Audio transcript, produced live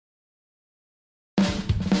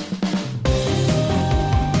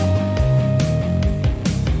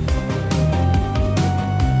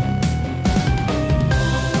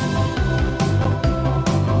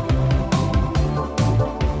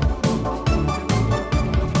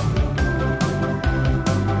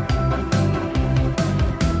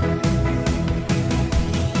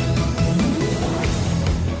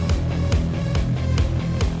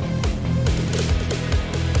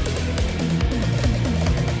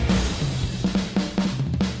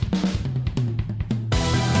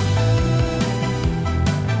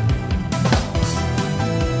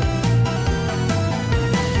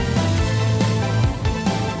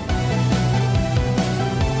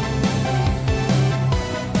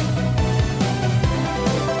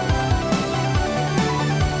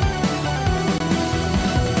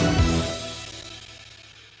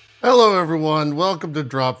Hello, everyone. Welcome to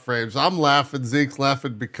Drop Frames. I'm laughing. Zeke's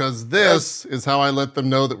laughing because this is how I let them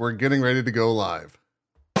know that we're getting ready to go live.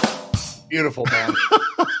 Beautiful, man.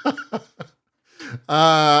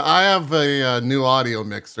 I have a new audio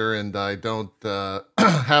mixer, and I don't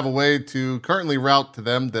have a way to currently route to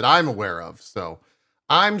them that I'm aware of. So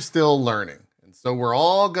I'm still learning. And so we're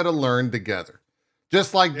all going to learn together.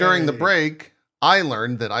 Just like during the break, I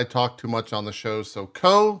learned that I talk too much on the show. So,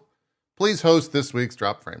 please host this week's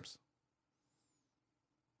Drop Frames.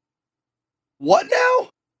 What now?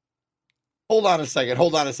 Hold on a second.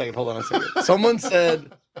 Someone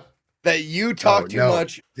said that you talk too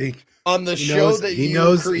much on the show that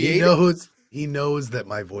you created. He knows that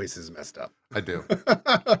my voice is messed up. I do.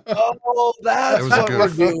 Oh, that's what we're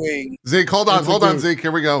doing. Zeke, hold on, Zeke.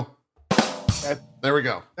 Here we go. There we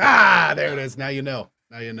go. There it is. Now you know.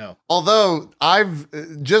 Although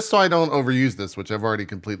just so I don't overuse this, which I've already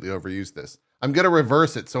completely overused this, I'm going to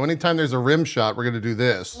reverse it. So anytime there's a rim shot, we're going to do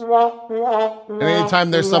this. And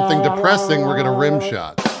anytime there's something depressing, we're going to rim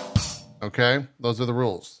shot. Okay? Those are the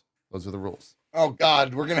rules. Oh,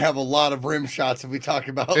 God. We're going to have a lot of rim shots if we talk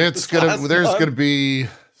about there's going to be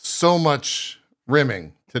so much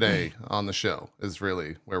rimming today on the show is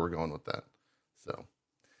really where we're going with that. So,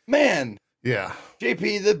 man. Yeah.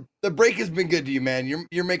 JP, the break has been good to you, man.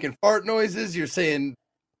 You're making fart noises. You're saying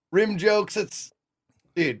rim jokes. It's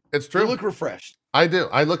true. You look refreshed. I do.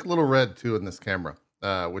 I look a little red too in this camera,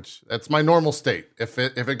 which that's my normal state. If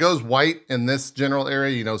it goes white in this general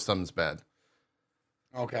area, you know something's bad.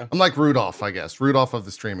 Okay. I'm like Rudolph, I guess. Rudolph of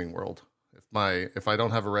the streaming world. If I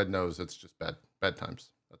don't have a red nose, it's just bad times.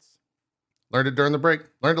 That's learned it during the break.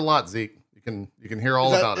 Learned a lot, Zeke. You can hear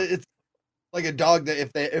all about it. It's like a dog that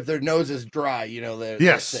if their nose is dry,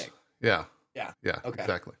 they're sick. Yeah. Okay.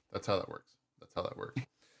 Exactly. That's how that works.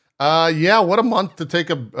 What a month to take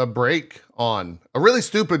a break on. A really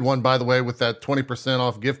stupid one, by the way, with that 20%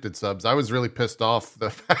 off gifted subs. I was really pissed off the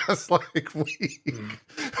past week.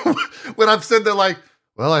 When I've said they're like,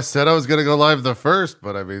 well, I said I was going to go live the first,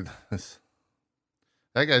 but I mean,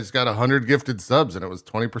 that guy's got 100 gifted subs and it was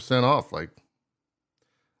 20% off. Like,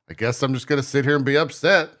 I guess I'm just going to sit here and be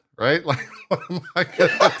upset, right? Like, what am I going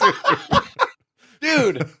to do?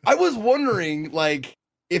 Dude, I was wondering, like,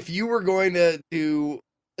 if you were going to do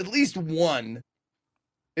at least one,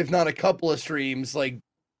 if not a couple of streams, like,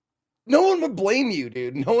 no one would blame you,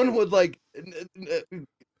 dude. No one would, like,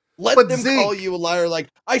 let them call you a liar. Like,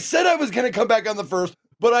 I said I was going to come back on the first,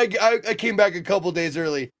 but I came back a couple days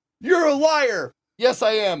early. You're a liar. Yes,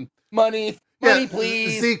 I am. Money,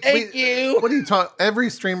 please. Zeke, Thank you. What are you talking?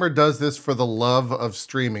 Every streamer does this for the love of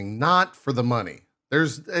streaming, not for the money.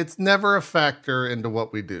 It's never a factor into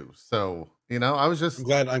what we do. So, I was just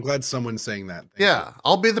I'm glad someone's saying that. Thank you.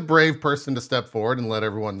 I'll be the brave person to step forward and let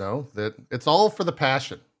everyone know that it's all for the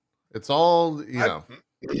passion. It's all,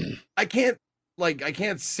 I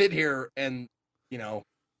can't sit here and,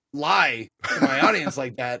 lie to my audience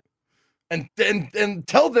like that and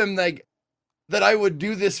tell them like that I would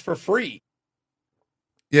do this for free.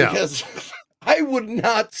 Yeah. Because I would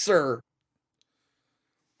not, sir.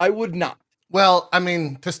 I would not. Well, I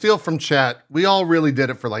mean, to steal from chat, we all really did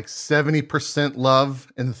it for like 70%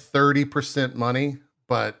 love and 30% money,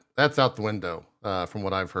 but that's out the window from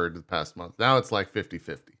what I've heard the past month. Now it's like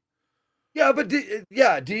 50-50. Yeah, but do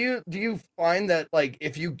you find that like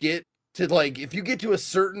if you get to a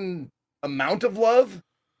certain amount of love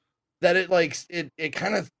that it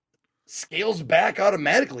kind of scales back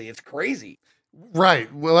automatically? It's crazy.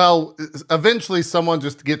 Right. Well, eventually someone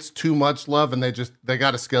just gets too much love and they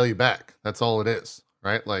got to scale you back. That's all it is,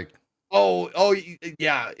 right? Like, oh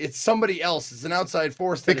yeah, it's somebody else. It's an outside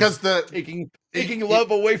force because taking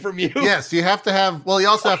love away from you. Yes, you have to have. Well, you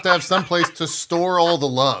also have to have some place to store all the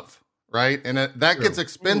love, right? And that gets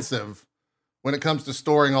expensive when it comes to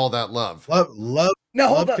storing all that love. Love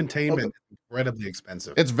containment is incredibly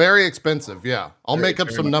expensive. It's very expensive. Yeah, I'll make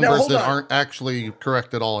up some numbers that aren't actually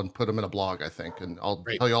correct at all and put them in a blog, I think, and I'll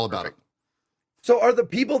tell you all about it. So, are the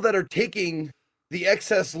people that are taking the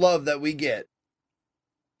excess love that we get,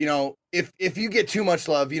 if you get too much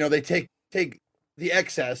love, they take the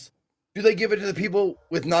excess. Do they give it to the people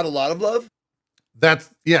with not a lot of love?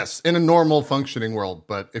 That's yes, in a normal functioning world.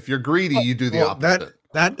 But if you're greedy, you do the opposite.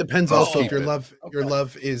 That depends also if your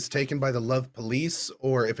love is taken by the love police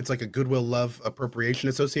or if it's like a Goodwill Love Appropriation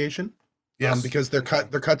Association. Yes, because their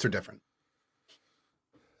cuts are different.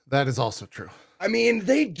 That is also true. I mean,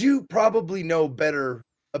 they do probably know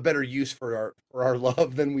a better use for our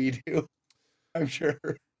love than we do. I'm sure.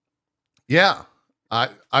 Yeah,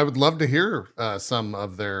 I would love to hear some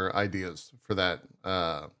of their ideas for that.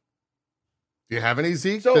 Do you have any,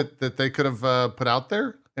 Zeke, that they could have put out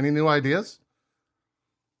there? Any new ideas?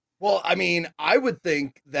 Well, I mean, I would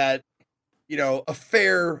think that, a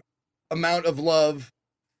fair amount of love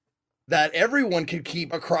that everyone could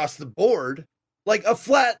keep across the board, like a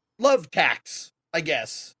flat love tax, I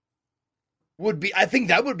guess, I think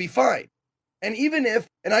that would be fine. And even if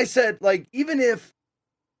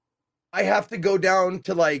I have to go down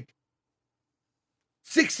to like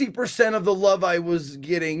 60% of the love I was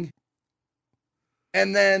getting,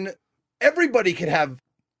 and then everybody could have,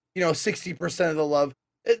 60% of the love,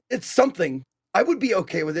 it's something. I would be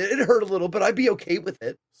okay with it. It hurt a little, but I'd be okay with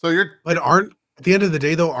it. So you're, But at the end of the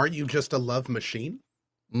day, though, aren't you just a love machine?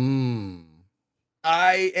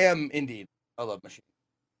 I am indeed a love machine.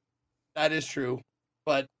 That is true,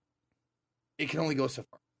 but it can only go so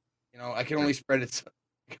far. I can only spread it.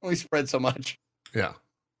 I can only spread so much. Yeah.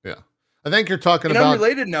 I think you're talking In about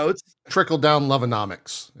unrelated notes, trickle down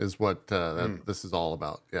loveonomics is what this is all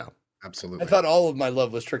about. Yeah, Absolutely. I thought all of my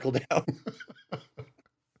love was trickle down.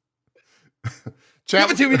 Chat-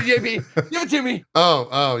 Give it to me, JP. Give it to me.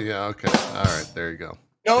 Oh, yeah. Okay. All right. There you go.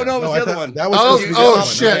 No, it was I the other thought one. that was supposed to be the other one.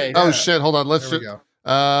 Shit. Okay. Oh shit. Hold on. Let's There we just.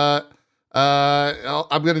 go.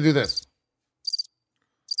 I'm gonna do this.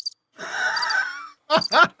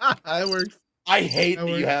 It works. I hate that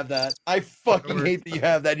you works. have that. I fucking works. hate that you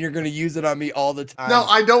have that. And you're going to use it on me all the time. No,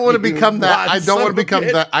 I don't want to You become that. I rotten don't want son to of a become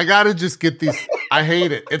bitch. that. I gotta just get these. I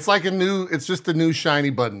hate it. It's like it's just a new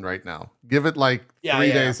shiny button right now. Give it like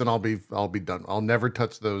 3 days and I'll be done. I'll never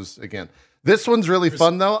touch those again. This one's really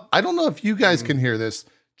fun though. I don't know if you guys can hear this.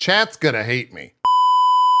 Chat's gonna hate me.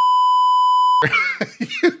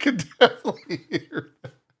 You can definitely hear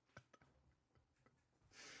it.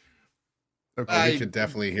 Okay, we can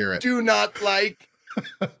definitely hear it. Do not like.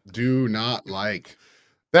 Do not like.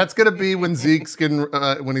 That's gonna be when Zeke's getting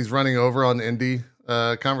when he's running over on Indy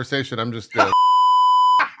conversation. I'm just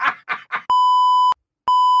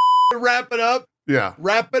Wrap it up. yeah.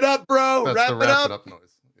 Wrap it up, bro. That's Wrap the it wrap up. it up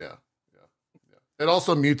noise. Yeah. It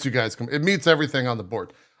also mutes you guys. It mutes everything on the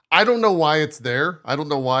board. I don't know why it's there. I don't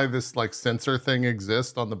know why this like sensor thing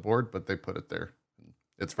exists on the board, but they put it there.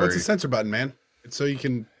 It's very What's the censor button, man? It's so you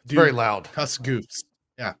can do very loud. cuss goofs.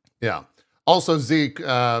 Yeah. Yeah. Also, Zeke,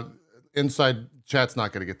 inside chat's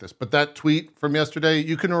not going to get this, but that tweet from yesterday,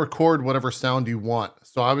 you can record whatever sound you want.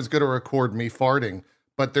 So I was going to record me farting,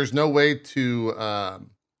 but there's no way to.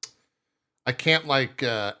 I can't like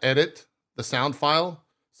edit the sound file,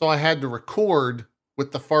 so I had to record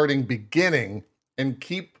with the farting beginning and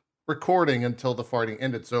keep recording until the farting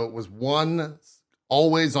ended. So it was one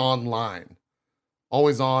always online,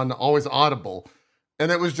 always on, always audible.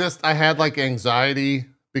 And it was just, I had like anxiety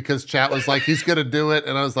because chat was like, he's going to do it.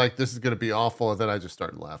 And I was like, this is going to be awful. And then I just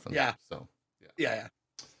started laughing. Yeah. So, Yeah.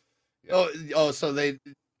 Yeah. Oh, so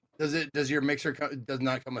does your mixer does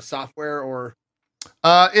not come with software or?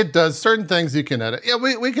 It does certain things you can edit. Yeah,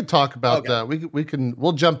 we could talk about Okay. that.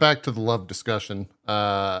 We'll jump back to the love discussion.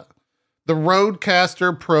 The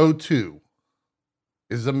Rodecaster Pro 2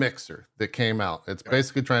 is a mixer that came out. It's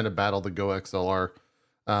basically trying to battle the Go XLR.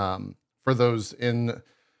 For those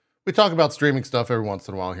we talk about streaming stuff every once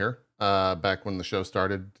in a while here. Back when the show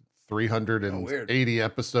started 380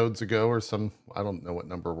 episodes ago or I don't know what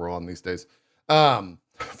number we're on these days.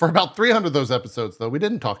 For about 300 of those episodes though, we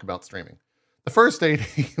didn't talk about streaming. The first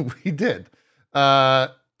 80 we did.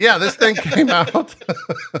 This thing came out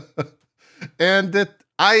and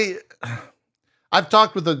I've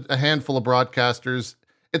talked with a handful of broadcasters.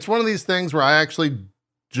 It's one of these things where I actually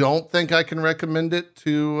don't think I can recommend it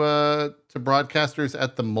to broadcasters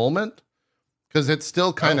at the moment because it's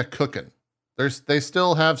still kind of cooking. They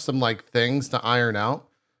still have some like things to iron out,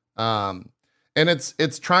 and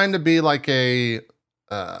it's trying to be like a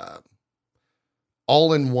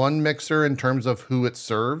all-in-one mixer in terms of who it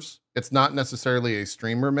serves. It's not necessarily a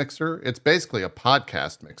streamer mixer. It's basically a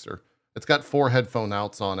podcast mixer. It's got 4 headphone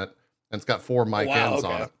outs on it, and it's got 4 mic ends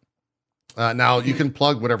on it. Now you can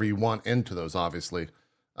plug whatever you want into those, obviously.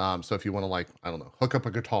 So if you want to like, I don't know, hook up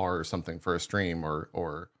a guitar or something for a stream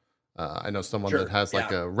or I know someone that has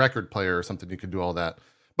like a record player or something, you could do all that,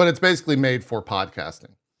 but it's basically made for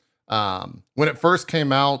podcasting. When it first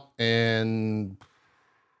came out in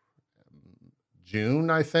June,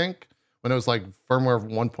 I think, when it was like firmware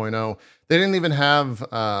 1.0, they didn't even have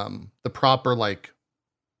the proper like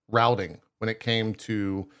routing when it came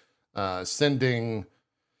to sending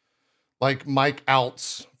like mic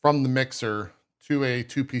outs from the mixer to a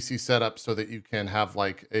 2PC setup so that you can have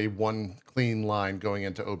like a one clean line going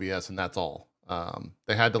into OBS, and that's all.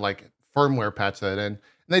 They had to like firmware patch that in. And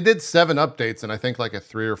they did 7 updates in I think like a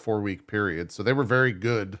 3 or 4 week period. So they were very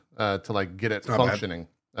good to like get it functioning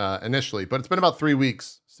initially. But it's been about 3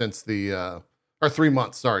 weeks since the or 3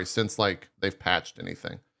 months, sorry, since like they've patched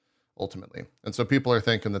anything ultimately. And so people are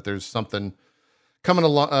thinking that there's something coming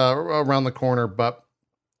around the corner, but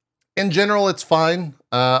in general, it's fine.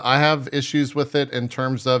 I have issues with it in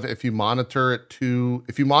terms of if you monitor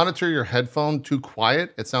your headphone too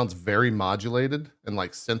quiet, it sounds very modulated and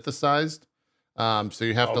like synthesized. So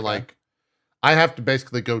you have to like, I have to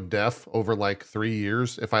basically go deaf over like 3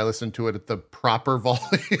 years if I listen to it at the proper volume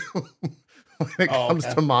when it comes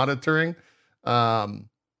to monitoring.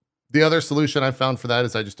 The other solution I found for that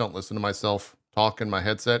is I just don't listen to myself talk in my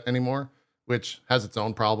headset anymore, which has its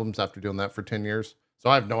own problems after doing that for 10 years. So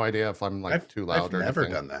I have no idea if I'm like too loud or anything. I've never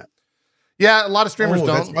done that. Yeah, a lot of streamers don't.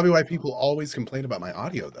 That's probably why people always complain about my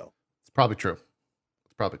audio, though. It's probably true.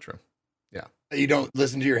 Yeah. You don't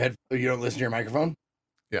listen to your microphone?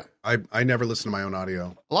 Yeah. I never listen to my own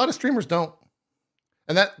audio. A lot of streamers don't.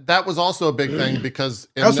 And that was also a big thing because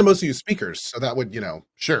I also mostly use speakers, so that would,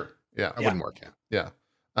 Sure. Yeah. That wouldn't work, Yeah.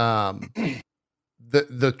 The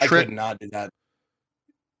I trick could not do that.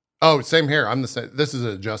 Oh, same here. I'm the same. This is an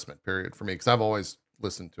adjustment period for me because I've always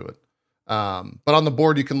listened to it. But on the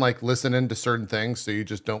board, you can like listen into certain things, so you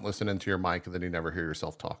just don't listen into your mic, and then you never hear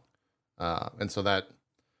yourself talk. And so that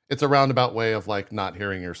it's a roundabout way of like not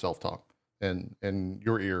hearing yourself talk in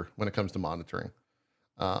your ear when it comes to monitoring.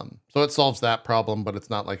 So it solves that problem, but it's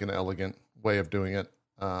not like an elegant way of doing it.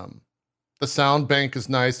 The sound bank is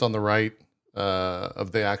nice on the right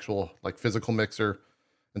of the actual like physical mixer,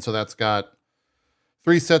 and so that's got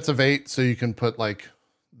 3 sets of 8, so you can put like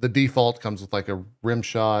the default comes with like a rim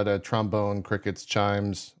shot, a trombone, crickets,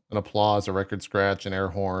 chimes, an applause, a record scratch, an air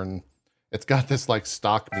horn. It's got this like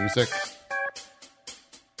stock music.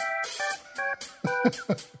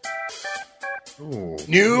 Ooh.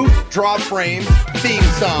 New Drop Frame theme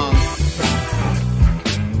song.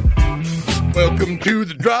 Welcome to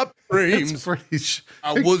the Drop Frames.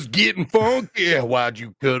 I was getting funky. Why'd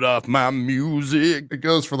you cut off my music? It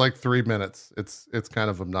goes for like 3 minutes. It's kind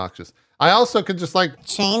of obnoxious. I also could just like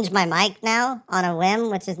change my mic now on a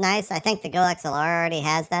whim, which is nice. I think the Go XLR already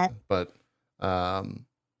has that. But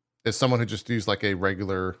as someone who just used like a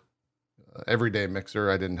regular everyday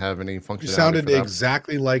mixer, I didn't have any functionality. You sounded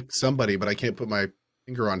exactly like somebody, but I can't put my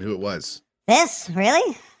finger on who it was. This?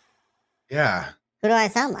 Really? Yeah. Who do I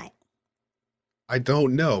sound like? I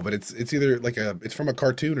don't know, but it's either like it's from a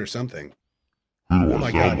cartoon or something. Oh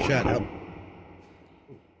my god, chat, help.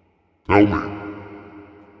 Tell me.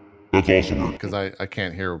 That's awesome. Because I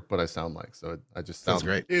can't hear what I sound like, so I just sound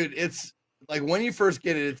great. Dude, it's like when you first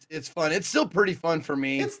get it, it's fun. It's still pretty fun for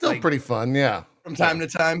me. It's still pretty fun, yeah. From time to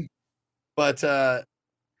time. But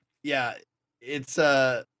yeah, it's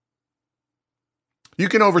you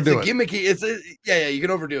can overdo it. Gimmicky. You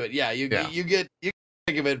can overdo it. Yeah, you get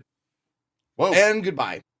think of it. Whoa. And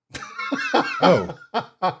goodbye. Oh,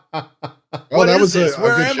 what that was this? a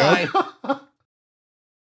Where good am show. I?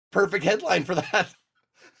 Perfect headline for that.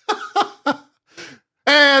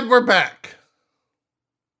 And we're back.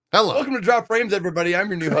 Hello. Welcome to Drop Frames, everybody. I'm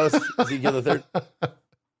your new host, Ezekiel the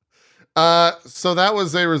Third. So that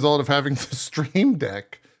was a result of having the Stream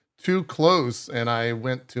Deck too close, and I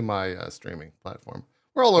went to my streaming platform.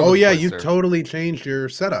 We're all over. Oh the yeah, place you there. totally changed your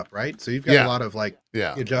setup, right? So you've got a lot of like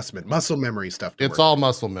adjustment, muscle memory stuff. It's all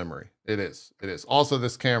muscle memory. It is. Also,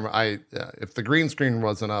 this camera. If the green screen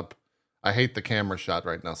wasn't up, I hate the camera shot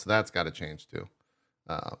right now. So that's got to change too.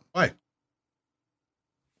 Why?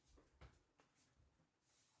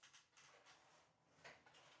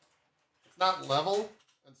 It's not level,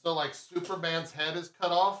 and so like Superman's head is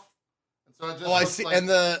cut off, and so it just. I see. Like, and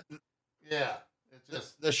the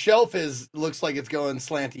the shelf looks like it's going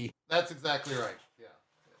slanty. That's exactly right. Yeah.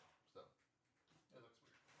 So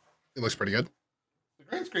it looks pretty good. The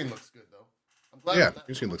green screen looks good though. I'm glad. Yeah,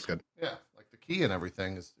 green screen looks good. Yeah, like the key and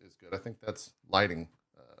everything is good. I think that's lighting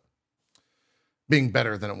being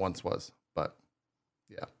better than it once was. But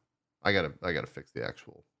yeah, I gotta fix the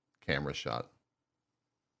actual camera shot.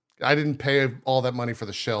 I didn't pay all that money for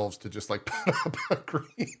the shelves to just like put up a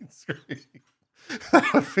green screen.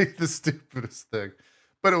 That would be the stupidest thing,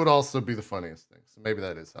 but it would also be the funniest thing. So maybe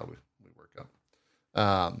that is how we work out.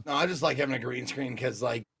 No, I just like having a green screen because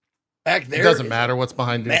like back there, it doesn't matter what's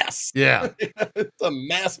behind mess. You. Yeah, it's a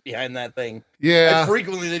mess behind that thing. Yeah,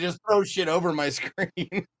 frequently they just throw shit over my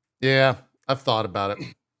screen. Yeah, I've thought about it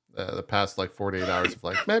the past like 48 hours of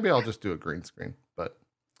like maybe I'll just do a green screen, but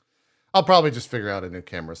I'll probably just figure out a new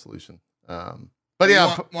camera solution. But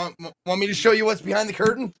yeah, want me to show you what's behind the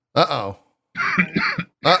curtain? Uh-oh.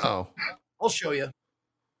 I'll show you. As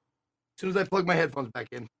soon as I plug my headphones back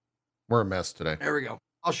in. We're a mess today. There we go.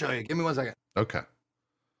 I'll show you. Give me 1 second. Okay.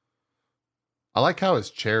 I like how his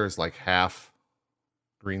chair is like half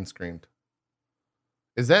green screened.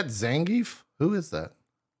 Is that Zangief? Who is that?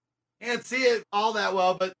 Can't see it all that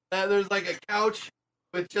well, but there's like a couch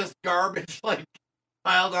with just garbage like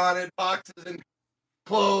piled on it, boxes and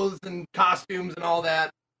clothes and costumes and all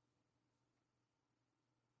that.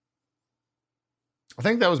 I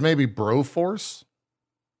think that was maybe Broforce.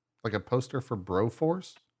 Like a poster for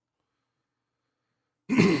Broforce.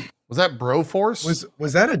 Was that Broforce?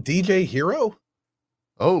 Was that a DJ Hero?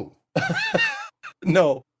 Oh.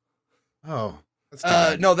 No. Oh. That's too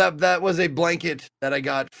bad. No, that was a blanket that I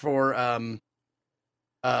got for have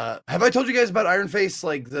I told you guys about Iron Face,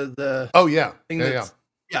 like the Oh yeah. thing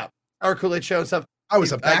Yeah. our Kool-Aid show and stuff. I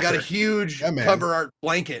was a I got backer. a huge Yeah, man. cover art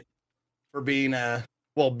blanket for being a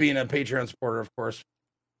Patreon supporter, of course.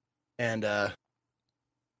 And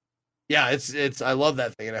yeah, it's I love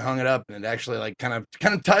that thing, and I hung it up, and it actually like kind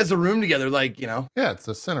of ties the room together, like, you know. Yeah, it's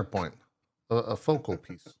a center point, a focal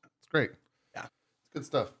piece. It's great. Yeah, it's good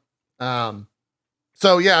stuff.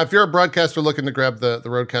 So yeah, if you're a broadcaster looking to grab the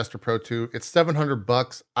Rodecaster Pro 2, it's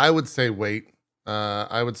 $700. I would say wait.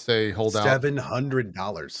 I would say hold out.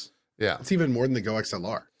 $700. Yeah, it's even more than the Go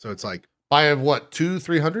XLR. So it's like buy what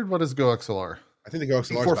 200-300. What is Go XLR? I think the Go XLR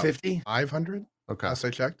is 450, 500. Okay, last I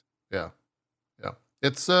checked. Yeah.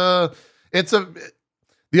 It's the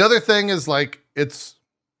other thing is like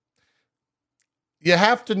you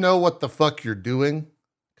have to know what the fuck you're doing,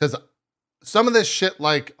 because some of this shit,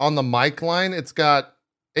 like on the mic line, it's got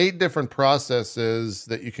 8 different processes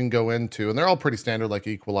that you can go into, and they're all pretty standard, like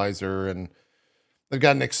equalizer, and they've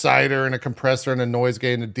got an exciter and a compressor and a noise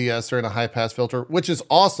gate and a de-esser and a high pass filter, which is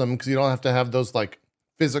awesome because you don't have to have those like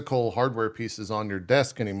physical hardware pieces on your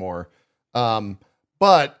desk anymore.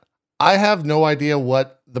 But I have no idea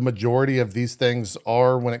what the majority of these things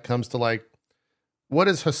are when it comes to like, what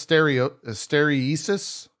is hysteresis?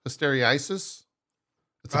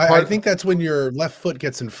 I think that's when your left foot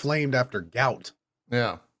gets inflamed after gout.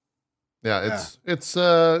 Yeah.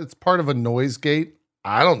 It's part of a noise gate.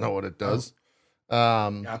 I don't know what it does.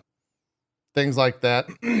 Things like that.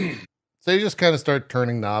 So you just kind of start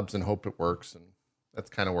turning knobs and hope it works. And that's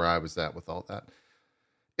kind of where I was at with all that.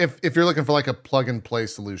 If you're looking for like a plug and play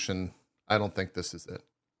solution, I don't think this is it.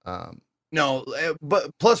 No, but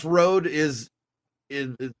plus Rode is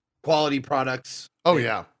quality products. Oh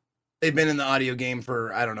yeah, they've been in the audio game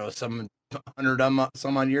for, I don't know, some 100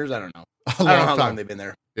 some odd years. I don't know. A I don't know how long long time. they've been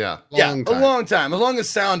there. Yeah, a long time. As long as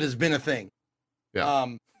sound has been a thing.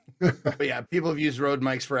 Yeah. But yeah, people have used Rode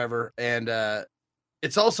mics forever, and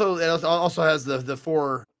it also has the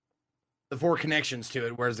four connections to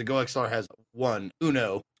it, whereas the Go XLR has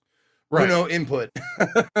uno input.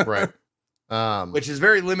 Right. Which is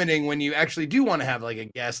very limiting when you actually do want to have like a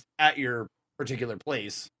guest at your particular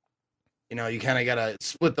place. You know, you kind of got to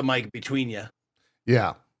split the mic between you.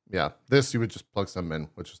 Yeah. This you would just plug some in,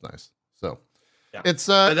 which is nice. So yeah. It's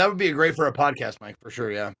but that would be great for a podcast mic for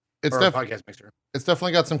sure. Yeah, it's a podcast mixer. It's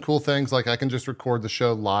definitely got some cool things. Like I can just record the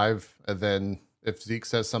show live, and then if Zeke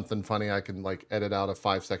says something funny, I can like edit out a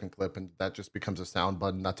 5-second clip, and that just becomes a sound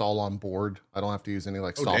button. That's all on board. I don't have to use any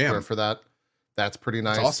like software for that. That's pretty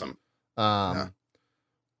nice. That's awesome.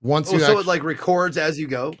 Once it like records as you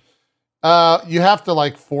go. You have to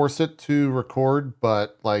like force it to record,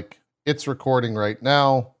 but like it's recording right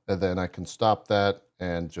now, and then I can stop that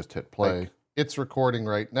and just hit play. Like, it's recording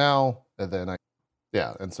right now, and then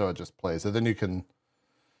and so it just plays, and then you can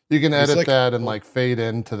edit like, that and like fade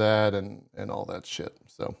into that and all that shit.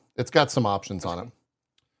 So it's got some options on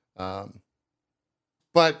it.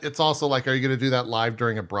 But it's also like, are you going to do that live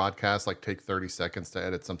during a broadcast? Like take 30 seconds to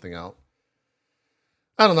edit something out?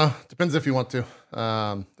 I don't know. Depends if you want to.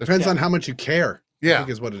 Depends on how much you care. Yeah. I think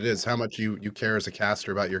is what it is. How much you care as a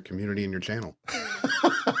caster about your community and your channel.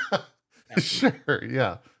 Sure.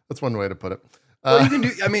 Yeah. That's one way to put it. Well,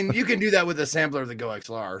 you can do that with a sampler of the Go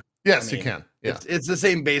XLR. Yes, you can. Yeah. It's the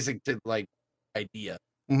same basic like idea.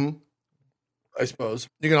 Mm-hmm. I suppose.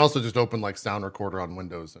 You can also just open like Sound Recorder on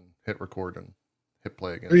Windows and hit record and hit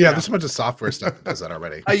play again. Yeah, there's a bunch of software stuff that does that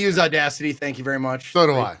already. I use Audacity. Thank you very much. So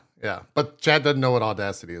do I. Yeah. But Chad doesn't know what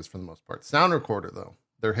Audacity is for the most part. Sound Recorder, though,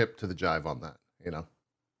 they're hip to the jive on that, you know?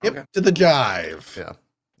 Hip to the jive. Yeah.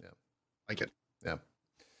 Like it. Yeah.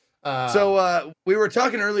 So we were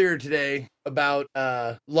talking earlier today about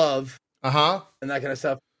love. Uh-huh. And that kind of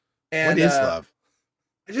stuff. And what is love?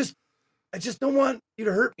 I just don't want you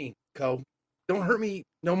to hurt me, Co. Don't hurt me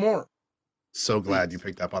no more. So glad you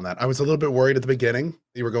picked up on that. I was a little bit worried at the beginning.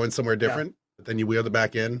 You were going somewhere different, but then you wheeled it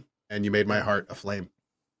back in and you made my heart aflame.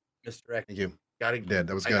 Misdirect. Thank you. Got it.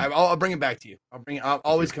 That was good. I'll bring it back to you. I'll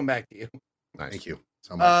always come back to you. Nice. Thank you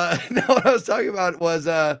so much. No, what I was talking about was,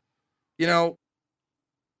 you know,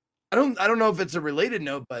 I don't know if it's a related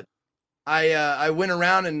note, but I went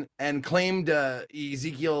around and claimed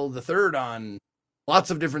Ezekiel the Third on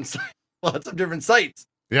lots of different sites.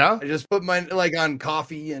 Yeah. I just put mine like on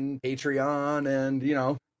Coffee and Patreon, and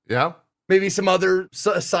Yeah. maybe some other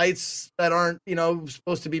sites that aren't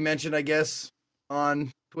supposed to be mentioned, I guess,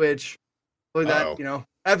 on Twitch. Like Uh-oh. that,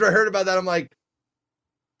 after I heard about that, I'm like,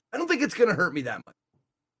 I don't think it's gonna hurt me that much.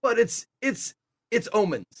 But it's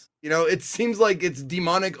omens. It seems like it's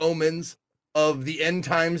demonic omens of the end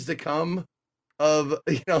times to come. Of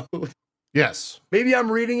Yes. maybe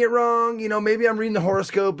I'm reading it wrong. Maybe I'm reading the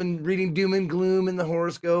horoscope and reading doom and gloom in the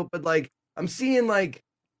horoscope. But like I'm seeing like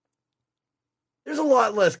there's a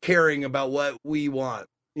lot less caring about what we want.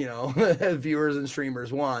 As viewers and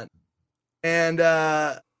streamers want. And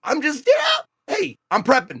I'm just hey, I'm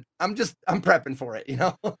prepping. I'm prepping for it.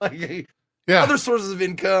 Like. Yeah. Other sources of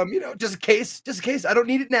income, just in case. I don't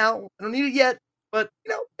need it now. I don't need it yet, but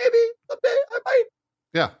maybe someday I might.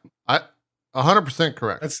 Yeah. 100%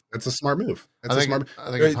 correct. That's a smart move. That's I a think, smart.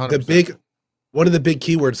 I think it's 100%. The big, one of the big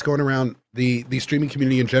keywords going around the streaming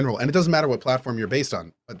community in general, and it doesn't matter what platform you're based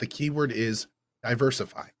on, but the keyword is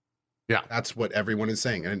diversify. Yeah. That's what everyone is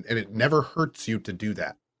saying, and it never hurts you to do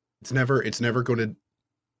that. It's never going to,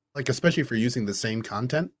 like, especially if you're using the same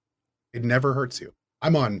content, it never hurts you.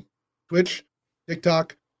 I'm on Twitch,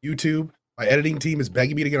 TikTok, YouTube. My editing team is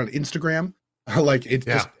begging me to get on Instagram. Like it's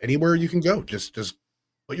just anywhere you can go. Just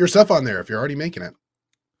put your stuff on there if you're already making it.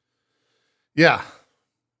 Yeah.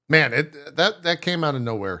 Man, that came out of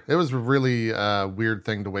nowhere. It was a really weird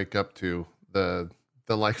thing to wake up to. The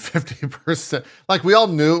like 50%. Like we all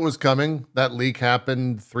knew it was coming. That leak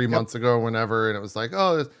happened 3 months ago or whenever, and it was like,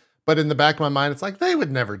 oh, but in the back of my mind, it's like they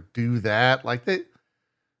would never do that. Like they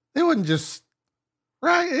wouldn't just.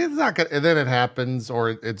 Right, it's not gonna. And then it happens, or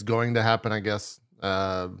it's going to happen. I guess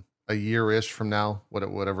a year-ish from now,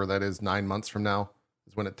 whatever that is, 9 months from now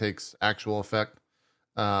is when it takes actual effect.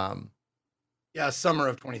 Yeah, summer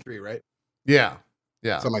of 23, right? Yeah,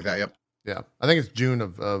 Something like that. Yep. yeah. I think it's June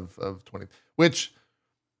of 20. Which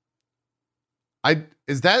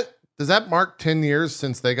does that mark 10 years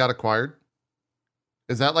since they got acquired?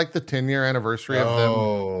 Is that like the 10-year anniversary of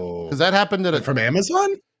them? Because that happened from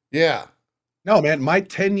Amazon. Yeah. No, man, my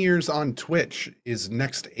 10 years on Twitch is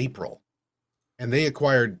next April. And they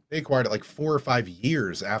acquired it like 4 or 5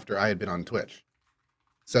 years after I had been on Twitch.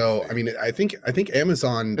 So, I mean, I think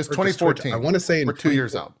Amazon It's 2014. I want to say we're 2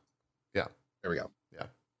 years out. Yeah. There we go. Yeah.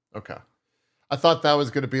 Okay. I thought that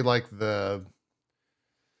was going to be like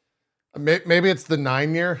maybe it's the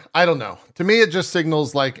 9-year. I don't know. To me, it just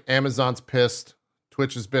signals like Amazon's pissed.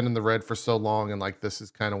 Twitch has been in the red for so long, and like this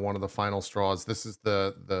is kind of one of the final straws. This is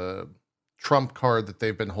the trump card that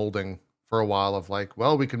they've been holding for a while of like,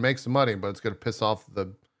 well, we can make some money, but it's going to piss off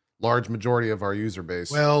the large majority of our user base.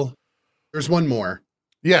 Well, there's one more.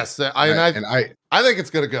 Yes, I think it's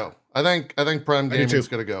going to go. I think Prime Gaming is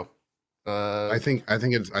going to go. I think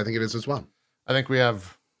it is as well. I think we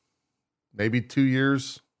have maybe 2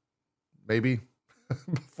 years, maybe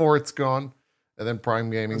before it's gone, and then Prime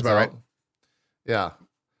Gaming's out. Right. Yeah,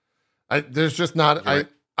 there's just not. Right.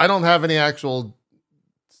 I don't have any actual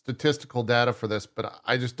statistical data for this, but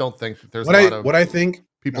I just don't think that there's a lot of what I think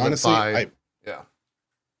people honestly. that buy.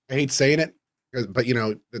 I hate saying it, but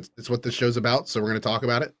it's what this show's about, so we're going to talk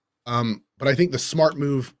about it. But I think the smart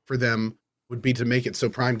move for them would be to make it so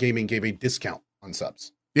Prime Gaming gave a discount on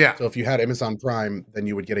subs. Yeah. So if you had Amazon Prime, then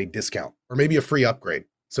you would get a discount or maybe a free upgrade.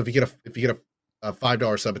 So if you get a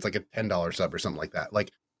 $5 sub, it's like a $10 sub or something like that.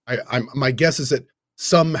 Like my guess is that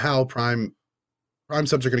somehow Prime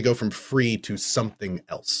subs are going to go from free to something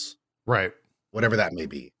else. Right. Whatever that may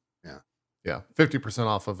be. Yeah. Yeah. 50%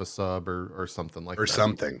 off of a sub or something like that. Or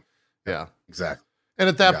something. Yeah. Exactly. And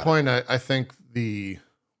at that point, I think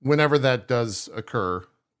whenever that does occur,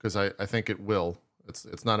 because I think it will,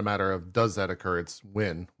 it's not a matter of does that occur, it's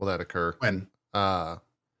when will that occur. When? I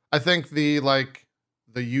think the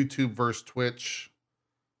YouTube versus Twitch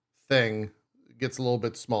thing gets a little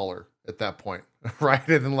bit smaller at that point, right?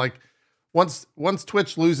 And then like once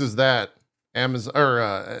Twitch loses that, Amazon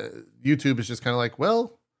or YouTube is just kind of like,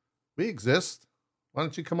 well, we exist. Why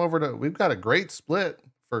don't you come over to? We've got a great split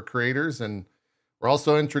for creators, and we're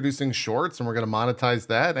also introducing shorts, and we're going to monetize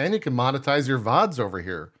that, and you can monetize your VODs over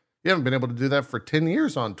here. You haven't been able to do that for 10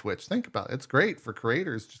 years on Twitch. Think about it. It's great for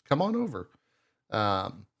creators. Just come on over.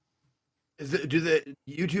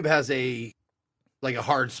 YouTube has a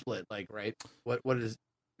hard split, like, right? What is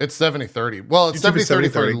it's 70-30. Well, it's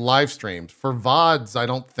 70-30 for 70-30. live streams. For VODs, I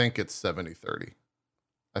don't think it's 70-30.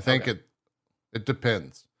 I think it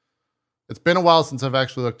depends. It's been a while since I've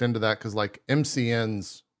actually looked into that because like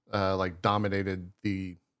MCNs like dominated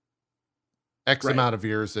the X Right. amount of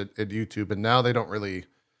years at YouTube, and now they don't really.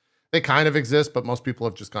 They kind of exist, but most people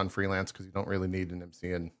have just gone freelance because you don't really need an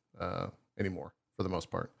MCN anymore for the most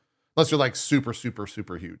part, unless you're like super, super,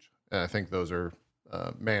 super huge. And I think those are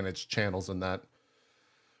managed channels in that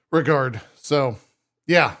regard. So,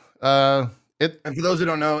 yeah, it And for those who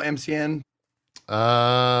don't know, MCN,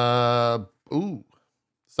 ooh,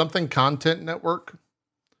 something content network,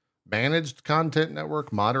 managed content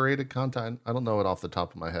network, moderated content. I don't know it off the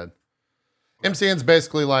top of my head. MCN's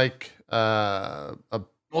basically like a.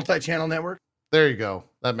 multi-channel network. There you go.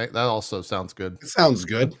 That also sounds good. It sounds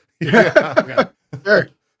good. Yeah. Sure.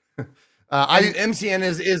 MCN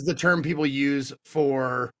is the term people use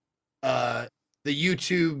for the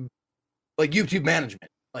YouTube, like YouTube management,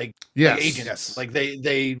 like Yes. agents. Yes. Like they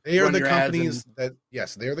They are run the your ads companies that,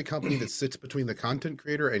 yes, they are the company that sits between the content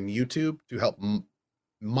creator and YouTube to help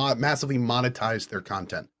massively monetize their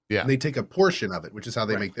content. Yeah. And they take a portion of it, which is how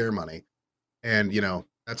they Right. make their money. And,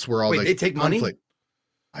 that's where all Wait, the they take money? conflict.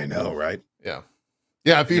 I know, right? Yeah.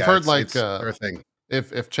 Yeah. If you've Yeah, heard it's their thing.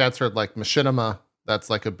 if chat's heard like Machinima, that's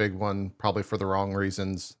like a big one, probably for the wrong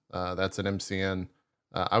reasons. That's an MCN.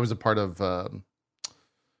 I was a part of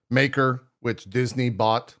Maker, which Disney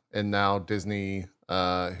bought, and now Disney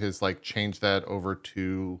has like changed that over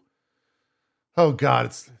to. Oh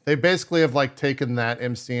God, they basically have like taken that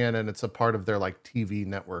MCN and it's a part of their like TV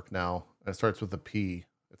network now. It starts with a P.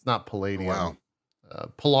 It's not Palladium. Wow.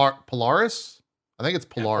 Polaris. I think it's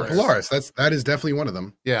Polaris. Polaris, that is definitely one of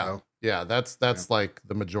them. Yeah, So, yeah. That's like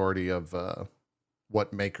the majority of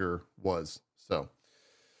what Maker was. So,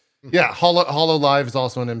 yeah, Hollow Live is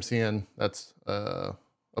also an MCN. That's a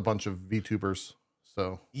bunch of VTubers.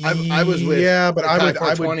 So I was with but with I Kai would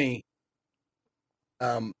 420.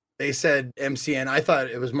 They said MCN. I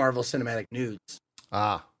thought it was Marvel Cinematic Nudes.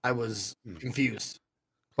 ah, I was confused.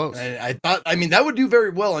 close. And I thought, I mean, that would do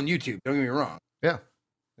very well on YouTube. Don't get me wrong. Yeah,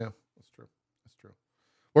 that's true. That's true.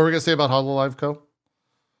 What were we gonna say about Hollow Live Co?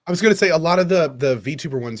 I was going to say a lot of the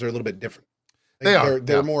VTuber ones are a little bit different. They are,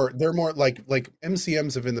 They're yeah. they're more like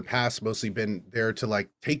MCMs have in the past mostly been there to like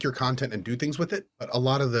take your content and do things with it. But a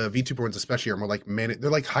lot of the VTuber ones, especially, are more like they're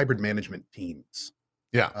like hybrid management teams.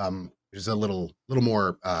 Yeah, Which is a little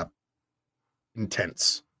more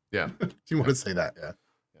intense. yeah. Do you want to say that? Yeah.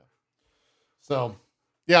 So,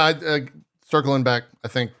 yeah, circling back, I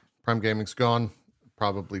think Prime Gaming's gone.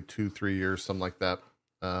 Probably 2-3 years, something like that.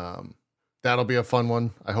 That'll be a fun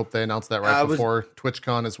one. I hope they announce that right before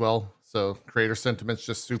TwitchCon as well. So creator sentiment's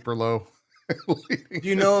just super low. Do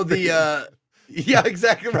you know the yeah,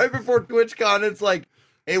 exactly, right before TwitchCon, it's like,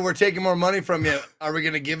 hey, we're taking more money from you. Are we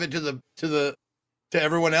gonna give it to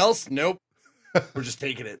everyone else? Nope. We're just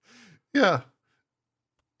taking it. Yeah.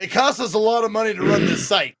 It costs us a lot of money to run this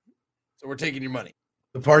site. So we're taking your money.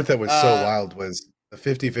 The part that was so wild was the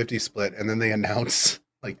 50-50 split, and then they announce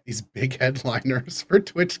like these big headliners for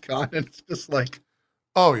TwitchCon, and it's just like,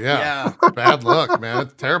 Oh yeah. Bad luck, man.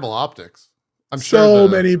 It's terrible optics. I'm so sure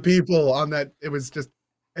many people on that. It was just,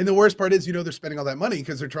 and the worst part is, they're spending all that money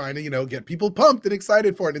because they're trying to, get people pumped and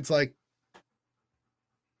excited for it. It's like,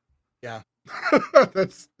 Yeah.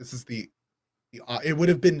 this is the it would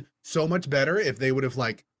have been so much better if they would have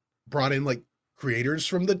like brought in like creators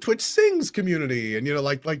from the Twitch Sings community, and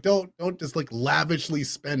like don't just like lavishly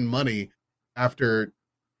spend money after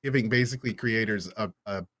giving basically creators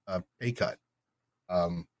a pay cut.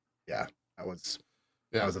 Yeah, that was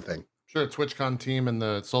a thing. Sure, the TwitchCon team and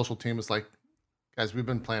the social team is like, guys, we've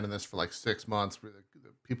been planning this for like 6 months.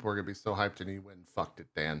 People are gonna be so hyped, and you went and fucked it,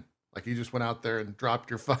 Dan. Like you just went out there and dropped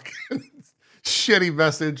your fucking shitty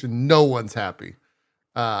message, and no one's happy.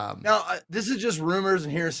 Now, this is just rumors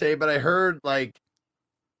and hearsay, but I heard like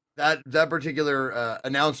that particular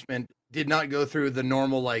announcement did not go through the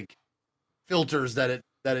normal like filters that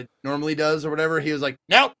it normally does or whatever. He was like,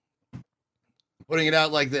 nope, putting it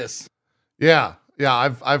out like this. Yeah,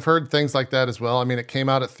 I've heard things like that as well. I mean, it came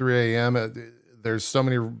out at 3 a.m. There's so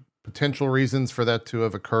many potential reasons for that to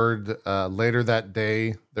have occurred. Later that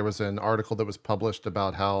day, there was an article that was published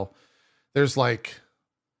about how there's like,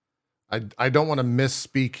 I don't want to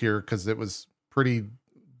misspeak here because it was pretty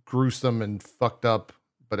gruesome and fucked up,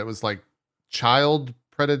 but it was like child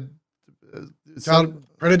predatory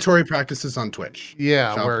practices on Twitch.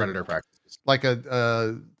 Yeah, child where predator practices. Like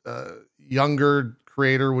a younger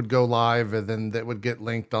creator would go live, and then that would get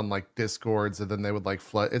linked on like Discords, and then they would like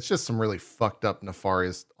flood. It's just some really fucked up,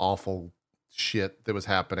 nefarious, awful shit that was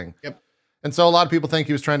happening. Yep. And so a lot of people think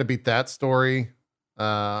he was trying to beat that story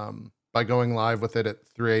by going live with it at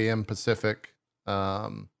 3 a.m. Pacific.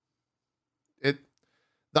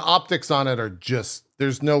 The optics on it are just,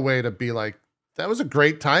 there's no way to be like, That was a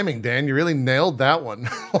great timing, Dan. You really nailed that one.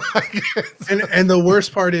 And the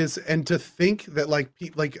worst part is, and to think that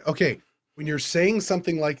okay, when you're saying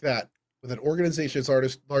something like that with an organization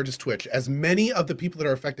as large as Twitch, as many of the people that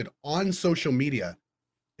are affected on social media,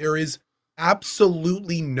 there is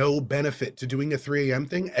absolutely no benefit to doing a 3 a.m.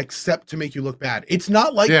 thing except to make you look bad. It's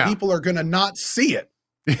not like people are gonna not see it.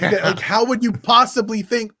 Yeah. Like, how would you possibly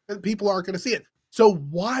think that people aren't gonna see it? So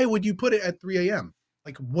why would you put it at 3 a.m.?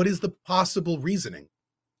 Like, what is the possible reasoning?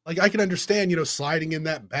 Like, I can understand, sliding in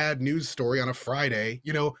that bad news story on a Friday,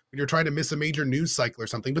 when you're trying to miss a major news cycle or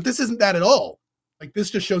something, but this isn't that at all. Like, this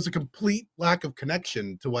just shows a complete lack of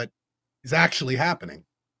connection to what is actually happening.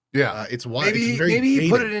 Yeah. It's why maybe he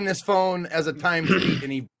put it in his phone as a time sheet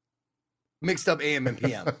and he mixed up AM and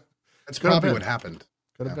PM. That's probably what happened.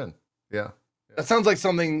 Could have been. Yeah. That sounds like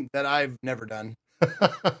something that I've never done.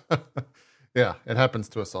 Yeah, it happens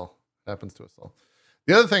to us all.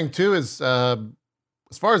 The other thing too is,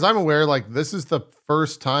 as far as I'm aware, like this is the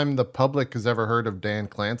first time the public has ever heard of Dan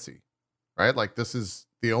Clancy, right? Like this is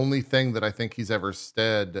the only thing that I think he's ever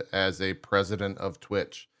said as a president of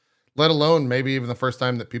Twitch, let alone maybe even the first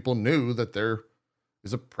time that people knew that there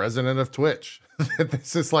is a president of Twitch.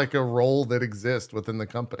 This is like a role that exists within the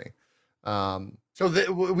company.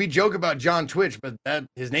 So we joke about John Twitch, but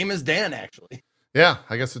his name is Dan actually. Yeah,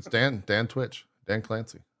 I guess it's Dan Twitch, Dan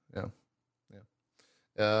Clancy. Yeah.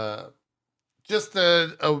 Just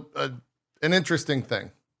an interesting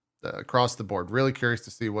thing across the board. Really curious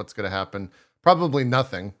to see what's going to happen. Probably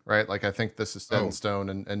nothing, right? Like I think this is set in stone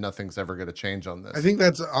and nothing's ever going to change on this. I think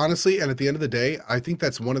that's honestly, and at the end of the day, I think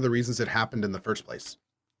that's one of the reasons it happened in the first place.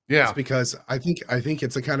 Yeah. It's because I think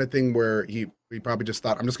it's the kind of thing where he probably just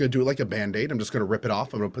thought, I'm just going to do it like a Band-Aid. I'm just going to rip it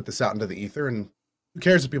off. I'm going to put this out into the ether, and who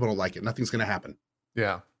cares if people don't like it? Nothing's going to happen.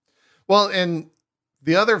 Yeah. Well, and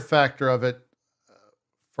the other factor of it,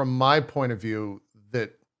 from my point of view,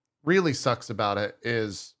 that really sucks about it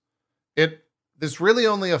is this really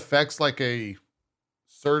only affects like a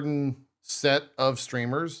certain set of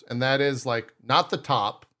streamers, and that is like not the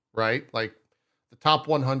top, right? Like the top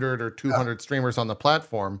 100 or 200 streamers on the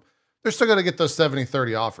platform. They're still going to get those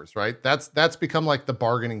 70-30 offers, right? That's become like the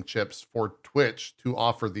bargaining chips for Twitch to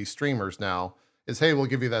offer these streamers now is, hey, we'll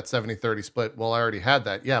give you that 70-30 split. Well, I already had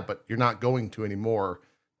that. Yeah, but you're not going to anymore.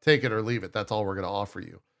 Take it or leave it. That's all we're going to offer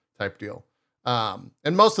you type deal.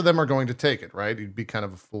 And most of them are going to take it, right? You'd be kind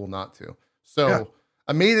of a fool not to. So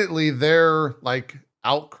immediately their like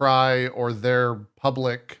outcry or their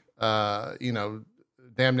public,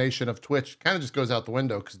 damnation of Twitch kind of just goes out the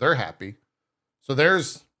window because they're happy. So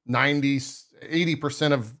there's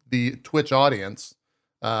 80% of the Twitch audience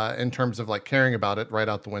in terms of like caring about it right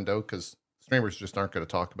out the window because streamers just aren't going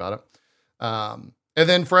to talk about it. And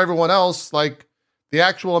then for everyone else, like the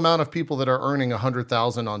actual amount of people that are earning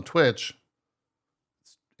 100,000 on Twitch,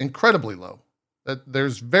 it's incredibly low. That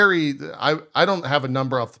there's I don't have a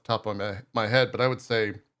number off the top of my head, but I would say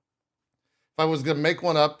if I was going to make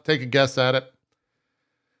one up, take a guess at it,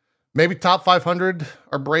 maybe top 500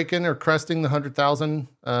 are breaking or cresting the 100,000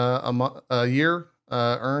 a year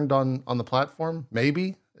earned on the platform.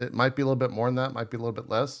 Maybe it might be a little bit more than that, might be a little bit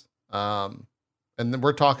less. And then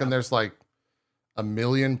we're talking there's like 1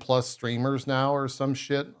 million plus streamers now or some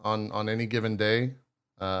shit on any given day,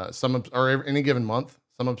 or any given month,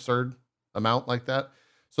 some absurd amount like that.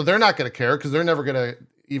 So they're not going to care because they're never going to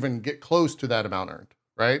even get close to that amount earned,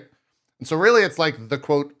 right? And so really it's like the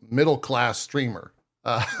quote middle class streamer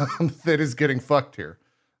that is getting fucked here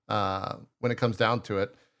when it comes down to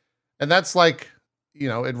it. And that's like,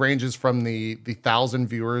 it ranges from the 1,000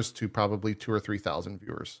 viewers to probably 2,000 or 3,000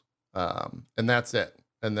 viewers. And that's it.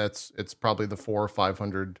 And it's probably the 400 or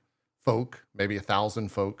 500 folk, maybe 1,000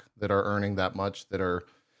 folk that are earning that much, that are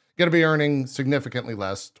going to be earning significantly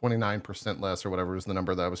less, 29% less or whatever is the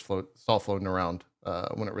number that I saw floating around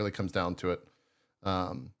when it really comes down to it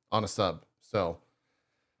on a sub. So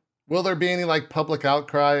will there be any like public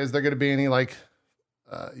outcry? Is there going to be any like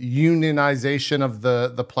unionization of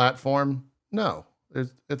the platform? No,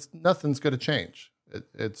 it's nothing's going to change.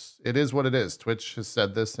 It is what it is. Twitch has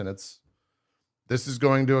said this, and this is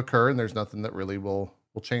going to occur, and there's nothing that really will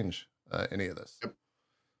change any of this.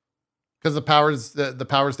 Because the powers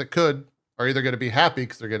that could are either going to be happy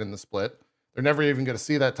because they're getting the split. They're never even going to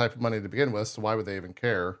see that type of money to begin with, so why would they even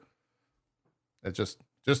care? It just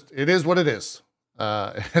it is what it is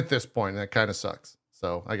at this point, and it kind of sucks.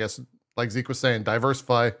 So I guess, like Zeke was saying,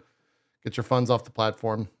 diversify, get your funds off the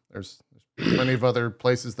platform. There's plenty of other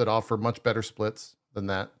places that offer much better splits than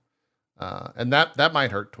that. And that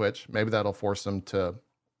might hurt Twitch. Maybe that'll force them to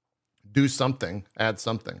do something, add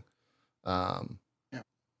something.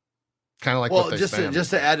 kind of like Well, what they just spam.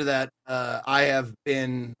 to add to that, I've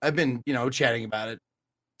been chatting about it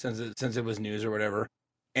since it was news or whatever.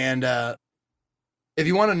 And if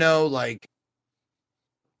you want to know like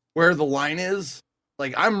where the line is,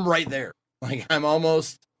 like I'm right there. Like I'm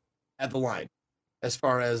almost at the line as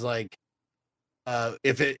far as like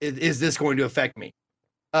if it is this going to affect me?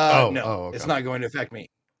 No, okay. it's not going to affect me.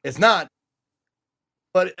 It's not,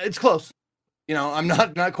 but it's close. I'm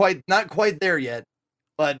not quite there yet.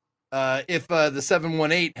 But if the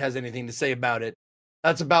 718 has anything to say about it,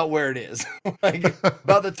 that's about where it is. Like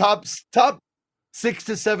about the top 6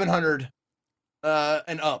 to 700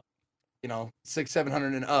 and up.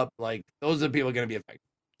 700 and up. Like those are the people going to be affected.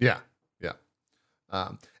 Yeah.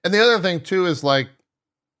 And the other thing too is like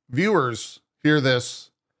viewers hear this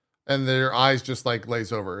and their eyes just like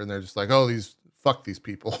glaze over and they're just like, oh, fuck these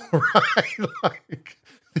people, right? Like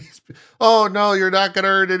oh no, you're not going to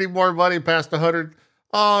earn any more money past 100.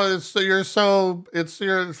 Oh, it's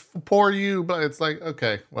your poor you, but it's like,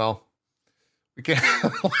 okay, well, we can't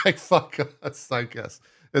like fuck us, I guess.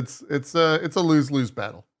 It's a lose-lose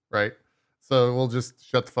battle, right? So we'll just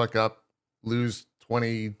shut the fuck up, lose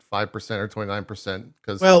 25% or 29%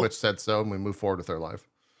 because Twitch said so, and we move forward with our life.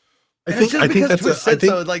 I think that's Twitch said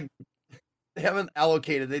so. Like they haven't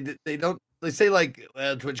allocated. They say like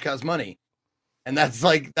Twitch costs money, and that's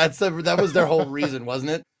like that was their whole reason,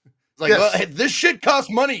 wasn't it? It's like, well, hey, this shit costs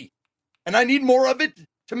money, and I need more of it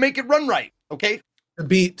to make it run right. Okay. To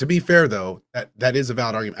be fair though, that is a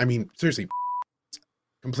valid argument. I mean, seriously,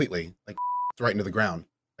 completely like right into the ground.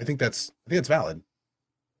 I think that's valid.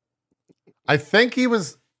 I think he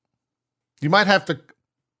was. You might have to.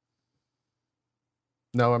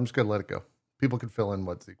 No, I'm just gonna let it go. People can fill in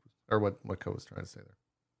what Zeke or what Co was trying to say there.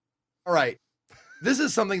 All right, this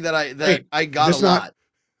is something that I got a lot.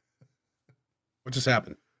 What just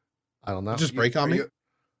happened? I don't know. Just break on me?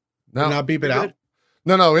 No, not beep it out.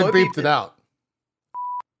 No, it beeped it out.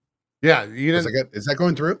 Yeah, you didn't. Is that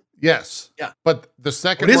going through? Yes. Yeah. But the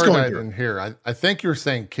second word I didn't hear. I think you're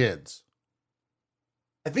saying kids.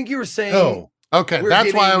 I think you were saying. Oh, okay.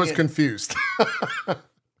 That's why I was confused.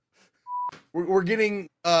 we're getting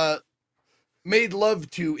made love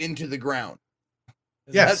to into the ground.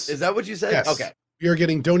 Is that what you said? Yes. Okay. You're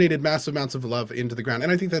getting donated massive amounts of love into the ground,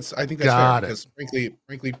 and I think that's fair because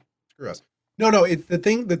frankly, screw us. No. The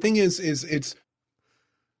thing is it's.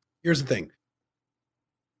 Here's the thing.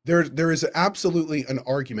 There is absolutely an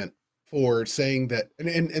argument for saying that,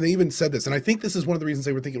 and they even said this, and I think this is one of the reasons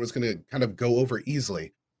they were thinking it was going to kind of go over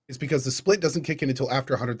easily, is because the split doesn't kick in until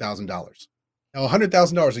after $100,000. Now,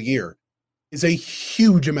 $100,000 a year is a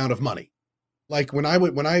huge amount of money. Like when I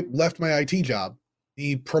left my IT job,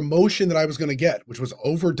 the promotion that I was going to get, which was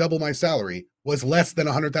over double my salary, was less than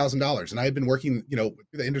 $100,000, and I had been working, through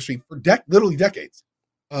the industry for literally decades.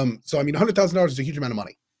 So I mean, $100,000 is a huge amount of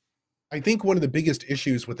money. I think one of the biggest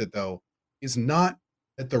issues with it, though, is not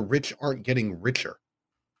that the rich aren't getting richer.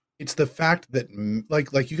 It's the fact that,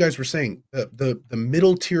 like you guys were saying, the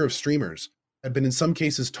middle tier of streamers have been in some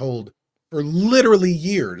cases told for literally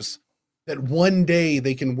years that one day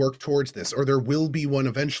they can work towards this, or there will be one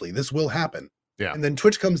eventually. This will happen. Yeah. And then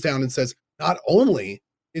Twitch comes down and says, not only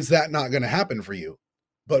is that not going to happen for you,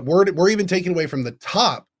 but we're even taking away from the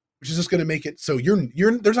top, which is just going to make it so you're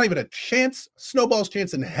there's not even a snowball's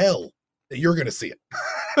chance in hell that you're going to see it.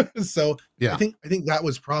 So yeah, I think that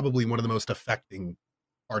was probably one of the most affecting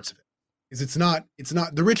parts of it. Is it's not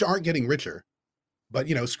the rich aren't getting richer, but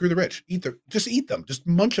screw the rich, just eat them, just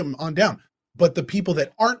munch them on down. But the people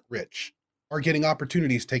that aren't rich are getting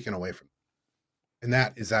opportunities taken away from them. And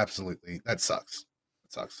that is that sucks.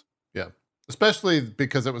 It sucks. Yeah. Especially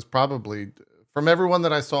because it was probably, from everyone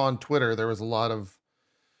that I saw on Twitter, there was a lot of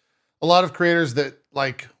creators that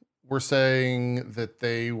were saying that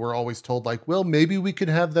they were always told well, maybe we could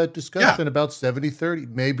have that discussion about 70-30.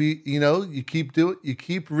 Maybe, you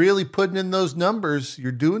keep really putting in those numbers.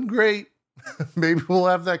 You're doing great. Maybe we'll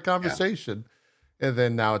have that conversation. Yeah. And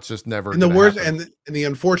then now it's just never. And the worst and the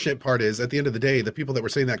unfortunate part is, at the end of the day, the people that were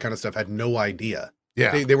saying that kind of stuff had no idea.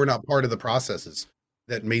 Yeah. They were not part of the processes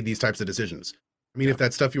that made these types of decisions. I mean, if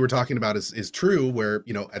that stuff you were talking about is true, where,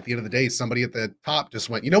 at the end of the day, somebody at the top just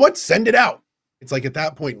went, you know what, send it out. It's like at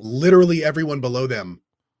that point, literally everyone below them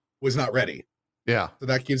was not ready. Yeah. So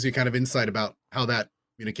that gives you kind of insight about how that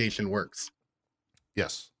communication works.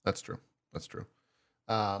 Yes, that's true. That's true.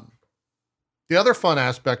 The other fun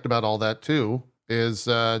aspect about all that too is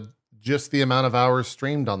just the amount of hours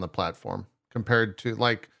streamed on the platform compared to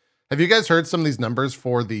have you guys heard some of these numbers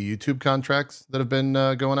for the YouTube contracts that have been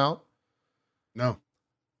going out? No.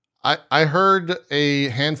 I heard a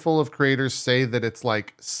handful of creators say that it's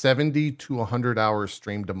 70 to 100 hours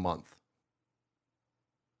streamed a month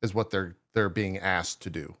is what they're being asked to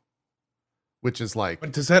do, which is like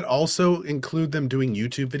But does that also include them doing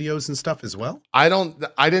YouTube videos and stuff as well? I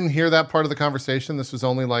didn't hear that part of the conversation. This was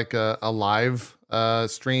only like a live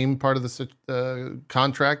stream part of the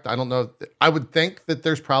contract. I don't know. I would think that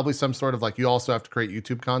there's probably some sort of like you also have to create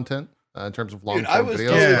YouTube content in terms of long Dude, I form was videos.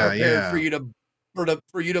 totally Yeah, prepared yeah.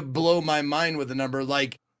 for you to blow my mind with a number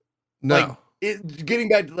like No, getting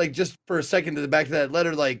back to, like, just for a second to the back to that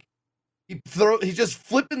letter, like he just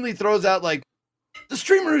flippantly throws out like the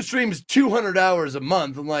streamer who streams 200 hours a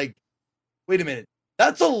month. I'm like, wait a minute,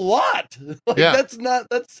 that's a lot. Like Yeah.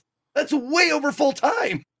 that's way over full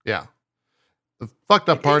time. yeah. The fucked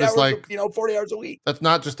up Like, part 8 is hours, like 40 hours a week. that's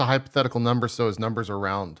not just a hypothetical number. So his numbers are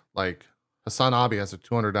round. Like Hassan Abi has a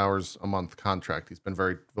 200 hours a month contract. He's been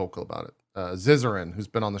very vocal about it. Zizarin, who's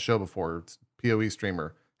been on the show before, it's PoE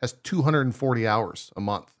streamer, has 240 hours a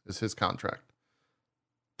month is his contract.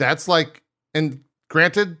 That's like, and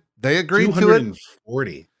granted, they agreed to it.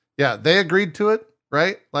 240. Yeah, they agreed to it,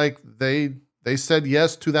 right? Like they said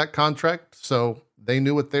yes to that contract, so they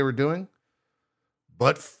knew what they were doing.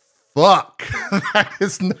 But fuck, that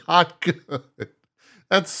is not good.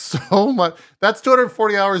 That's so much. That's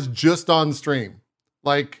 240 hours just on stream.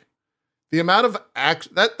 Like the amount of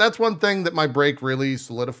that's one thing that my break really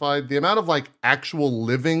solidified. The amount of like actual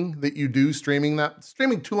living that you do streaming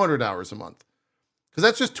 200 hours a month. Because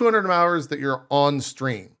that's just 200 hours that you're on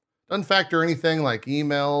stream. Doesn't factor anything like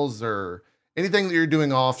emails or anything that you're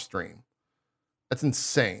doing off stream. That's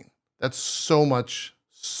insane. That's so much,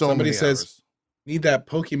 Somebody many says- hours. Need that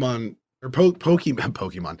Pokemon or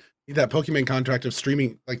Pokemon. Need that Pokemon contract of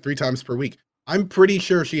streaming like 3 times per week. I'm pretty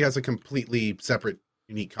sure she has a completely separate,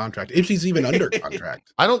 unique contract. If she's even under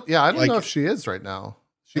contract. I don't like- know if she is right now.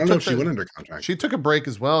 I don't know if took she the- went under contract. She took a break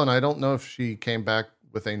as well, and I don't know if she came back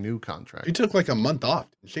with a new contract. She took like a month off,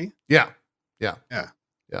 didn't she? Yeah.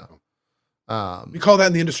 We call that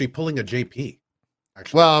in the industry pulling a JP.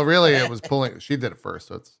 Actually, Well, really, it was pulling. She did it first,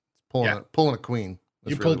 so it's pulling Yeah. pulling a queen.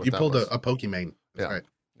 you That's really pulled what you that pulled was. a Pokemon. That's Yeah. right.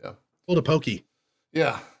 Yeah. Pulled a Pokey.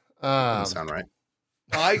 Yeah. Doesn't sound right.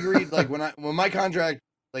 I agreed. Like when my contract,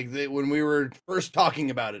 when we were first talking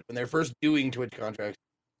about it, when they were first doing Twitch contracts,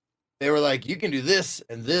 they were like, you can do this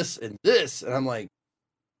and this and this, and I'm like,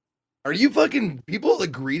 are you fucking people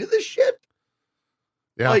agree to this shit?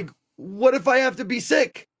 Yeah. Like, what if I have to be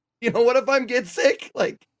sick? What if I'm get sick?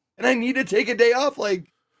 Like, and I need to take a day off?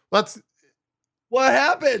 Like, Let's. what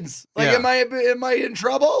happens? Like, Yeah. am I in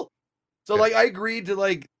trouble? So Yeah. like, I agreed to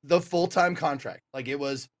like the full-time contract. Like, it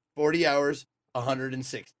was 40 hours,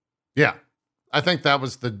 160. Yeah. I think that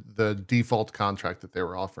was the default contract that they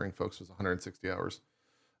were offering folks was 160 hours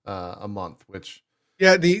a month, which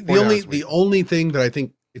Yeah, the 40 only hours a week. the only thing that I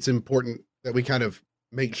think it's important that we kind of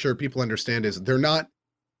make sure people understand is they're not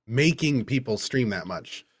making people stream that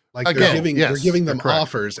much. Like Again, they're yes, giving you're them correct.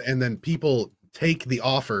 offers, and then people take the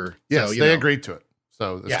offer. yes, So, they know, agreed to it.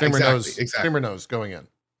 So the Yeah, streamer exactly. streamer knows going in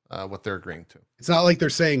what they're agreeing to. It's not like they're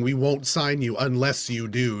saying we won't sign you unless you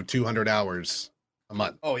do 200 hours a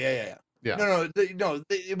month. Oh yeah. Yeah. No.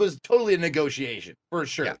 It was totally a negotiation for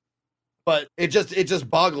sure. Yeah. But it just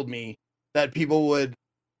boggled me that people would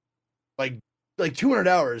like 200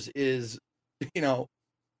 hours is, well,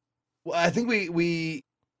 I think we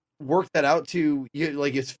worked that out to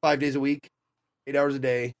like it's 5 days a week, 8 hours a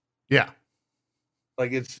day. Yeah.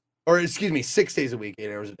 Like excuse me, 6 days a week,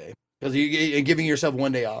 8 hours a day. Because you're giving yourself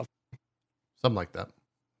one day off. Something like that.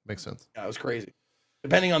 Makes sense. Yeah, it was crazy.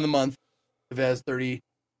 Depending on the month, if it has 30,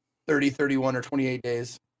 31, or 28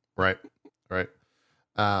 days. Right.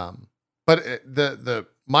 But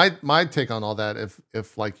my take on all that,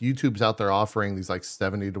 if like YouTube's out there offering these like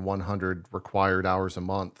 70 to 100 required hours a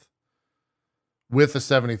month with a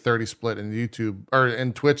 70-30 split in YouTube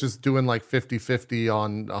and Twitch is doing like 50-50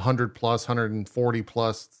 on 100 plus, 140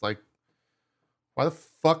 plus, it's like, why the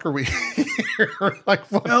fuck are we here?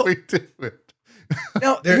 Like, what Well- are we doing?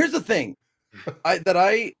 Now, There- here's the thing.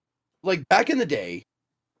 I like back in the day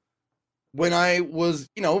when I was,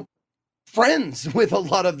 friends with a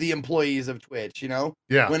lot of the employees of Twitch,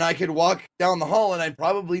 Yeah. when I could walk down the hall and I'd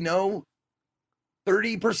probably know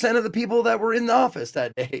 30% of the people that were in the office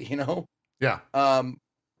that day, Yeah.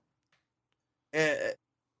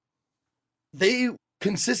 They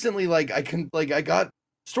consistently I got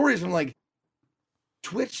stories from like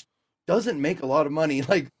Twitch doesn't make a lot of money.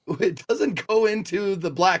 Like it doesn't go into the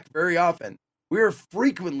black very often. We're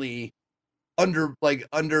frequently under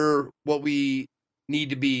what we need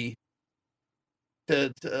to be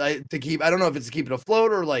to keep. I don't know if it's to keep it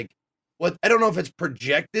afloat or like what. I don't know if it's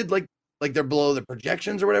projected like they're below the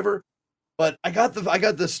projections or whatever. But I got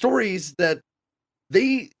the stories that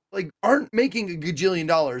they like aren't making a gajillion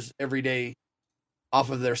dollars every day off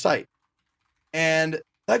of their site. And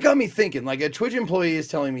that got me thinking, like a Twitch employee is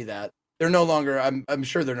telling me that they're no longer, I'm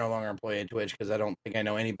sure they're no longer employed at Twitch because I don't think I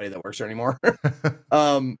know anybody that works there anymore.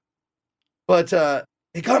 But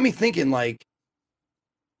it got me thinking, like,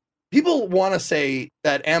 people want to say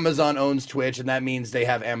that Amazon owns Twitch and that means they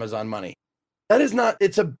have Amazon money. That is not,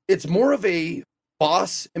 it's more of a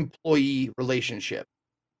boss employee relationship.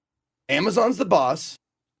 Amazon's the boss.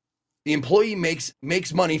 The employee makes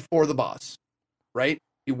money for the boss, right?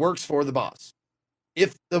 He works for the boss.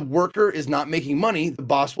 If the worker is not making money, the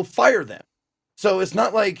boss will fire them. So it's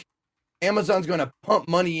not like Amazon's going to pump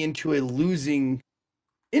money into a losing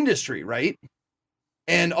industry, right?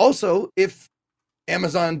 And also, if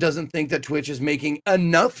Amazon doesn't think that Twitch is making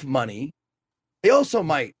enough money, they also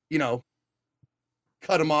might,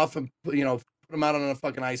 cut them off and put them out on a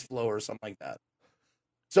fucking ice floe or something like that.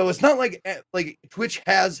 So it's not like Twitch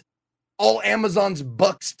has all Amazon's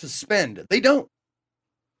bucks to spend. They don't.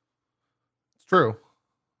 It's true.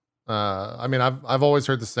 I mean, I've always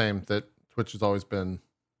heard the same, that Twitch has always been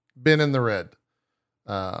in the red.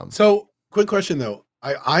 So, quick question though.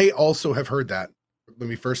 I also have heard that. Let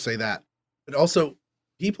me first say that. But also,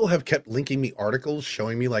 people have kept linking me articles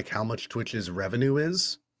showing me like how much Twitch's revenue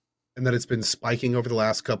is, and that it's been spiking over the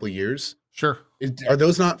last couple of years. Sure. Are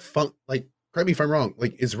those not fun? Like, correct me if I'm wrong.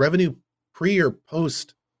 Like, is revenue pre or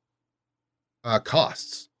post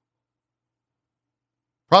costs?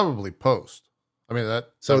 Probably post. I mean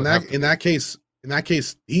that. So that in that case,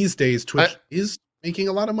 these days Twitch is making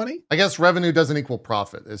a lot of money. I guess revenue doesn't equal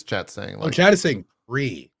profit, is chat saying. Like, Chad is saying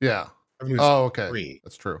free. Yeah. Revenue's Oh, okay. free.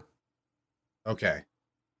 That's true. Okay.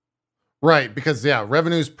 Right, because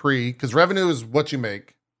revenue's because revenue is what you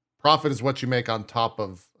make. Profit is what you make on top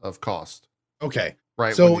of cost. Okay.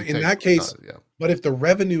 Right. So in that case, yeah. But if the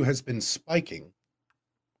revenue has been spiking,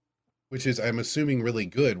 which is, I'm assuming, really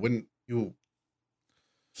good, wouldn't you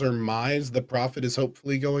surmise the profit is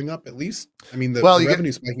hopefully going up at least? I mean, the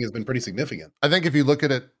revenue spiking has been pretty significant. I think if you look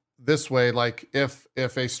at it this way, like if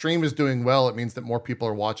a stream is doing well, it means that more people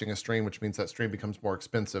are watching a stream, which means that stream becomes more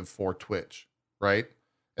expensive for Twitch, right?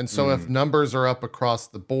 And so if numbers are up across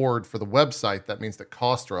the board for the website, that means that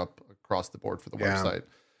costs are up across the board for the website.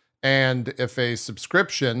 And if a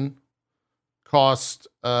subscription cost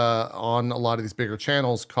on a lot of these bigger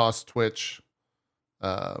channels cost Twitch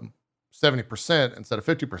 70% instead of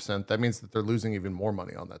 50%, that means that they're losing even more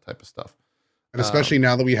money on that type of stuff. And especially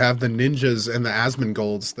now that we have the ninjas and the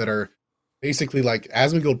Asmongold's that are basically like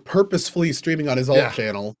Asmongold purposefully streaming on his alt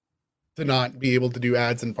channel to not be able to do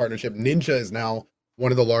ads in partnership. Ninja is now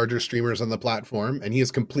one of the larger streamers on the platform, and he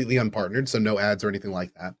is completely unpartnered, so no ads or anything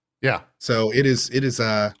like that. Yeah. So it is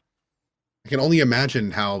I can only imagine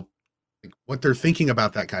how, like, what they're thinking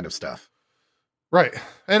about that kind of stuff. Right.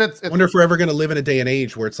 And I wonder if we're ever going to live in a day and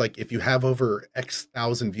age where it's like, if you have over X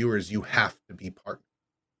thousand viewers, you have to be partnered,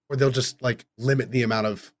 or they'll just like limit the amount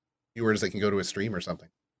of viewers that can go to a stream or something.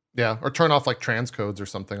 Yeah. Or turn off like transcodes or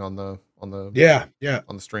something on the on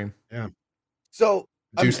the stream. Yeah. So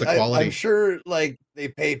reduce the quality. I'm sure like they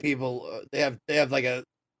pay people, they have like a,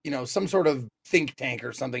 some sort of think tank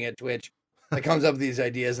or something at Twitch that comes up with these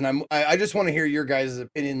ideas. And I just want to hear your guys'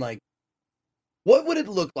 opinion. Like, what would it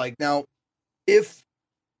look like now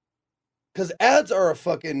because ads are a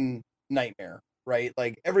fucking nightmare, right?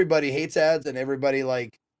 Like everybody hates ads and everybody we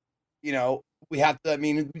have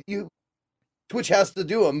to, Twitch has to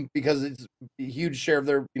do them because it's a huge share of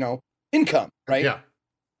their, income, right? Yeah.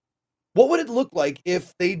 What would it look like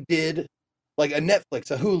if they did like a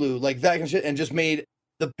Netflix, a Hulu, like that kind of shit, and just made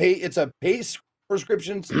it's a pay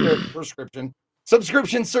subscription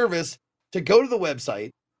service to go to the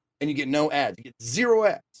website and you get no ads. You get zero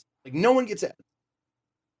ads. Like no one gets ads.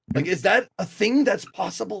 Like, is that a thing that's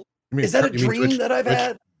possible? Is that a dream that I've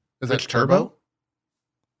had? Is that Turbo?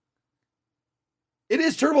 It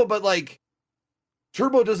is Turbo, but like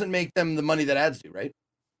Turbo doesn't make them the money that ads do, right?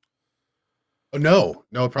 Oh,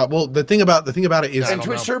 no problem. Well, the thing about it is, and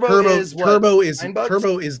Twitch Turbo is what? Turbo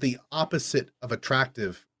is the opposite of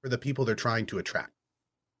attractive for the people they're trying to attract.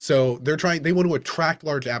 So they want to attract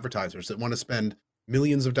large advertisers that want to spend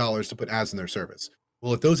millions of dollars to put ads in their service.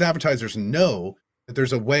 Well, if those advertisers know that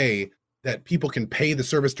there's a way that people can pay the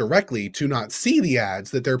service directly to not see the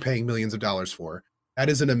ads that they're paying millions of dollars for, that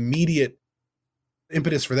is an immediate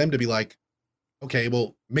impetus for them to be like, okay,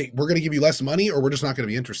 well, we're going to give you less money or we're just not going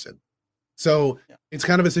to be interested. So it's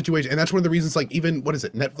kind of a situation. And that's one of the reasons, like, even, what is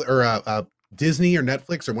it, Netflix or Disney or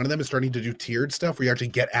Netflix or one of them is starting to do tiered stuff where you actually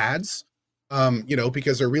get ads,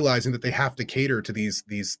 because they're realizing that they have to cater to these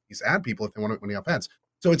ad people if they want to have ads.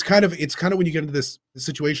 So it's kind of when you get into this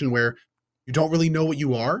situation where you don't really know what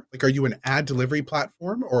you are. Like, are you an ad delivery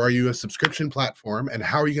platform or are you a subscription platform? And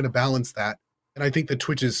how are you going to balance that? And I think that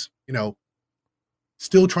Twitch is,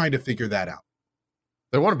 still trying to figure that out.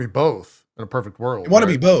 They want to be both in a perfect world. They want to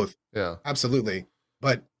right? be both, Yeah. absolutely.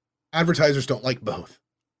 But advertisers don't like both.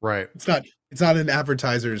 Right. It's not an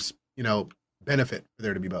advertiser's, benefit for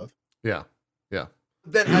there to be both. Yeah.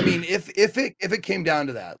 Then I mean, if it came down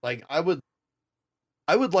to that, like I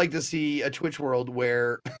would like to see a Twitch world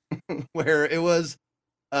where where it was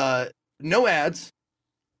no ads,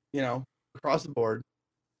 across the board,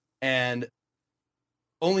 and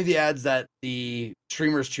only the ads that the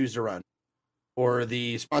streamers choose to run, or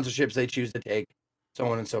the sponsorships they choose to take, so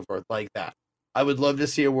on and so forth, like that. I would love to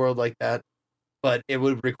see a world like that, but it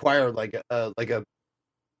would require like a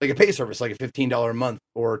pay service, like a $15 a month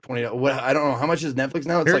or $20. What, I don't know how much is Netflix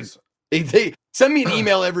now. It's Here's- like they send me an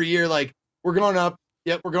email every year, like we're going up.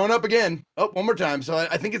 Yep, we're going up again. Oh, one more time. So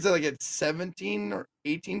I think it's like at 17 or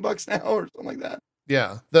 18 bucks now or something like that.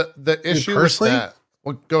 Yeah. The issue with personally- that.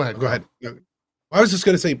 Well, go ahead. Go ahead. No, I was just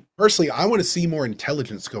going to say, personally, I want to see more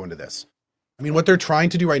intelligence go into this. I mean, what they're trying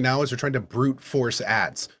to do right now is they're trying to brute force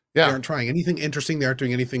ads. They Yeah. aren't trying anything interesting. They aren't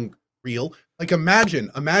doing anything real. Like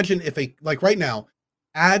imagine if like right now,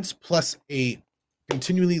 ads plus a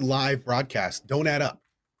continually live broadcast don't add up.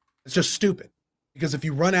 It's just stupid. Because if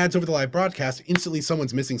you run ads over the live broadcast, instantly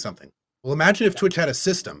someone's missing something. Well, imagine if Twitch had a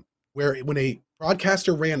system where when a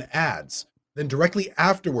broadcaster ran ads, then directly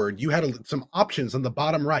afterward, you had some options on the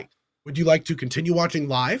bottom right. Would you like to continue watching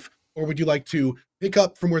live? Or would you like to pick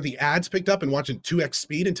up from where the ads picked up and watch at 2x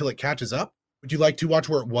speed until it catches up? Would you like to watch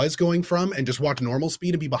where it was going from and just watch normal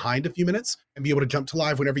speed and be behind a few minutes and be able to jump to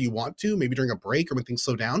live whenever you want to, maybe during a break or when things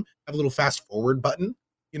slow down, have a little fast forward button?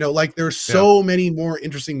 Like there's so many more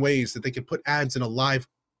interesting ways that they could put ads in a live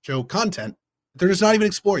show content. They're just not even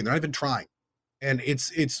exploring. They're not even trying. And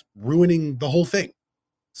it's ruining the whole thing.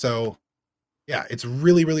 So yeah, it's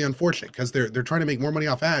really, really unfortunate because they're trying to make more money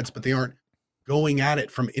off ads, but they aren't going at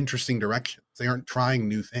it from interesting directions. They aren't trying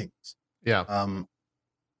new things. Yeah.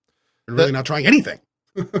 They're really not trying anything.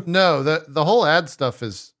 No, the whole ad stuff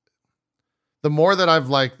is the more that I've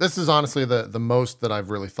this is honestly the most that I've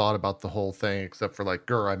really thought about the whole thing, except for like,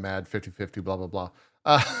 I'm mad 50-50, blah, blah,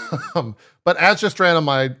 blah. But ads just ran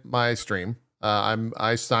on my stream.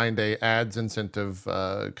 I signed a ads incentive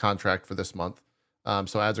contract for this month.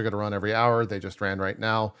 So ads are going to run every hour. They just ran right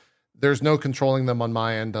now. There's no controlling them on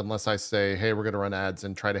my end unless I say, hey, we're going to run ads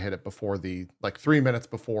and try to hit it before 3 minutes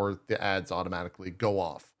before the ads automatically go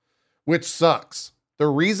off, which sucks. The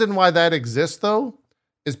reason why that exists though,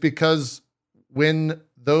 is because when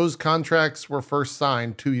those contracts were first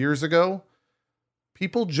signed 2 years ago,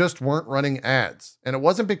 people just weren't running ads. And it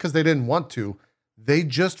wasn't because they didn't want to, they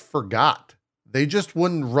just forgot. They just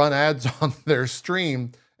wouldn't run ads on their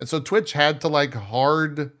stream. And so Twitch had to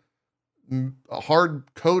hard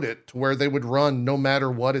code it to where they would run no matter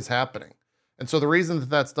what is happening. And so the reason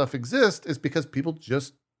that stuff exists is because people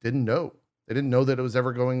just didn't know. They didn't know that it was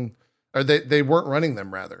ever going, or they weren't running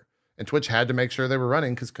them rather. And Twitch had to make sure they were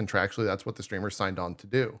running because contractually that's what the streamers signed on to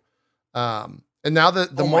do. And now the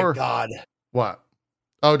oh more, my God. What?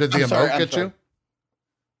 Oh, did the emote get you?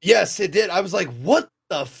 Yes, it did. I was like, what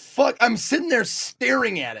the fuck? I'm sitting there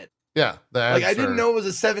staring at it. Yeah. The ads I didn't know it was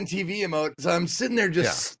a 7TV emote. So I'm sitting there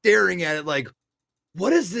just staring at it like,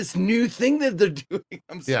 what is this new thing that they're doing?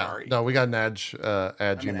 I'm sorry. No, we got an ad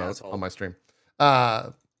emote asshole. on my stream.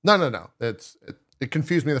 No. It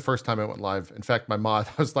confused me the first time I went live. In fact, my mod,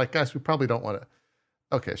 I was like, guys, we probably don't want to.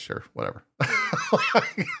 Okay, sure, whatever.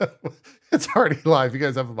 It's already live. You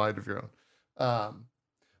guys have a mind of your own.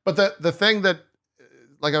 But the thing that,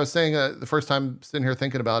 like I was saying, the first time sitting here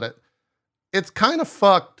thinking about it, it's kind of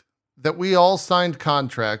fucked that we all signed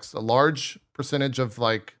contracts, a large percentage of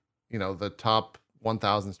the top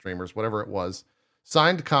 1,000 streamers, whatever it was,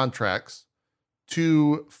 signed contracts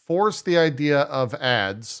to force the idea of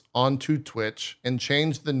ads onto Twitch and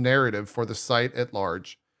change the narrative for the site at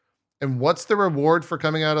large. And what's the reward for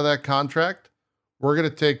coming out of that contract? We're going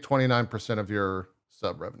to take 29% of your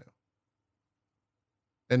sub revenue.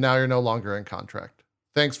 And now you're no longer in contract.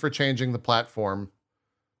 Thanks for changing the platform.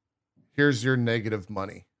 Here's your negative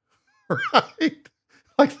money. Right?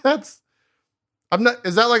 Is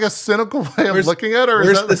that like a cynical way of looking at it? Or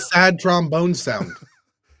Where's is that the sad trombone sound?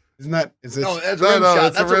 Is this? No, that's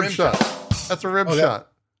it's a rim shot. That's a rim Oh,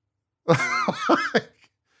 shot.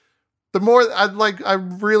 The more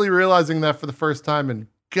I'm really realizing that for the first time, and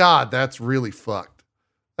God, that's really fucked.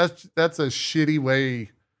 That's a shitty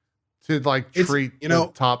way to treat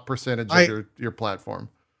the top percentage of your platform.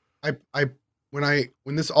 When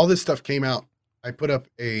all this stuff came out, I put up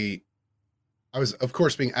a I was, of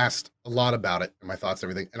course, being asked a lot about it and my thoughts and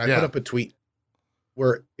everything. And I Yeah. put up a tweet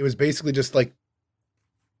where it was basically just like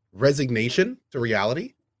resignation to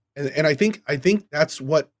reality. And I think that's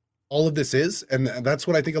what all of this is. And that's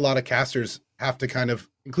what I think a lot of casters have to kind of,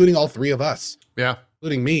 including all three of us, Yeah.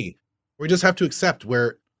 including me, we just have to accept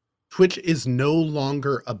where Twitch is no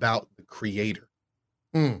longer about the creator.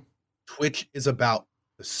 Mm. Twitch is about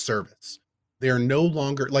the service. They are no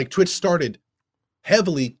longer like Twitch started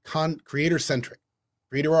heavily creator centric.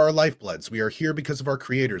 Creator are our lifebloods. We are here because of our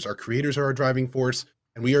creators. Our creators are our driving force,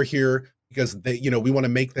 and we are here because they, we want to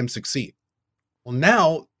make them succeed. Well,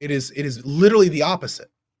 now it is literally the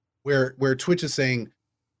opposite, where Twitch is saying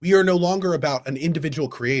we are no longer about an individual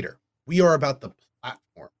creator. We are about the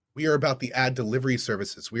platform. We are about the ad delivery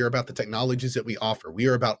services. We are about the technologies that we offer. We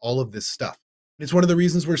are about all of this stuff. And it's one of the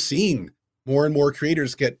reasons we're seeing more and more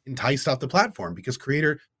creators get enticed off the platform, because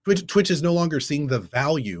Twitch is no longer seeing the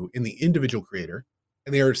value in the individual creator,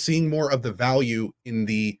 and they are seeing more of the value in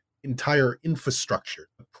the entire infrastructure,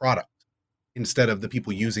 the product, instead of the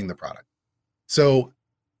people using the product. So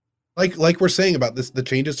like we're saying about this, the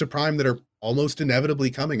changes to Prime that are almost inevitably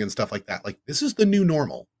coming and stuff like that, like this is the new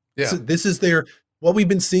normal. Yeah. This is what we've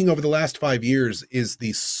been seeing over the last 5 years is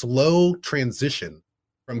the slow transition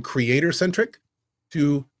from creator centric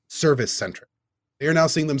to service centric. They are now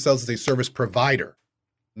seeing themselves as a service provider,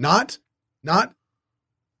 not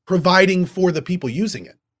providing for the people using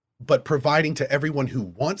it, but providing to everyone who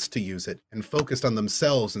wants to use it and focused on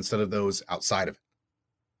themselves instead of those outside of it.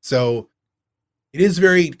 So it is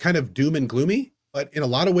very kind of doom and gloomy, but in a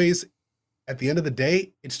lot of ways, at the end of the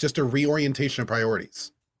day, it's just a reorientation of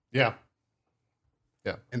priorities. Yeah.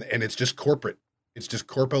 And it's just corporate. It's just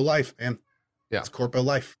corpo life, man. Yeah. It's corpo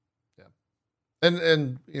life.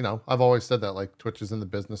 And I've always said that, like, Twitch is in the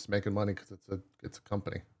business making money because it's a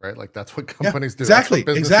company, right? Like that's what companies do. That's what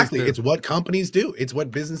businesses Exactly. do. It's what companies do. It's what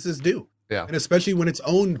businesses do. Yeah. And especially when it's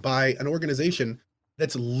owned by an organization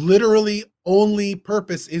that's literally only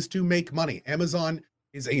purpose is to make money. Amazon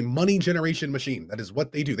is a money generation machine. That is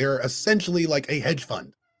what they do. They're essentially like a hedge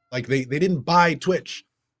fund. Like they didn't buy Twitch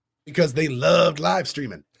because they loved live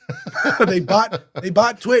streaming. they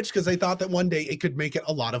bought Twitch because they thought that one day it could make it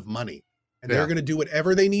a lot of money. And they're going to do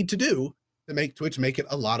whatever they need to do to make Twitch make it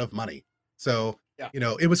a lot of money. So,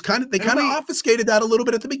 it was they kind of obfuscated that a little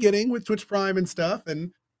bit at the beginning with Twitch Prime and stuff.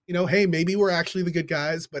 And, hey, maybe we're actually the good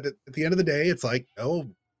guys. But at the end of the day, it's like, oh,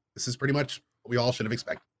 this is pretty much what we all should have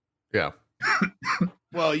expected. Yeah.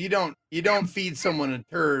 Well, you don't feed someone a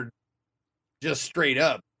turd just straight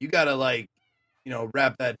up. You got to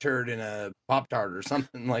wrap that turd in a Pop-Tart or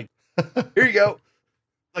something. Like, here you go.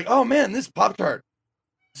 Like, oh man, this Pop-Tart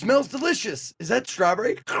smells delicious. Is that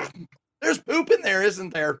strawberry? There's poop in there,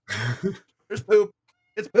 isn't there? There's poop.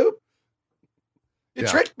 It's poop. You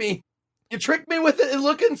tricked me. You tricked me with it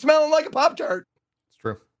looking, smelling like a Pop-Tart. It's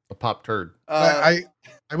true. A pop turd. I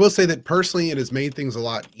will say that personally, it has made things a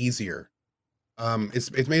lot easier.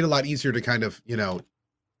 It's made it a lot easier to kind of,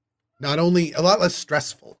 not only a lot less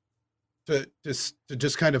stressful to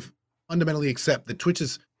just kind of fundamentally accept that Twitch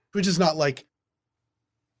is not like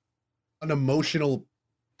an emotional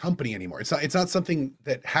company anymore. It's not something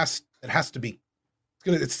that has to be.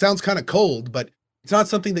 It sounds kind of cold, but it's not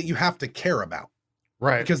something that you have to care about,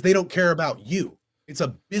 right? Because they don't care about you. It's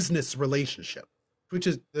a business relationship. Twitch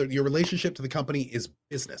is your relationship to the company is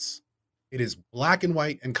business. It is black and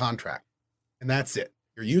white and contract, and that's it.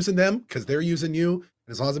 You're using them because they're using you,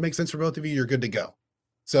 and as long as it makes sense for both of you, you're good to go.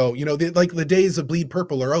 So the days of bleed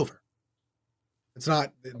purple are over. It's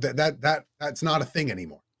not that's not a thing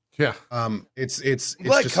anymore. Yeah. It's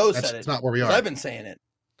like just that's not where we are. I've been saying it.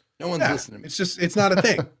 No one's listening. It's not a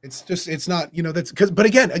thing. It's not, that's because, but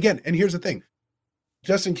again, and here's the thing,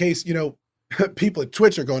 just in case, people at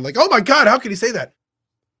Twitch are going like, oh my God, how could he say that?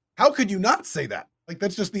 How could you not say that? Like,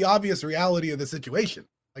 that's just the obvious reality of the situation.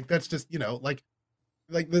 Like, that's just, like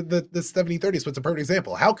the 70-30 split's a perfect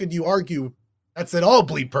example. How could you argue that's at all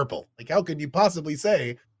bleed purple? Like, how could you possibly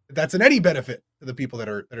say that that's in any benefit to the people that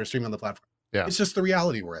are streaming on the platform? Yeah. It's just the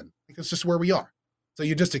reality we're in. Like, it's just where we are. So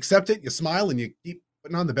you just accept it, you smile, and you keep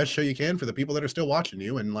putting on the best show you can for the people that are still watching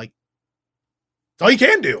you. And like, it's all you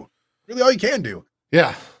can do. Really all you can do.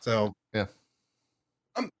 Yeah. So, yeah.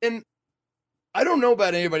 And I don't know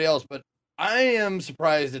about anybody else, but I am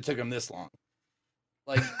surprised it took them this long.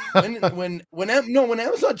 Like when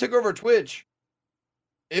Amazon took over Twitch,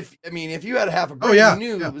 if you had half a brain, you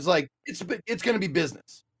knew it was like, it's going to be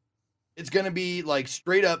business. It's going to be like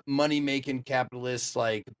straight up money making capitalists,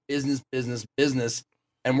 like business.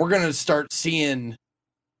 And we're going to start seeing,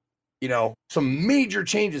 some major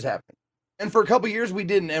changes happen. And for a couple of years we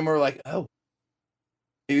didn't. And we're like, oh,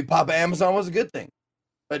 maybe Papa Amazon was a good thing.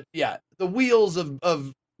 But yeah, the wheels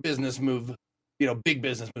of business move, big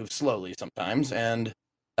business move slowly sometimes, and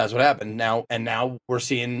that's what happened. Now we're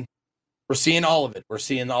seeing all of it. We're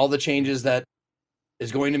seeing all the changes that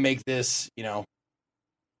is going to make this,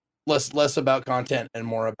 less about content and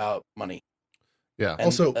more about money. Yeah. And,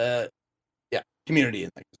 Also, community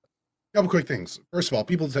and things. couple quick things. First of all,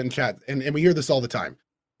 people in chat, and we hear this all the time.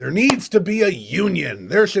 There needs to be a union.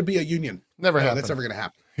 There should be a union. Never No, happened. that's never going to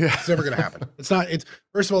happen. Yeah. It's never going to happen. It's not. It's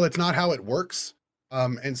first of all, that's not how it works.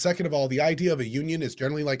 And second of all, the idea of a union is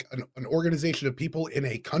generally like an organization of people in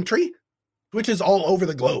a country. Twitch is all over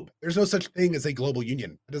the globe. There's no such thing as a global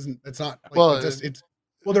union. It doesn't. It's not. Like, Well,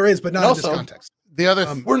 well, there is, but not in this also, context. The other,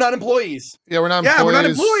 We're not employees. we're not. Yeah, we're not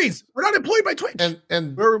employees. employees. We're not employed by Twitch.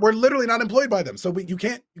 And We're literally not employed by them. So you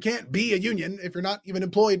can't be a union if you're not even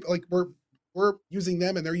employed. Like we're using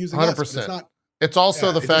them and they're using us. But 100%. it's not. it's also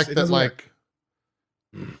Yeah, the it fact just- it that doesn't work.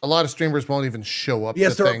 a lot of streamers won't even show up.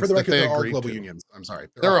 Yes, to there, things for the that record, they there are agreed global to. unions. I'm sorry,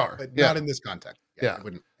 There are, but yeah. not in this context. Yeah. it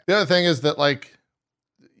wouldn't. The other thing is that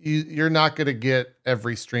you're not going to get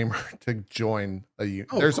every streamer to join a union.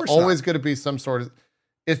 Oh, of There's course always going to be some sort of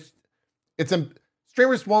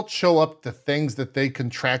streamers won't show up to things that they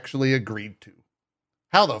contractually agreed to.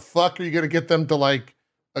 How the fuck are you going to get them to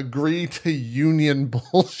agree to union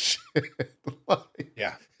bullshit?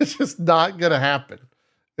 Yeah. It's just not going to happen.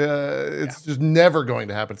 It's just never going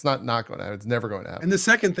to happen. It's not going to happen. It's never going to happen. And the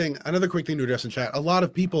second thing, another quick thing to address in chat, a lot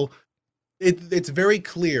of people, it's very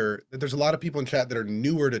clear that there's a lot of people in chat that are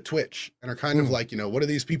newer to Twitch and are kind of like, what are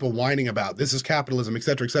these people whining about? This is capitalism, et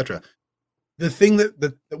cetera, et cetera. The thing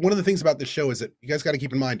that one of the things about this show is that you guys got to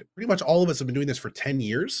keep in mind, pretty much all of us have been doing this for 10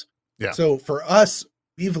 years. Yeah. So for us,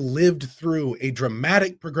 we've lived through a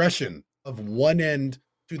dramatic progression of one end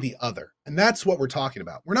to the other. And that's what we're talking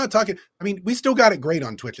about. We're not talking, we still got it great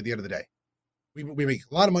on Twitch at the end of the day. We make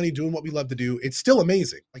a lot of money doing what we love to do. It's still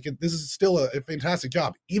amazing. This is still a fantastic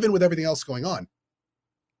job, even with everything else going on.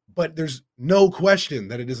 But there's no question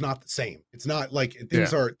that it is not the same. It's not like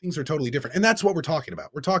things are totally different. And that's what we're talking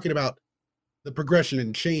about. We're talking about the progression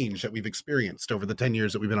and change that we've experienced over the 10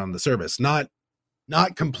 years that we've been on the service, not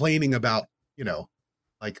complaining about,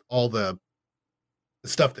 all the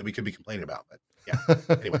stuff that we could be complaining about. But yeah,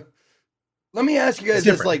 anyway. Let me ask you guys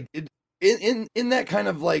It's this, in that kind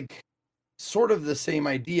of sort of the same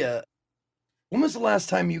idea. When was the last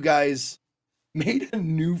time you guys made a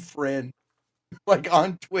new friend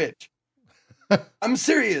on Twitch? I'm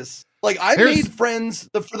serious. Made friends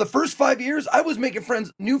for the first 5 years. I was making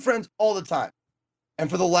new friends all the time, and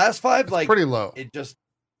for the last 5, pretty low. It just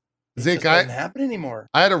Zeke, doesn't happen anymore.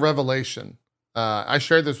 I had a revelation. I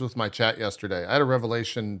shared this with my chat yesterday. I had a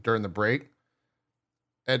revelation during the break,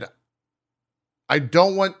 and I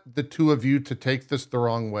don't want the two of you to take this the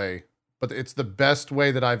wrong way, but it's the best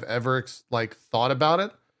way that I've ever thought about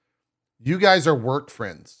it. You guys are work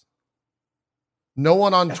friends. No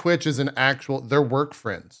one on Twitch is they're work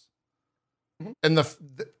friends. And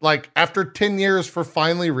after 10 years for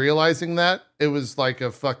finally realizing that, it was like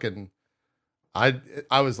a fucking, I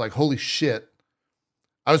was like, holy shit.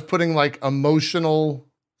 I was putting emotional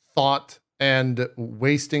thought and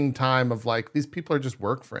wasting time of these people are just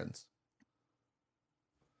work friends.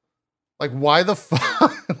 Why the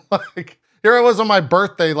fuck? Here I was on my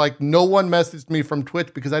birthday, no one messaged me from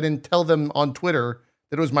Twitch because I didn't tell them on Twitter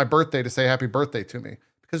that it was my birthday to say happy birthday to me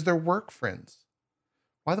because they're work friends.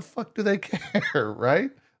 Why the fuck do they care,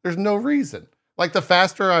 right? There's no reason. The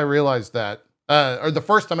faster I realized that, or the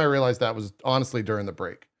first time I realized that was honestly during the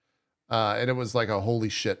break. And it was a holy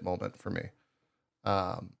shit moment for me.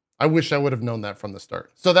 I wish I would have known that from the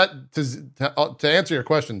start. So that, to answer your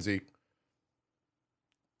question, Zeke,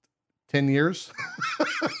 10 years?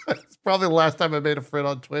 It's probably the last time I made a friend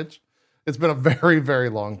on Twitch. It's been a very, very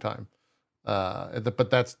long time. But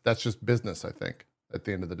that's just business, I think, at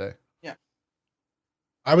the end of the day. Yeah.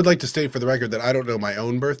 I would like to state for the record that I don't know my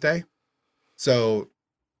own birthday. So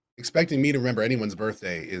expecting me to remember anyone's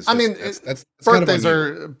birthday is just, that's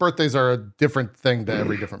birthdays are a different thing to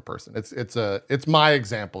every different person. It's my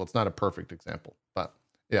example. It's not a perfect example, but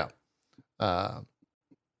yeah.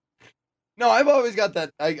 No, I've always got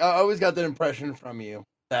that. I always got that impression from you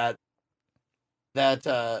that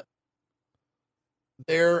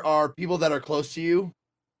there are people that are close to you,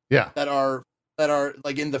 that are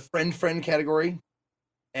in the friend category,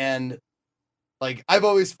 and I've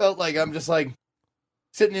always felt like I'm just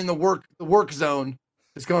sitting in the work zone,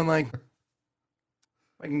 just going I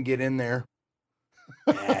can get in there.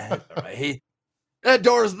 Yeah, all right. The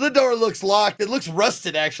door looks locked. It looks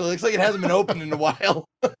rusted. Actually, it looks like it hasn't been opened in a while.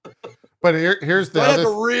 But here's the I other. have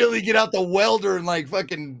to really get out the welder and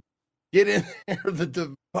fucking get in there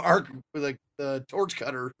the arc with like the torch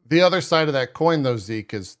cutter. The other side of that coin, though,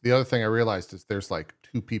 Zeke, is the other thing I realized is there's like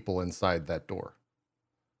 2 people inside that door.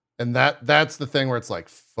 And that's the thing where it's like,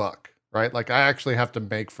 fuck, right? Like I actually have to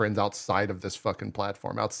make friends outside of this fucking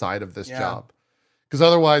platform, outside of this Yeah. job. Because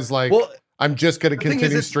otherwise, like, Well, I'm just going to the thing is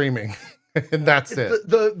continue it's- streaming. And that's it.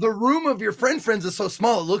 The room of your friends is so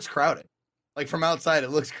small it looks crowded. Like from outside, it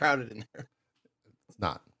looks crowded in there. It's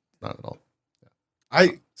not at all.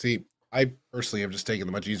 I personally have just taken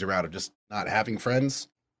the much easier route of just not having friends.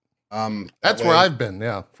 That That's where way, I've been,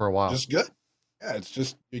 yeah, for a while. just good. Yeah, it's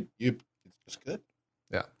just it's just good.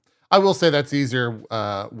 I will say that's easier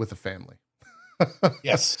with a family.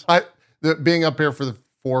 Yes. Being up here for the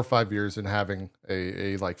 4 or 5 years and having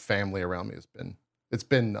a like family around me it's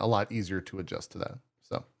been a lot easier to adjust to that.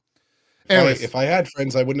 So, anyways, If I had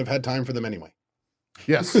friends, I wouldn't have had time for them anyway.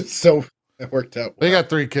 yes, So that worked out. they well. got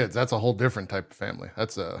 3 kids. That's a whole different type of family.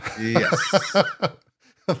 That's Yes.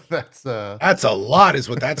 that's That's a lot, is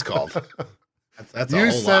what that's called. That's a you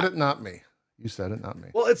whole said lot. it, not me. You said it, not me.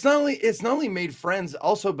 Well, it's not only made friends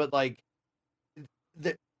also, but like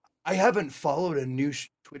I haven't followed a new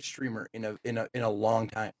Twitch streamer in a long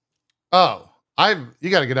time. Oh, you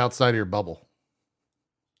got to get outside of your bubble.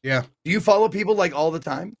 Yeah. Do you follow people like all the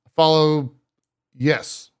time? Follow,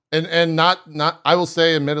 yes, and not I will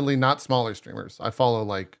say, admittedly, not smaller streamers. I follow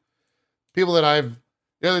like people that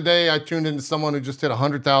the other day I tuned into someone who just hit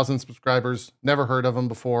 100,000 subscribers. Never heard of him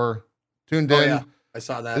before. Tuned in. Yeah, I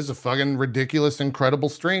saw that. This is a fucking ridiculous, incredible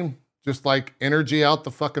stream. Just like energy out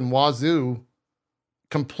the fucking wazoo.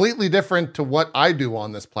 Completely different to what I do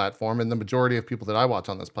on this platform and the majority of people that I watch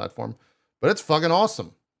on this platform. But it's fucking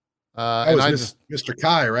awesome. That And was I just, Mr.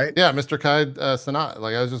 Kai, right? yeah, Mr. Kai Sanat.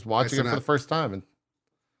 Like I was just watching it for Sanat. the first time and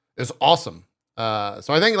it's awesome. So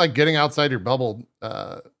I think like getting outside your bubble,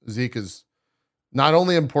 Zeke, is not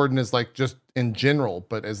only important as like just in general,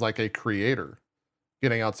 but as like a creator.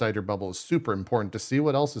 Getting outside your bubble is super important to see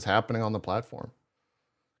what else is happening on the platform.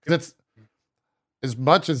 Because it's as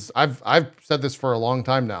much as I've said this for a long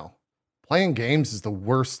time now. Playing games is the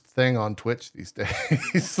worst thing on Twitch these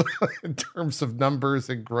days in terms of numbers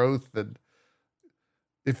and growth. And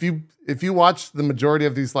if you watch the majority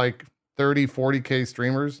of these like 30, 40K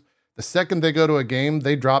streamers, the second they go to a game,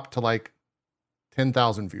 they drop to like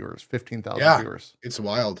 10,000 viewers, 15,000 Yeah. viewers. It's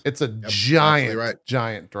wild. It's a absolutely right.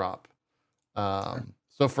 giant drop.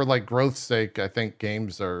 So for like growth's sake, I think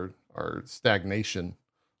games are stagnation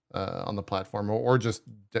on the platform, or just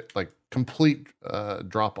like complete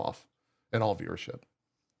drop off in all viewership.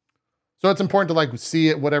 So it's important to like see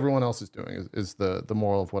it, what everyone else is doing is the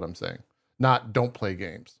moral of what I'm saying. Not don't play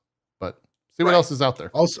games, but see what Right. else is out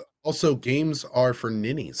there. Also, games are for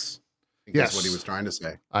ninnies. I think that's what he Yes. was trying to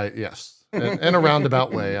say. Yes, in a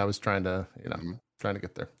roundabout way, I was trying to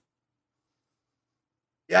get there.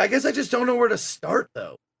 Yeah, I guess I just don't know where to start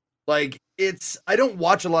though. Like I don't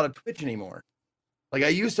watch a lot of Twitch anymore. Like I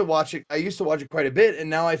used to watch it quite a bit, and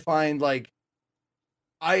now I find like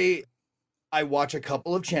I watch a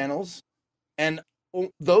couple of channels, and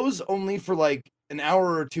those only for like an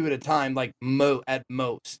hour or two at a time, like at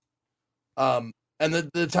most. And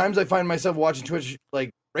the times I find myself watching Twitch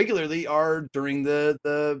like regularly are during the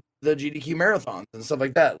GDQ marathons and stuff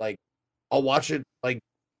like that. Like I'll watch it like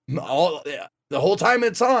the whole time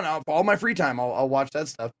it's on. All my free time, I'll watch that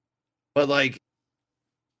stuff. But like,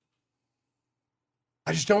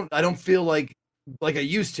 I don't feel like I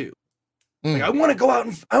used to. Like I want to go out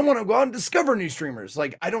and discover new streamers.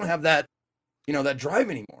 Like I don't have that, that drive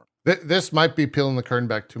anymore. This might be peeling the curtain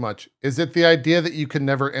back too much. Is it the idea that you can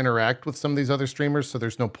never interact with some of these other streamers, so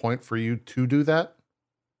there's no point for you to do that?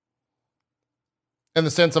 In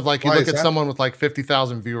the sense of like, you Why look is at that? someone with like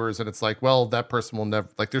 50,000 viewers and it's like, well, that person will never,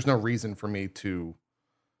 like, there's no reason for me to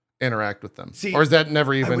interact with them. See, or has that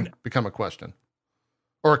never even wouldn't- become a question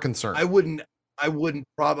or a concern? I wouldn't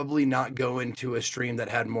probably not go into a stream that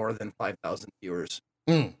had more than 5,000 viewers.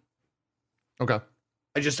 Okay.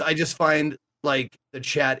 I just find like the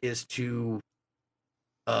chat is too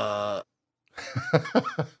like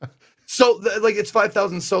it's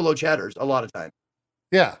 5,000 solo chatters a lot of time.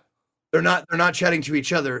 Yeah. They're not chatting to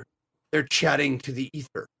each other. They're chatting to the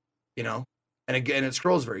ether, and again, it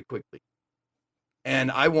scrolls very quickly.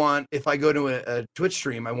 And if I go to a Twitch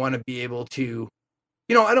stream, I want to be able to,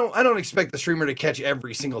 I don't expect the streamer to catch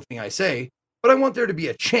every single thing I say, but I want there to be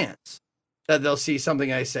a chance that they'll see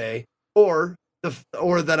something I say, or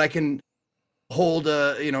that I can hold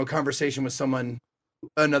a conversation with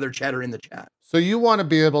another chatter in the chat. So you want to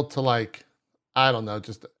be able to like, I don't know,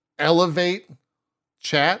 just elevate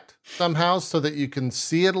chat somehow so that you can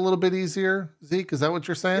see it a little bit easier, Zeke? Is that what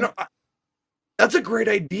you're saying? That's a great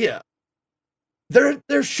idea.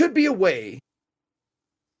 there should be a way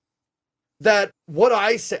that what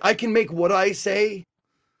I say, I can make what I say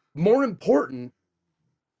more important,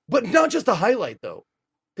 but not just a highlight though.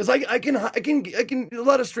 Because I can a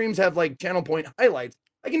lot of streams have like channel point highlights.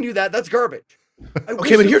 I can do that. That's garbage.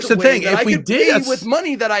 Okay, but here's the thing. If we did with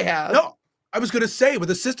money that I have. No, I was going to say, with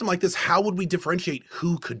a system like this, how would we differentiate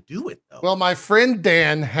who could do it, though? Well, my friend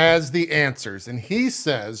Dan has the answers, and he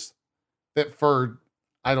says that for,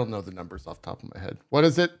 I don't know the numbers off the top of my head. What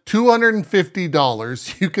is it?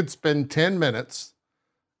 $250. You could spend 10 minutes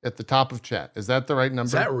at the top of chat. Is that the right number?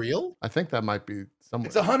 Is that real? I think that might be somewhere.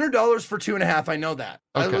 It's $100 for 2.5. I know that.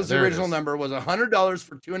 Okay, That was the there it original is. number. Was $100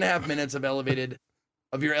 for 2.5 minutes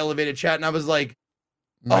of your elevated chat, and I was like,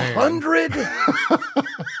 Man. 100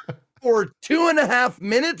 for 2.5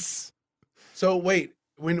 minutes. So wait,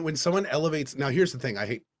 when someone elevates, now here's the thing.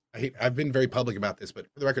 I've been very public about this, but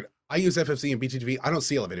for the record, I use FFC and BTTV. I don't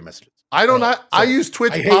see elevated messages. I don't. So I use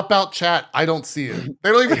Twitch I hate- pop out chat. I don't see it.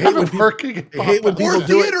 They don't even I hate have when it people- working. I hate when people Or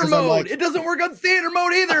do it theater 'cause I'm mode. like- It doesn't work on theater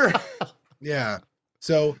mode either. Yeah.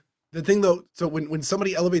 So the thing though, so when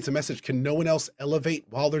somebody elevates a message, can no one else elevate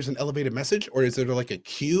while there's an elevated message, or is there like a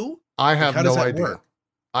queue? I have how does no that idea. work?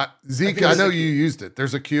 Zeke, think I there's know a you used it.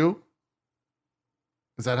 There's a queue.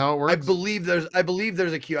 Is that how it works? I believe there's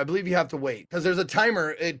a queue. I believe you have to wait because there's a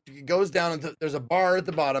timer. It goes down and there's a bar at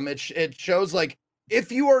the bottom. It shows like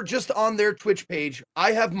if you are just on their Twitch page,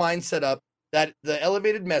 I have mine set up that the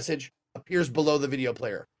elevated message appears below the video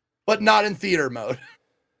player, but not in theater mode.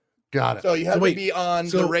 Got it. So you have wait, to be on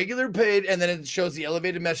so- the regular page, and then it shows the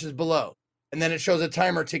elevated message below, and then it shows a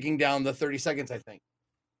timer ticking down the 30 seconds, I think.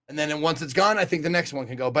 And then once it's gone, I think the next one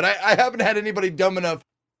can go. But I haven't had anybody dumb enough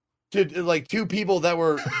to like two people that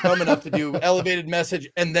were dumb enough to do elevated message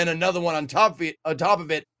and then another one on top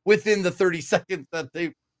of it within the 30 seconds that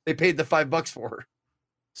they paid the $5 for.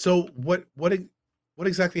 So what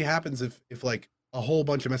exactly happens if like a whole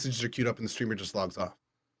bunch of messages are queued up and the streamer just logs off?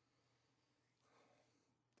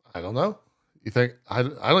 I don't know. You think I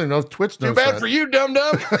don't even know if Twitch knows Too bad that. for you, dum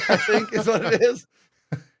dum. I think is what it is.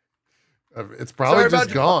 It's probably Sorry just about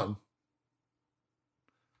you. gone.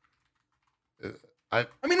 I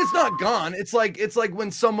mean, it's not gone. It's like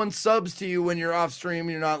when someone subs to you when you're off stream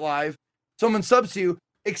and you're not live. Someone subs to you,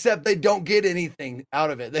 except they don't get anything out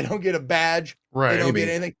of it. They don't get a badge. Right. They don't maybe. get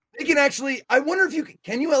anything. They can actually. I wonder if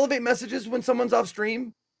can you elevate messages when someone's off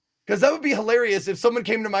stream? Because that would be hilarious if someone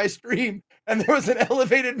came to my stream and there was an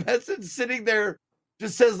elevated message sitting there,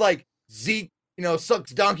 just says like Zeke,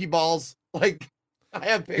 sucks donkey balls. Like I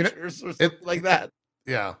have pictures or something like that.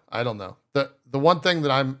 Yeah, I don't know. The one thing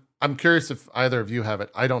that I'm curious if either of you have it.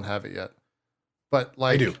 I don't have it yet. But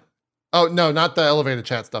like I do. Oh, no, not the elevated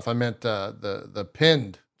chat stuff. I meant the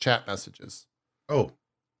pinned chat messages. Oh,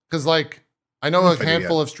 Cuz like I know I a do,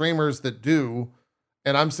 handful of streamers that do,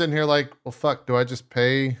 and I'm sitting here like, well fuck, do I just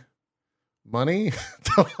pay money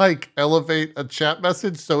to like elevate a chat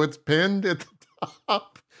message so it's pinned at the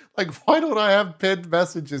top? Like why don't I have pinned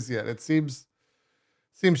messages yet? It seems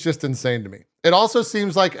just insane to me. It also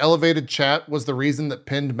seems like elevated chat was the reason that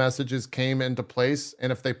pinned messages came into place.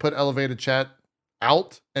 And if they put elevated chat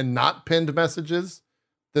out and not pinned messages,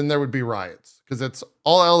 then there would be riots. Because it's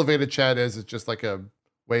all elevated chat is just like a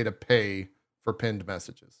way to pay for pinned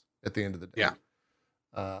messages at the end of the day. Yeah.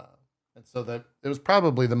 And so that it was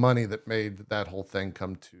probably the money that made that whole thing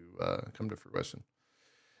come to fruition.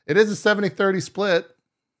 It is a 70-30 split.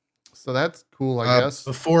 So that's cool, I guess.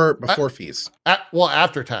 Before fees.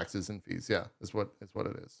 After taxes and fees, yeah, is what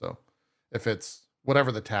it is. So if it's whatever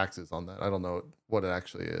the tax is on that, I don't know what it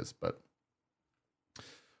actually is, but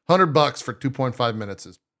 $100 for 2.5 minutes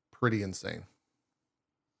is pretty insane.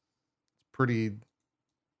 Pretty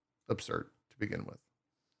absurd to begin with.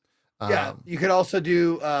 Yeah, you could also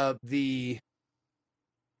do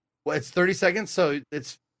it's 30 seconds, so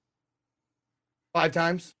it's 5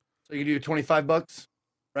 times. So you do $25,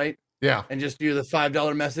 right? Yeah, And just do the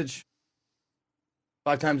 $5 message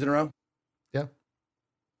 5 times in a row,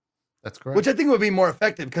 that's correct. which I think would be more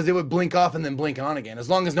effective because it would blink off and then blink on again, as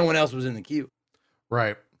long as no one else was in the queue.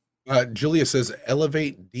 Right. Julia says,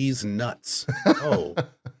 elevate these nuts. Oh,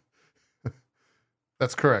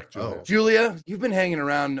 That's correct, Julia. Oh. Julia, you've been hanging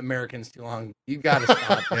around Americans too long. You got to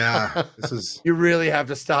stop. yeah. This is You really have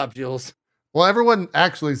to stop, Jules. Well, everyone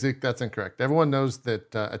actually, Zeke, that's incorrect. Everyone knows that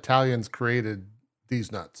Italians created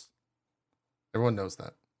these nuts. Everyone knows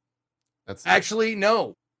that. That's Actually,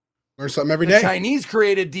 no. learn something every The day. Chinese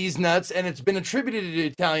created these nuts, and it's been attributed to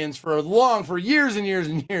Italians for years and years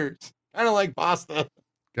and years. Kind of like pasta.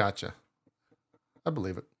 Gotcha. I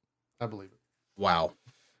believe it. I believe it. Wow.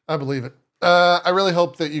 I believe it. I really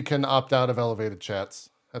hope that you can opt out of elevated chats.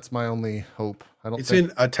 That's my only hope. I don't It's think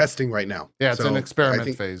in a testing right now. yeah, it's So an I experiment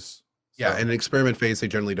think- phase. Yeah, So, in an experiment phase, they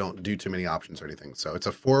generally don't do too many options or anything. So it's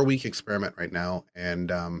a 4-week experiment right now, and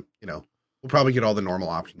we'll probably get all the normal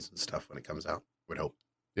options and stuff when it comes out. Would hope.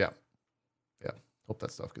 yeah. Hope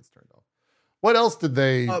that stuff gets turned off. What else did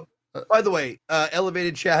they By the way,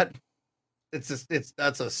 elevated chat. That's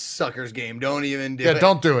a sucker's game. Don't even do Yeah, it.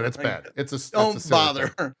 don't do it. It's Like, bad. It's a Don't it's a silly bother.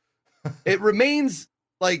 thing. It remains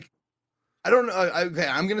like I don't know. Okay,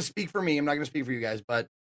 I'm gonna speak for me. I'm not gonna speak for you guys, but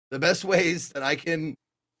the best ways that I can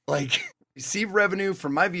like receive revenue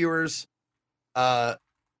from my viewers, I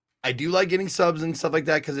do like getting subs and stuff like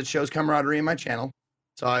that because it shows camaraderie in my channel.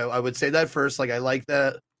 So I would say that first. Like I like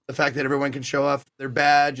the fact that everyone can show off their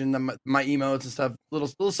badge and my emotes and stuff.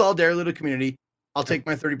 Little solidarity, little community. I'll take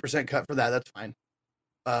my 30% cut for that. That's fine.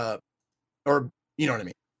 Or you know what I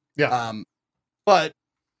mean. Yeah. But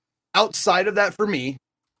outside of that, for me,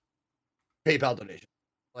 PayPal donation,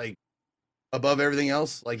 like above everything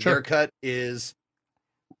else, like Sure. their cut is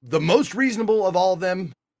the most reasonable of all of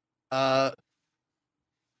them.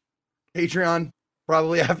 Patreon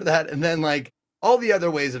probably after that, and then like all the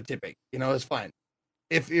other ways of tipping, is fine.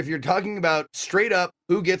 If you're talking about straight up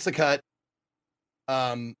who gets a cut,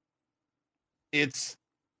 it's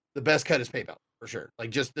the best cut is PayPal for sure. Like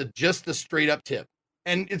just the straight up tip,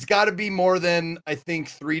 and it's got to be more than I think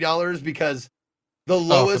 $3 because the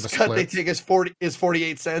lowest the cut they splits. take is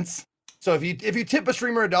 48 cents. So if you tip a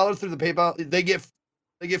streamer $1 through the PayPal, they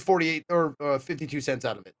get 48 or 52 cents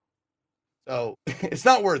out of it. So it's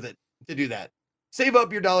not worth it to do that. Save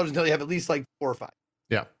up your dollars until you have at least like 4 or 5.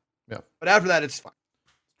 Yeah. But after that, it's fine.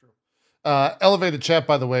 Elevated chat,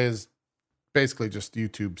 by the way, is basically just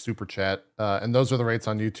YouTube super chat. And those are the rates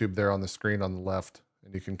on YouTube there on the screen on the left.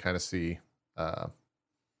 And you can kind of see,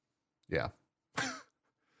 yeah.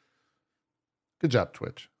 Good job,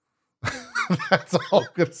 Twitch. That's all I'm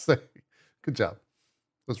going to say. Good job.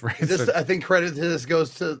 Those rates are- I think credit to this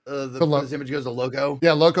goes to this image goes to Loco.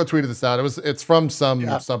 Yeah, Loco tweeted this out. It's from some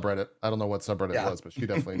Yeah. subreddit. I don't know what subreddit Yeah. it was, but she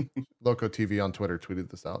definitely Loco TV on Twitter tweeted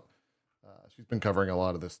this out. She's been covering a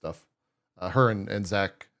lot of this stuff. Her and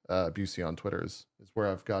Zach Busey on Twitter is where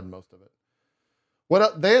I've gotten most of it.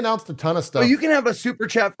 They announced a ton of stuff. So you can have a super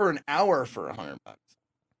chat for an hour for $100.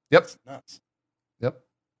 Yep. That's nuts. Yep.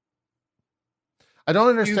 I don't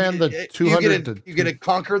understand the 200. You get to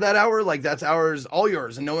conquer that hour. Like that's ours, all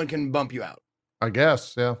yours, and no one can bump you out. I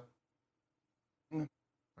guess, yeah. Mm.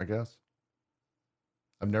 I guess.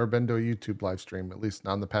 I've never been to a YouTube live stream, at least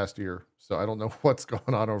not in the past year. So I don't know what's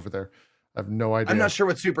going on over there. I have no idea. I'm not sure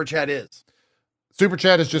what super chat is. Super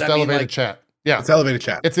chat is just Does that mean, elevated like- chat. Yeah. It's elevated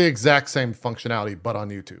chat. It's the exact same functionality, but on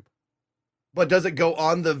YouTube. But does it go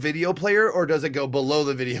on the video player or does it go below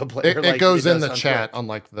the video player? It like goes in does the on chat Twitch? on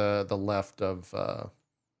like the left of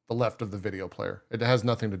the video player. It has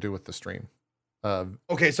nothing to do with the stream.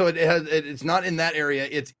 Okay, so it's not in that area.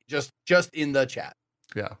 It's just in the chat.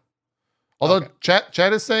 Yeah. Although Okay.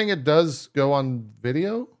 chat is saying it does go on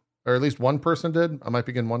video, or at least one person did. I might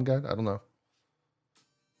be getting one guy. I don't know.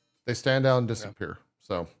 They stand down and disappear.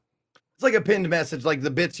 So It's like a pinned message, like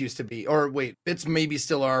the bits used to be. Or wait, bits maybe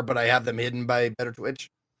still are, but I have them hidden by Better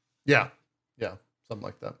Twitch. yeah, something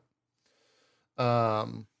like that.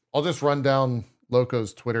 I'll just run down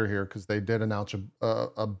Loco's Twitter here because they did announce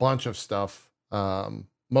a bunch of stuff.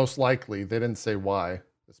 Most likely, they didn't say why,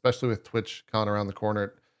 especially with TwitchCon around the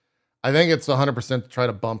corner. I think it's 100% to try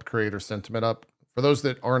to bump creator sentiment up. For those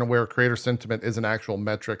that aren't aware, creator sentiment is an actual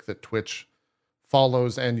metric that Twitch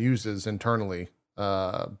follows and uses internally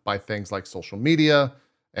by things like social media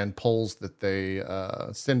and polls that they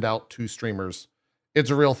send out to streamers. It's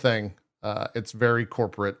a real thing. It's very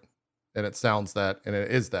corporate, and it sounds that, and it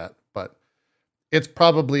is that, but it's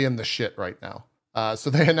probably in the shit right now. So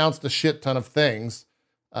they announced a shit ton of things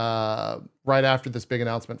right after this big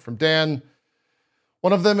announcement from Dan.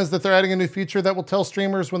 One of them is that they're adding a new feature that will tell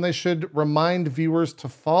streamers when they should remind viewers to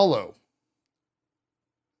follow.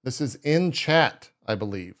 This is in chat, I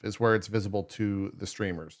believe, is where it's visible to the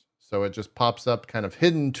streamers. So it just pops up kind of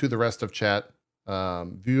hidden to the rest of chat,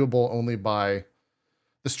 viewable only by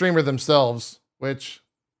the streamer themselves, which,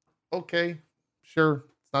 okay, sure,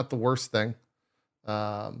 it's not the worst thing.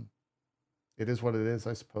 It is what it is,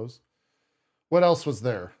 I suppose. What else was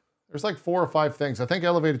there? There's like 4 or 5 things. I think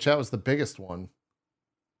elevated chat was the biggest one.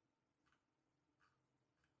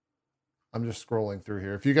 I'm just scrolling through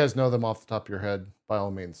here. If you guys know them off the top of your head, by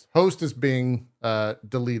all means. Host is being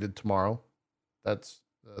deleted tomorrow. That's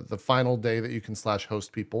the final day that you can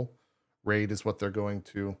 /host people. Raid is what they're going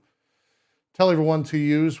to tell everyone to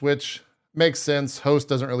use, which makes sense. Host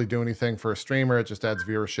doesn't really do anything for a streamer. It just adds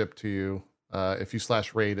viewership to you. If you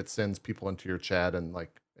 /raid, it sends people into your chat and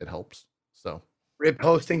like it helps. So Rip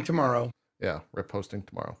hosting tomorrow. yeah, rip hosting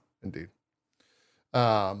tomorrow. Indeed.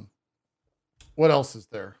 What else is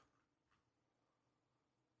there?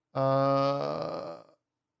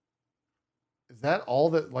 Is that all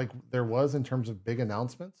that like there was in terms of big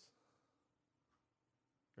announcements?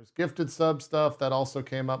 There's gifted sub stuff that also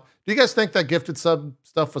came up. Do you guys think that gifted sub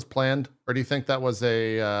stuff was planned, or do you think that was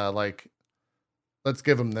a like, let's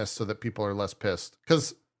give them this so that people are less pissed?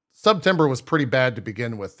 Because September was pretty bad to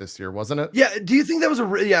begin with this year, wasn't it? Yeah. Do you think that was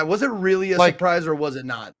was it really a Like- surprise or was it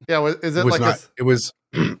not? Yeah. Is it It was like not. It was.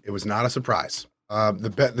 It was not a surprise.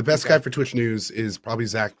 The best Okay. guy for Twitch news is probably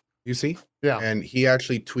Zach Busey, yeah. and he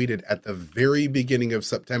actually tweeted at the very beginning of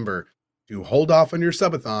September to hold off on your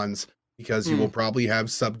subathons because you will probably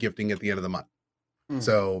have sub gifting at the end of the month. Mm.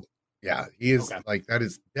 So yeah, he is Okay. like that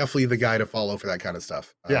is definitely the guy to follow for that kind of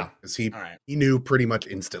stuff. Yeah. because he All right. he knew pretty much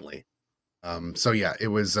instantly. So yeah, it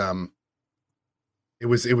was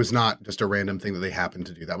not just a random thing that they happened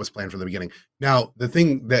to do. That was planned from the beginning. Now, the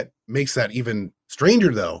thing that makes that even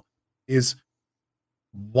stranger though is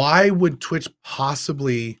why would Twitch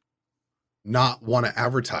possibly not want to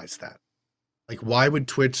advertise that? Like why would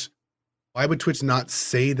Twitch not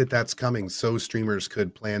say that that's coming so streamers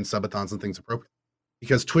could plan subathons and things appropriately?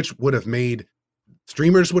 Because Twitch would have made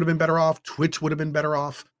streamers would have been better off, Twitch would have been better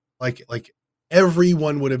off. Like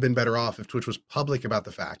everyone would have been better off if Twitch was public about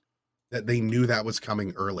the fact that they knew that was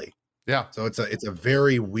coming early. Yeah. So it's a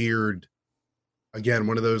very weird, again,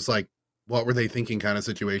 one of those like, what were they thinking kind of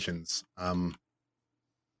situations.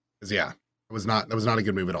 'Cause yeah, that was not a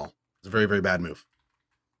good move at all. It was a very, very bad move.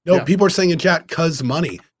 No, Yeah. people are saying in chat, cause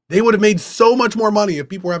money. They would have made so much more money if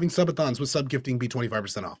people were having subathons with sub gifting be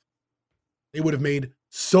 25% off. They would have made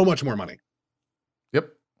so much more money.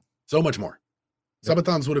 Yep. So much more. Yep.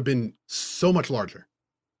 Subathons would have been so much larger.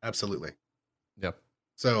 Absolutely. Yep.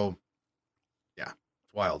 So yeah,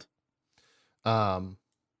 it's wild.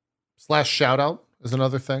 Slash shout out is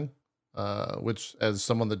another thing, which as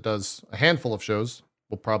someone that does a handful of shows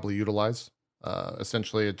will probably utilize.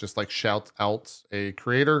 Essentially, it just like shouts out a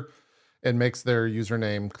creator and makes their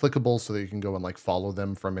username clickable so that you can go and like follow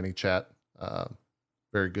them from any chat.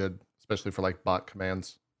 Very good, especially for like bot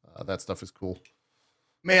commands. That stuff is cool.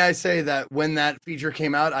 May I say that when that feature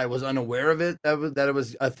came out, I was unaware of it, that it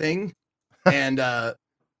was a thing. And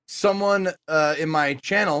someone in my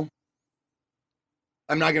channel,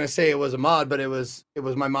 I'm not going to say it was a mod, but it was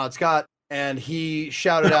my mod Scott, and he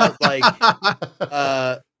shouted out like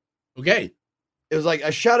Okay. it was like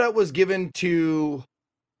a shout out was given to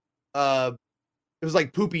it was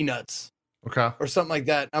like Poopy Nuts Okay. or something like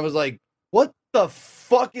that. I was like, what the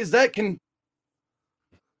fuck is that? And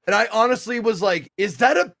I honestly was like, is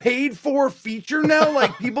that a paid for feature now?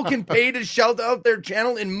 Like people can pay to shout out their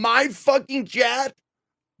channel in my fucking chat?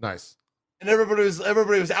 Nice. And everybody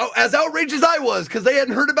was out as outraged as I was because they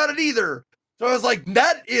hadn't heard about it either. So I was like,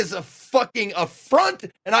 that is a fucking affront,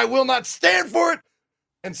 and I will not stand for it.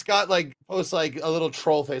 And Scott like posts like a little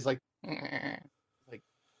troll face, like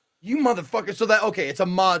you motherfucker. So that okay, it's a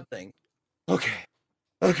mod thing. Okay,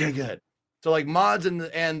 good. So like mods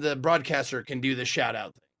and the broadcaster can do the shout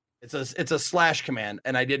out thing. It's a slash command,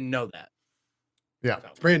 and I didn't know that. Yeah.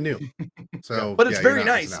 It's brand new. So But it's yeah, you're very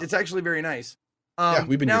not nice. missing out. It's actually very nice. Yeah,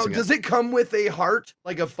 we've been now. using it. Does it come with a heart,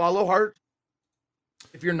 like a follow heart?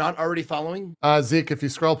 If you're not already following? Zeke, if you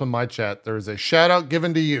scroll up in my chat, there is a shout out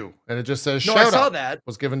given to you, and it just says No, shout I saw out that.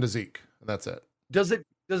 was given to Zeke, and that's it. Does it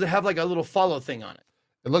have like a little follow thing on it?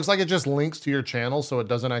 It looks like it just links to your channel, so it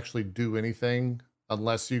doesn't actually do anything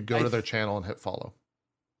unless you go to their channel and hit follow.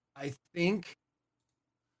 I think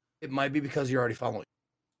it might be because you're already following.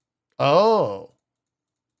 Oh,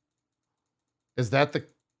 is that the?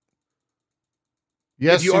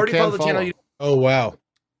 Yes, if you already can follow the channel, you Oh wow.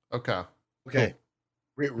 Okay. Okay.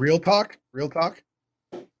 Real talk.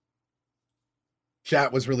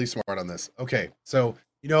 Chat was really smart on this. Okay. So,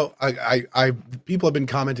 you know, I people have been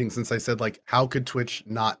commenting since I said like, how could Twitch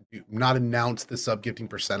not announce the sub gifting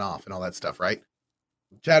 % off and all that stuff, right?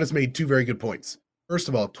 Chat has made two very good points. First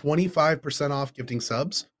of all, 25% off gifting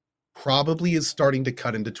subs probably is starting to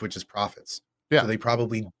cut into Twitch's profits. Yeah. So they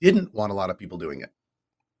probably didn't want a lot of people doing it.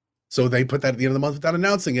 So they put that at the end of the month without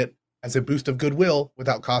announcing it as a boost of goodwill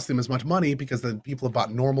without costing them as much money because then people have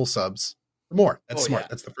bought normal subs for more. That's Oh, smart. yeah.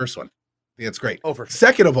 That's the first one. I think that's great. Oh, for sure.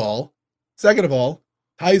 Second of all,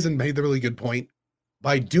 Tyson made the really good point.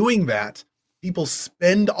 By doing that, people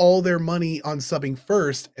spend all their money on subbing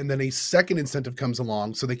first, and then a second incentive comes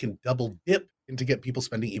along so they can double dip and to get people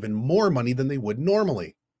spending even more money than they would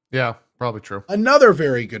normally. Yeah, probably true. Another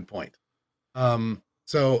very good point.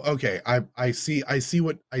 So okay, I see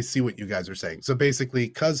what you guys are saying. So basically,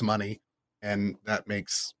 cuz money, and that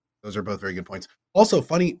makes those are both very good points. Also,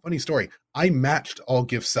 funny story. I matched all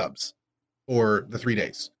gift subs for the 3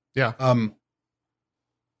 days. Yeah.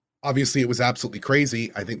 Obviously, it was absolutely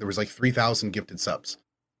crazy. I think there was like 3,000 gifted subs.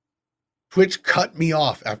 Twitch cut me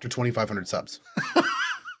off after 2,500 subs.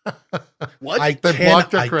 What? I They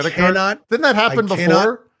blocked your credit card? cannot Didn't that happen I cannot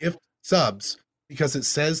before? gift subs because it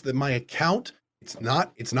says that my account, it's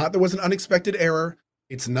not there was an unexpected error.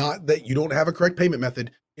 It's not that you don't have a correct payment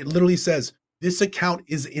method. It literally says this account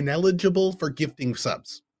is ineligible for gifting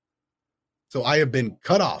subs. So I have been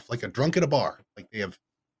cut off like a drunk at a bar. Like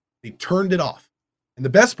they turned it off. And the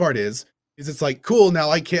best part is it's like, cool, now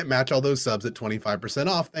I can't match all those subs at 25%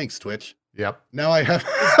 off. Thanks, Twitch. Yep. Now I have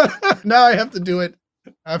to do it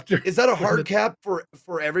after. Is that a hard cap for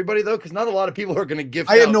everybody though? Because not a lot of people are going to gift.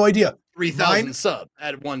 I have out no idea. 3,000 subs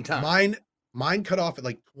at one time. Mine cut off at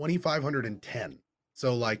like 2,510.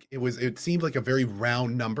 So like it seemed like a very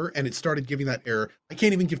round number, and it started giving that error. I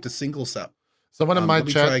can't even gift a single sub. Someone in my let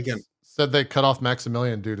me try chat again. said they cut off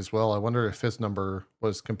Maximilian dude as well. I wonder if his number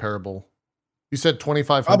was comparable. You said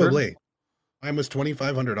 2,500? Probably. Mine was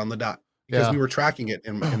 2,500 on the dot because Yeah. we were tracking it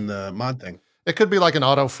in the mod thing. It could be like an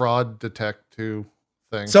auto fraud detect too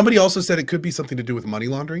thing. Somebody also said it could be something to do with money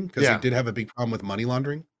laundering because Yeah. it did have a big problem with money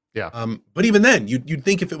laundering. Yeah. But even then, you'd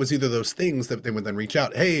think if it was either of those things that they would then reach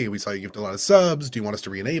out. Hey, we saw you gift a lot of subs. Do you want us to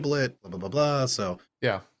re-enable it? Blah blah blah blah. So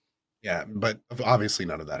Yeah. yeah, but obviously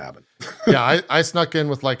none of that happened. Yeah, I snuck in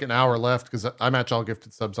with like an hour left because I match all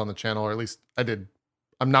gifted subs on the channel, or at least I did.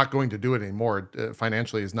 I'm not going to do it anymore.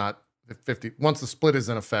 Financially is not 50. Once the split is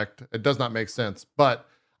in effect, it does not make sense. But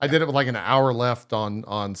I did it with like an hour left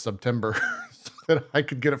on September so that I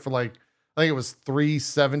could get it for like, I think it was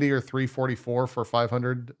 370 or 344 for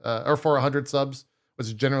 500 or for 100 subs, which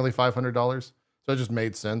is generally $500. So it just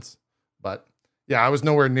made sense. But yeah, I was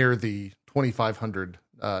nowhere near the 2,500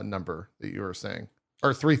 number that you were saying,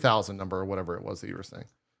 or 3,000 number, or whatever it was that you were saying.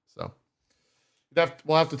 So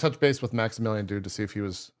we'll have to touch base with Maximilian dude to see if he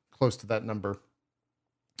was close to that number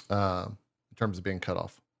in terms of being cut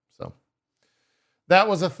off. So that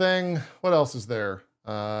was a thing. What else is there?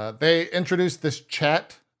 They introduced this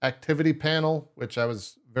chat activity panel, which I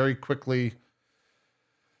was very quickly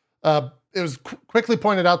it was quickly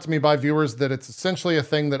pointed out to me by viewers that it's essentially a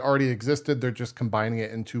thing that already existed. They're just combining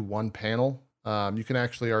it into one panel. You can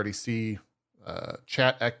actually already see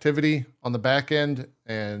chat activity on the back end,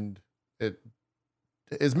 and it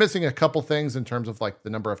is missing a couple things in terms of like the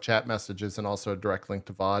number of chat messages and also a direct link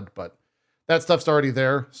to VOD, but that stuff's already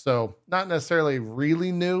there. So not necessarily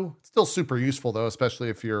really new. It's still super useful though, especially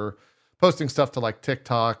if you're posting stuff to like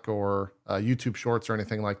TikTok or YouTube Shorts or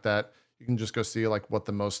anything like that. You can just go see like what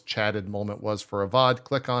the most chatted moment was for a VOD.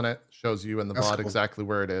 Click on it, shows you in the That's VOD cool. exactly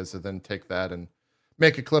where it is, and then take that and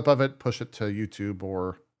make a clip of it, push it to YouTube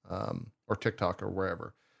or TikTok or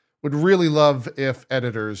wherever. Would really love if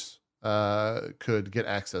editors could get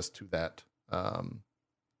access to that,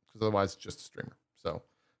 because otherwise it's just a streamer. So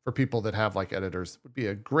for people that have like editors, it would be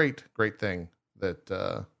a great thing that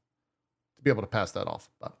to be able to pass that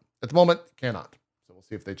off. But at the moment, cannot. So we'll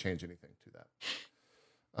see if they change anything to that.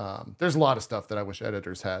 There's a lot of stuff that I wish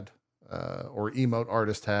editors had, or emote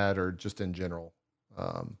artists had, or just in general.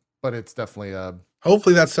 But it's definitely a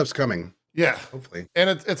Hopefully that stuff's coming. yeah, Hopefully. and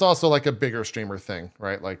it's also like a bigger streamer thing,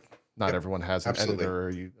 right? Like not Yep, everyone has an absolutely. editor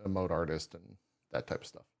or a mode artist and that type of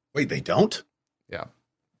stuff. Wait, they don't? Yeah.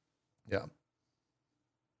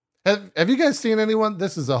 Have you guys seen anyone?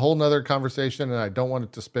 This is a whole nother conversation, and I don't want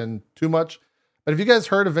it to spin too much. But have you guys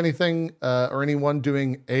heard of anything or anyone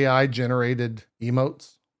doing AI generated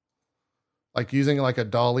emotes, like using like a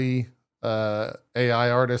Dolly AI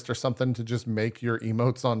artist or something to just make your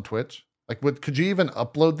emotes on Twitch? Like, could you even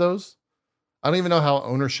upload those? I don't even know how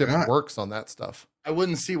ownership Why not? works on that stuff. I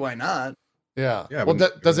wouldn't see why not. Yeah. Yeah, Well,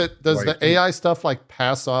 but- does why the couldn't- AI stuff like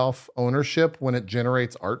pass off ownership when it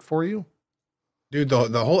generates art for you? Dude,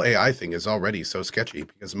 the whole AI thing is already so sketchy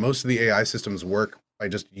because most of the AI systems work by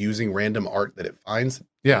just using random art that it finds.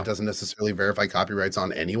 Yeah. It doesn't necessarily verify copyrights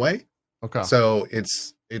on anyway. Okay. So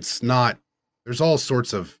it's not, there's all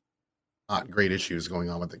sorts of not great issues going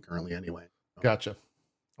on with it currently anyway. Gotcha.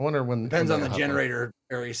 I wonder when. Depends when on the that'll happen. generator,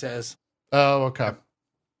 Barry says. Oh, okay. Yep.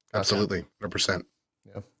 Absolutely. 100%.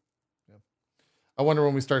 I wonder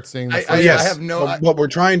when we start seeing. The I- first- yes. have no- What we're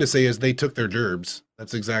trying to say is they took their gerbs.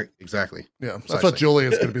 That's exactly. Yeah, that's precisely. what Julia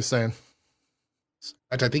is going to be saying. In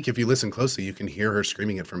fact, I think if you listen closely, you can hear her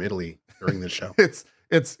screaming it from Italy during this show. It's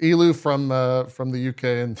Elu from the UK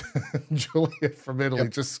and Julia from Italy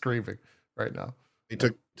Yep. just screaming right now. They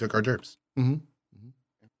took our gerbs. Mm-hmm.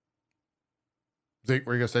 Zeke,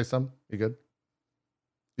 were you gonna say something? You good?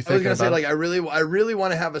 You I was gonna say, about like, it? I really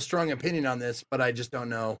want to have a strong opinion on this, but I just don't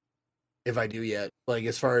know if I do yet. Like,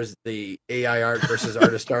 as far as the AI art versus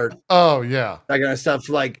artist art, Oh yeah, that kind of stuff.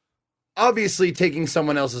 Like, obviously, taking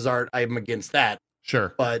someone else's art, I'm against that.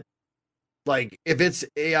 sure. But like, if it's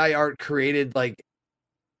AI art created, like,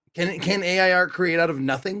 can AI art create out of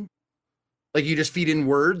nothing? Like, you just feed in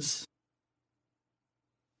words,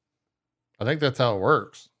 I think that's how it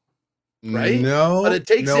works. right? No, But it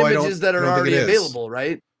takes no, images that I are don't think it already is. available,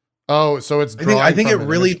 right? Oh, so it's I drawing think it from an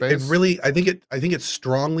really, image base? I think it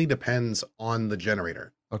strongly depends on the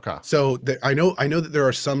generator. Okay. So I know that there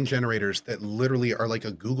are some generators that literally are like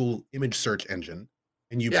a Google image search engine,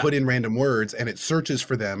 and you Yeah. put in random words and it searches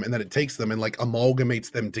for them, and then it takes them and like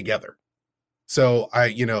amalgamates them together. So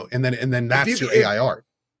and then that's your AI art.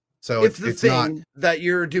 So If the it's not. thing that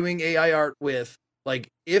you're doing AI art with, like,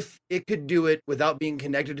 if it could do it without being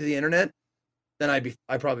connected to the internet, then I'd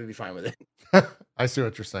probably be fine with it. I see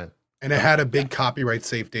what you're saying. And it had a big copyright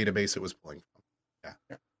safe database it was pulling from.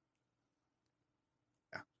 Yeah.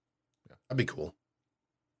 That'd be cool.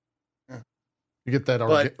 You get that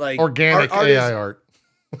But, like, organic art AI is- art.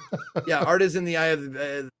 Yeah, art is in the eye of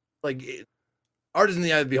the art is in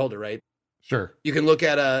the eye of the beholder, right? Sure. You can look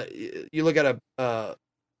at an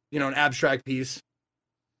abstract piece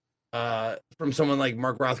from someone like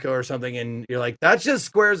Mark Rothko or something, and you're like, that's just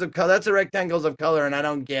squares of color, that's a rectangles of color, and I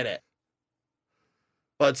don't get it.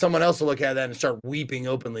 But someone else will look at that and start weeping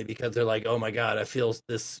openly because they're like, oh my god, I feel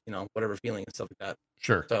this, whatever feeling and stuff like that.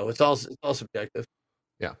 Sure. So it's all subjective.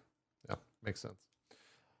 Yeah. Makes sense.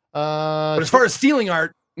 But as far as stealing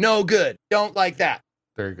art, no good. Don't like that.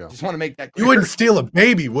 there you go. Just want to make that clear. You wouldn't steal a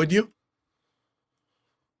baby, would you?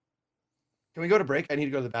 Can we go to break? I need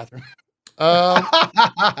to go to the bathroom.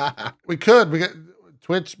 We could. We got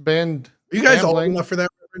Twitch banned. You guys old gambling. enough for that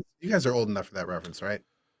reference? You guys are old enough for that reference, right?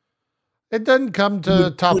 It doesn't come to You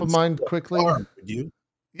top would of mind steal a quickly. farm, would you?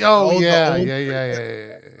 Oh Oh, the yeah, old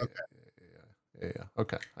yeah.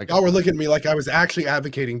 Okay. I got Y'all were that. looking at me like I was actually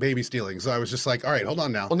advocating baby stealing. So I was just like, all right, hold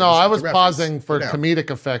on now. Well, no, I was pausing for Slow down. comedic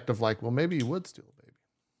effect of like, well, maybe you would steal a baby.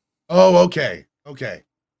 Oh, okay. Okay.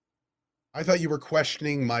 I thought you were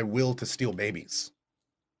questioning my will to steal babies.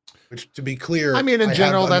 Which, to be clear, I mean, in have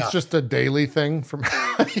general, that's enough. just a daily thing. From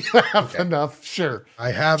you have Okay. enough, sure. I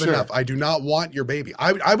have Sure. enough. I do not want your baby.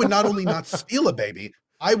 I would not only not steal a baby,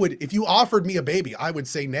 I would, if you offered me a baby, I would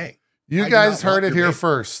say nay. You I do guys not want heard it your here baby.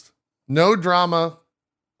 first. No drama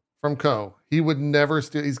from Co. He would never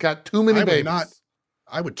steal. He's got too many I would babies. not.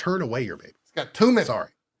 I would turn away your baby. He's got too many. Sorry.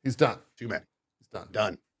 He's done. Too many. He's done.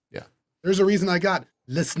 Done. Yeah. There's a reason I got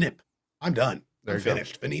Le Snip. I'm done. There I'm you go.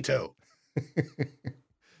 finished. Finito.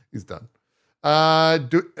 He's done.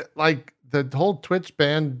 Like the whole Twitch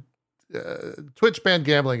ban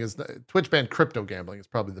gambling Twitch ban crypto gambling is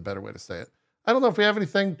probably the better way to say it. I don't know if we have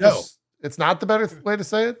anything. No. It's not the better way to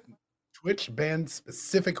say it. Twitch banned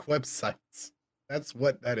specific websites. That's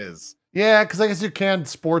what that is. Yeah, because I guess you can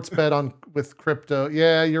sports bet on with crypto.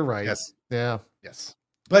 Yeah, you're right. Yes. Yeah. Yes.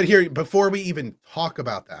 But here, before we even talk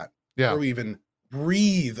about that, Yeah. before we even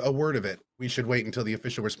breathe a word of it, we should wait until the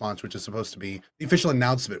official response, which is supposed to be the official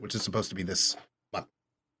announcement, which is supposed to be this month.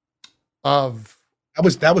 Of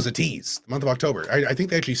That was a tease. The month of October. I think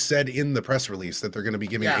they actually said in the press release that they're going to be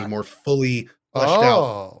giving Yeah. a more fully fleshed out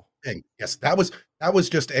oh, thing. Yes, that was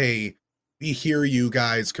just a we hear you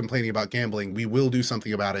guys complaining about gambling. We will do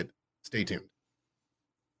something about it. Stay tuned.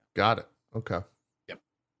 got it. Okay.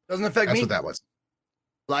 Doesn't affect That's me. what that was.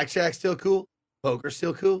 Blackjack's still cool. Poker's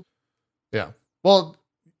still cool. Yeah. Well,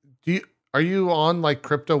 are you on like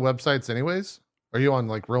crypto websites anyways? Are you on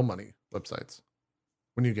like real money websites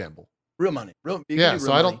when you gamble? Real money. You can Yeah. do So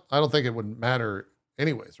real I money. don't think it would matter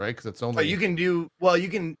anyways, right? Because it's only. But you can do well. You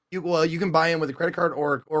can buy in with a credit card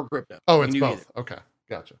or crypto. Oh, You it's can do both. either. Okay.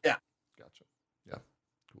 Gotcha. Yeah. Gotcha. Yeah.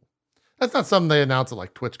 Cool. That's not something they announce at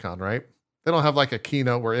like TwitchCon, right? They don't have like a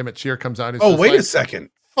keynote where Emmett Shear comes out. And Oh, wait like, a second.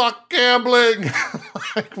 Fuck gambling.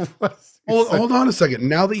 Like, what's he saying? Hold on a second.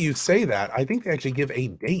 Now that you say that, I think they actually give a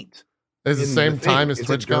date. It's the in same thing. time as Is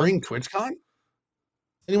it TwitchCon. during TwitchCon?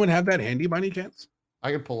 Anyone have that handy by any chance?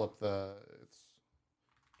 I can pull up it's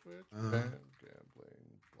Twitch Uh. ban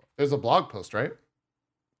gambling. There's a blog post, right?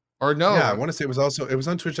 Or no? Yeah, I want to say it was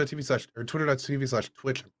on twitch.tv/ or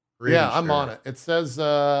twitter.tv/twitch. Yeah, I'm on it. It says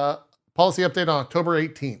policy update on October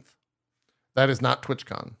 18th. That is not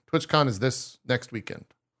TwitchCon. TwitchCon is this next weekend.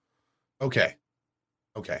 Okay.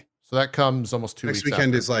 So that comes almost 2 Next weeks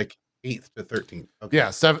weekend after. is like 8th to 13th. Okay. Yeah,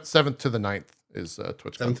 7th to the 9th is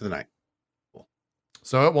TwitchCon. 7th to the 9th.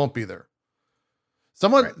 So it won't be there.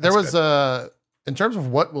 Someone Right, there that's was in terms of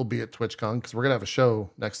what will be at TwitchCon, because we're gonna have a show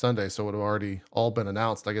next Sunday, so it would have already all been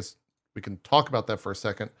announced. I guess we can talk about that for a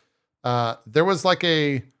second. There was like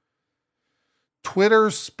a Twitter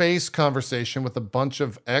space conversation with a bunch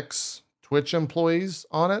of ex Twitch employees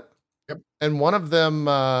on it. Yep. And one of them,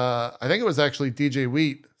 I think it was actually DJ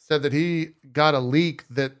Wheat, said that he got a leak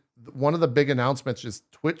that one of the big announcements is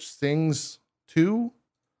Twitch Sings 2.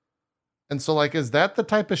 And so, like, is that the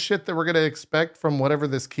type of shit that we're going to expect from whatever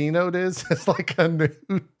this keynote is? It's like a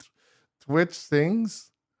new Twitch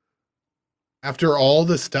Sings? After all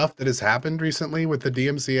the stuff that has happened recently with the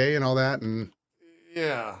DMCA and all that, and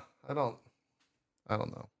Yeah, I don't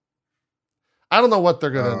know. I don't know what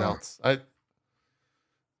they're going to announce.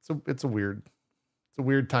 It's a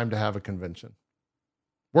weird time to have a convention.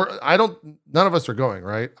 None of us are going,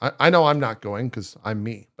 right? I know I'm not going because I'm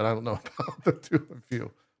me, but I don't know about the two of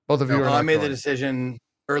you. Both of you are Well, not I made the going. decision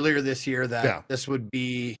earlier this year that Yeah. this would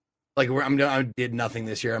be like I did nothing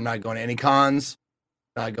this year. I'm not going to any cons.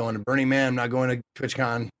 Not going to Burning Man. I'm not going to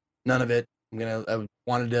TwitchCon. None of it.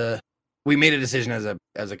 We made a decision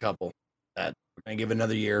as a couple that we're gonna give it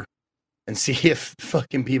another year and see if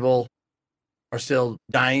fucking people are still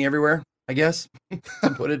dying everywhere. I guess to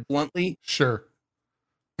put it bluntly. Sure.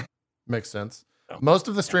 Makes sense. So, Most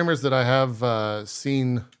of the streamers that I have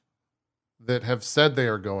seen that have said they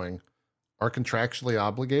are going are contractually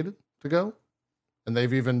obligated to go. And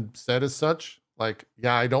they've even said as such, like,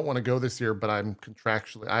 yeah, I don't want to go this year, but I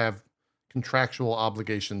have contractual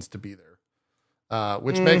obligations to be there.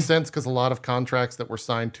 Which makes sense because a lot of contracts that were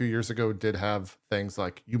signed 2 years ago did have things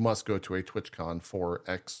like you must go to a TwitchCon for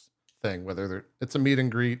X thing, whether it's a meet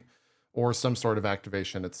and greet or some sort of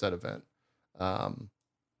activation at said event.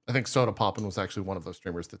 I think Soda Poppin was actually one of those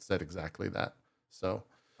streamers that said exactly that. So,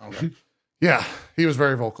 okay. yeah, he was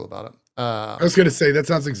very vocal about it. I was going to say that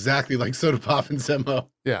sounds exactly like Soda Poppin's MO.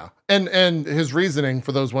 Yeah, and his reasoning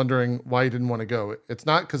for those wondering why he didn't want to go, it's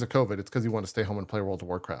not because of COVID. It's because he wanted to stay home and play World of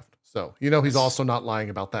Warcraft. So he's also not lying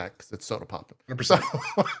about that because it's Soda Poppin.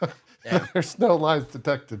 100%. Yeah. There's no lies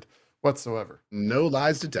detected whatsoever. No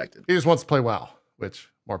lies detected. He just wants to play WoW, which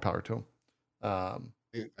more power to him. I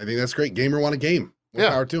think that's great. Gamer want a game. More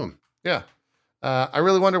Yeah. power to him. Yeah. I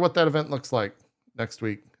really wonder what that event looks like next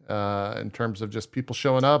week in terms of just people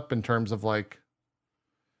showing up, in terms of like,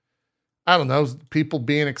 I don't know, people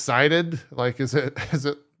being excited. Like, is it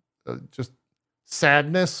just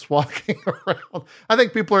sadness walking around? I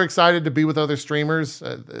think people are excited to be with other streamers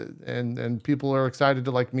and people are excited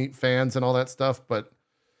to like meet fans and all that stuff. But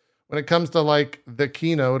when it comes to like the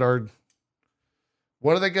keynote,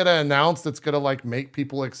 what are they going to announce that's going to like make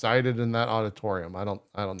people excited in that auditorium? I don't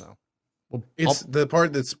know. Well, It's the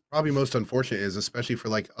part that's probably most unfortunate is especially for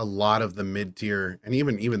like a lot of the mid tier and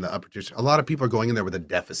even the upper tier. A lot of people are going in there with a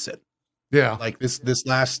deficit. yeah. Like this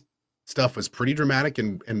last stuff was pretty dramatic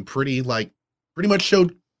and pretty much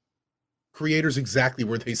showed creators exactly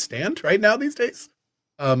where they stand right now these days.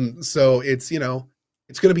 So it's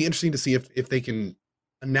it's going to be interesting to see if they can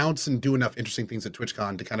announce and do enough interesting things at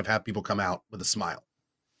TwitchCon to kind of have people come out with a smile.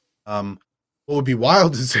 What would be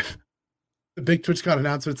wild is if the big TwitchCon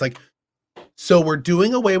announcement, it's like, so we're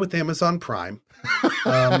doing away with Amazon Prime.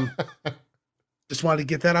 Just wanted to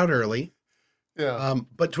get that out early. Yeah.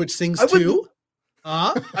 But Twitch Sings I would- too.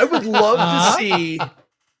 I would love to see.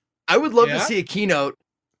 I would love to Yeah? see a keynote,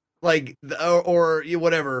 like or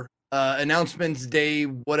whatever announcements day,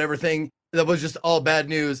 whatever thing that was just all bad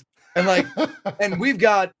news, and like, and we've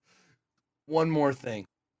got one more thing.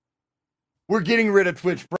 We're getting rid of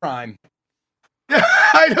Twitch Prime.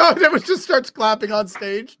 I know. And everyone just starts clapping on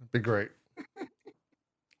stage. Be great.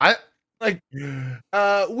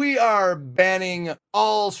 We are banning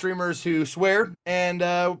all streamers who swear, and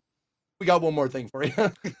we got one more thing for you.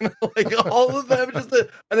 Like all of them, just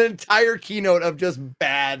an entire keynote of just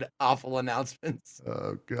bad, awful announcements.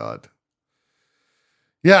 Oh God.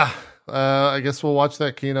 Yeah. I guess we'll watch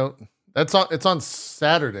that keynote. It's on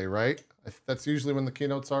Saturday, right? That's usually when the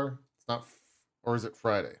keynotes are. It's not, or is it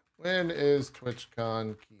Friday? When is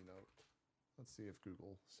TwitchCon keynote? Let's see if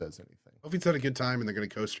Google says anything. Hope he's had a good time and they're going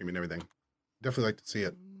to co-stream and everything. Definitely like to see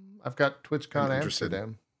it. I've got TwitchCon I'm interested.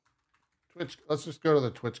 Amsterdam. Let's just go to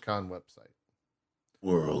the TwitchCon website.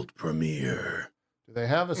 World premiere. Do they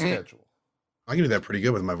have a schedule? I can do that pretty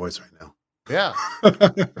good with my voice right now. Yeah,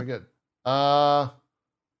 pretty good.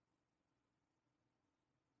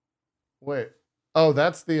 Wait. Oh,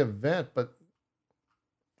 that's the event, but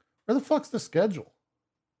where the fuck's the schedule?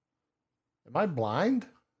 Am I blind?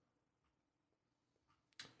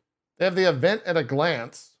 They have the event at a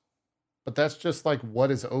glance, but that's just like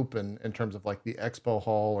what is open in terms of like the Expo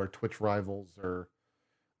Hall or Twitch Rivals or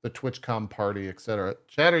the TwitchCon party, etc.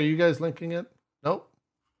 Chad, are you guys linking it? Nope.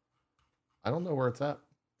 I don't know where it's at.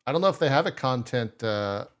 I don't know if they have a content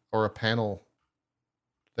or a panel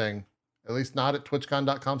thing. At least not at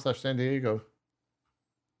twitchcon.com/San Diego.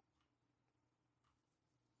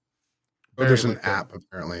 Oh, there's an linked it. app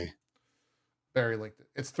apparently. Barry linked it.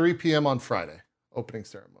 It's 3 p.m. on Friday. Opening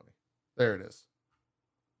ceremony. There it is.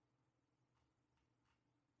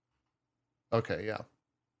 Okay, yeah.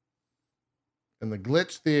 In the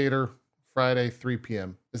Glitch Theater, Friday, 3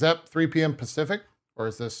 p.m. Is that 3 p.m. Pacific or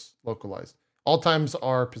is this localized? All times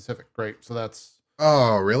are Pacific. Great. So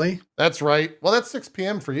Oh, really? that's right. Well, that's 6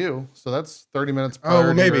 p.m. for you. So that's 30 minutes prior. Oh, well,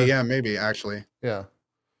 to maybe. your- Yeah, maybe actually. Yeah.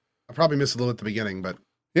 I probably missed a little at the beginning, but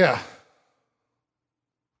Yeah.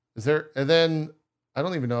 Is there, and then I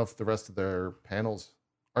don't even know if the rest of their panels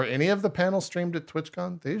are any of the panels streamed at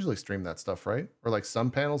TwitchCon? They usually stream that stuff, right? Or like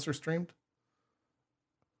some panels are streamed.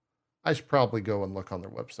 I should probably go and look on their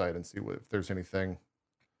website and see if there's anything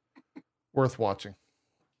worth watching.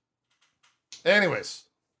 Anyways,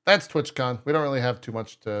 that's TwitchCon. We don't really have too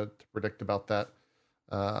much to predict about that.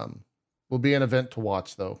 Will be an event to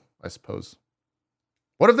watch, though, I suppose.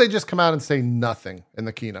 What if they just come out and say nothing in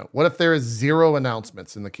the keynote? What if there is 0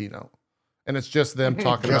 announcements in the keynote? And it's just them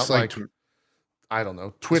talking just about like I don't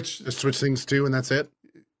know, Twitch. just switch things too, and that's it.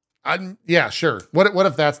 Yeah, sure. What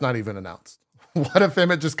if that's not even announced? What if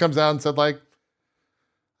Emmett just comes out and said like,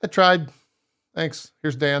 I tried. Thanks.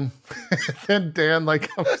 Here's Dan. Then Dan like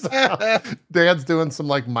comes out. Dan's doing some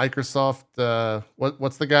like Microsoft.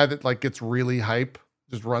 What's the guy that like gets really hype?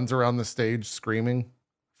 Just runs around the stage screaming.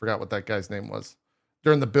 Forgot what that guy's name was.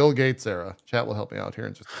 During the Bill Gates era. Chat will help me out here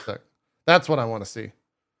in just a sec. That's what I want to see.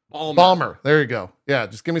 Ballmer. There you go. Yeah,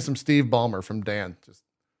 just give me some Steve Ballmer from Dan. Just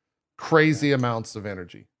crazy amounts of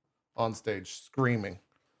energy on stage, screaming.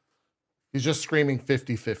 He's just screaming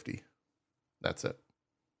 50-50. That's it.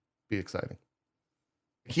 Be exciting.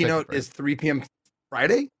 Keynote is 3 p.m.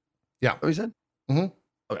 Friday? Yeah. What you said?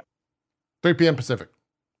 3 p.m. Pacific.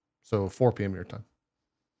 So 4 p.m. your time.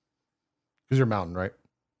 Because you're Mountain, right?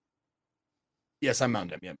 Yes, I'm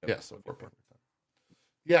Mountain. Yeah. Yeah, so 4 p.m. your time.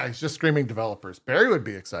 Yeah, he's just screaming developers. Barry would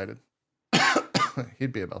be excited.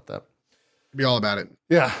 He'd be about that. Be all about it.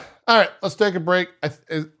 Yeah. All right, let's take a break.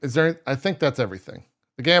 Is there? I think that's everything.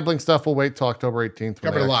 The gambling stuff will wait till October 18th when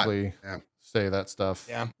Covered they a lot. actually Yeah. say that stuff.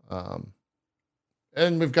 Yeah.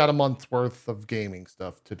 And we've got a month's worth of gaming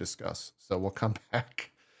stuff to discuss. So we'll come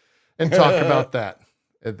back and talk about that.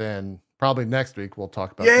 And then probably next week we'll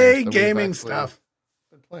talk about Yay, games that we've gaming actually stuff.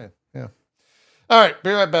 been playing. Yeah. All right,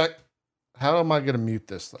 be right back. How am I going to mute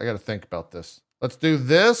this? I got to think about this. Let's do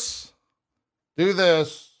this. Do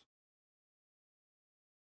this.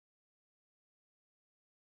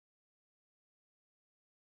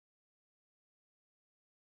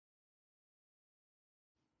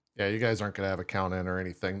 Yeah, you guys aren't going to have a count in or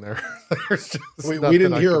anything there. There's just We nothing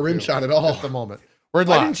didn't I hear a can rim do shot at all. at the moment. We're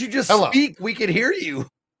Why live. didn't you just Hello. speak? We could hear you.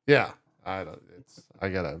 Yeah, I don't. I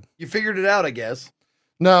gotta. You figured it out, I guess.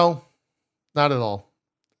 No, not at all.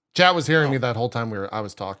 Chat was hearing Oh. me that whole time I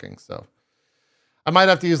was talking, so I might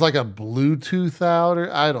have to use like a Bluetooth out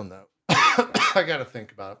or I don't know. I got to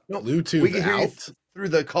think about it. No, Bluetooth we can hear you out. through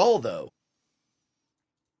the call, though.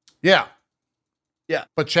 Yeah, Yeah.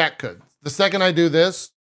 but chat could. The second I do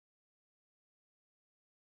this,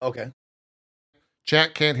 Okay.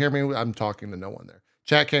 chat can't hear me. I'm talking to no one there.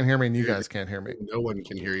 Chat can't hear me, and you guys can't hear me. No one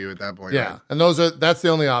can hear you at that point. Yeah, right? and that's the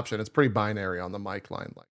only option. It's pretty binary on the mic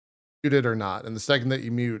line, like mute it or not. And the second that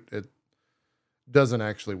you mute, it doesn't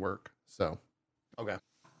actually work. So, Okay.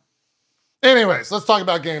 anyways, let's talk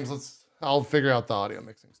about games. I'll figure out the audio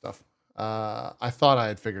mixing stuff. I thought I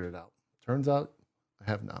had figured it out. Turns out I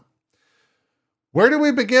have not. Where do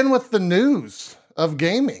we begin with the news of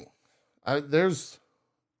gaming? There's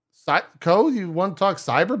Code. You want to talk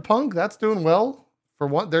Cyberpunk? That's doing well. For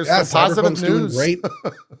one, there's Yeah, some positive Cyberpunk's doing news. great.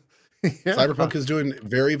 Yeah. Cyberpunk is doing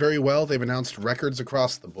very, very well. They've announced records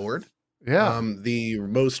across the board. Yeah. The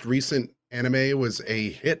most recent anime was a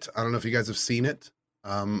hit. I don't know if you guys have seen it.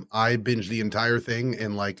 I binged the entire thing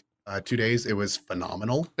in like 2 days. It was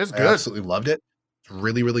phenomenal. It's I good. absolutely loved it. It's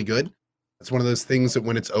really, really good. It's one of those things that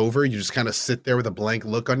when it's over, you just kind of sit there with a blank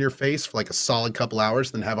look on your face for like a solid couple hours,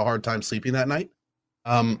 then have a hard time sleeping that night.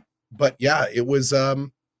 But yeah, it was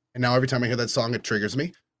and now every time I hear that song, it triggers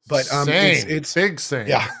me. But Same. it's big same.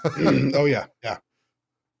 yeah. Oh yeah, yeah.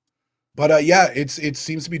 But yeah, it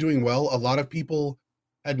seems to be doing well. A lot of people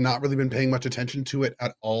had not really been paying much attention to it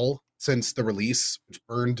at all since the release, which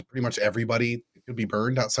burned pretty much everybody. It could be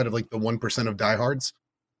burned outside of like the 1% of diehards.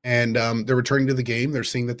 And they're returning to the game. They're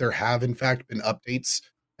seeing that there have in fact been updates.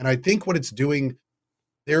 And I think what it's doing,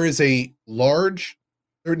 there is a large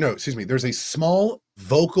There's a small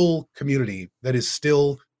vocal community that is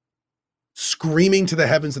still screaming to the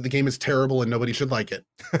heavens that the game is terrible and nobody should like it.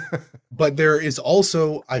 But there is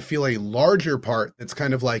also, I feel, a larger part that's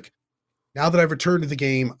kind of like, now that I've returned to the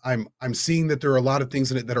game, I'm seeing that there are a lot of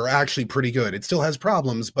things in it that are actually pretty good. It still has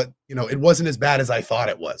problems, but it wasn't as bad as I thought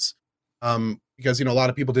it was. Because a lot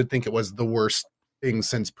of people did think it was the worst thing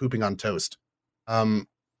since pooping on toast.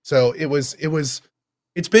 So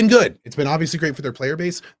it's been good. It's been obviously great for their player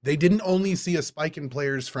base. They didn't only see a spike in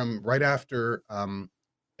players from right after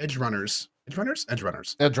Edge runners. I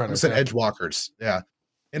said yeah. Edge walkers. Yeah.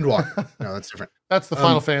 Endwalker. No, that's different. That's the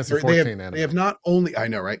Final Fantasy 14 anime. They have not only, I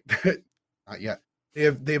know, right? Not yet. They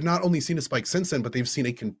have not only seen a spike since then, but they've seen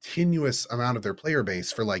a continuous amount of their player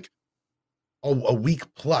base for like a week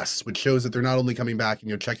plus, which shows that they're not only coming back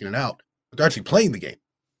and checking it out, but they're actually playing the game.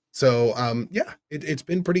 So yeah, it's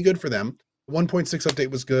been pretty good for them. The 1.6 update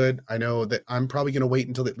was good. I know that I'm probably going to wait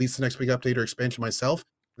until at least the next big update or expansion myself.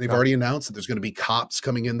 They've already announced that there's going to be cops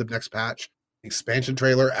coming in the next patch. The expansion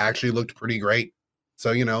trailer actually looked pretty great.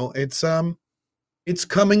 So it's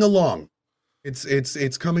coming along.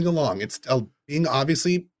 It's coming along. It's being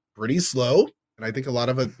obviously pretty slow, and I think a lot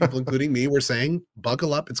of people, including me, were saying,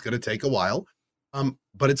 "Buckle up, it's going to take a while,"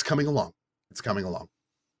 but it's coming along. It's coming along.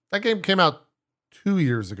 That game came out 2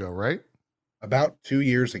 years ago, right? About 2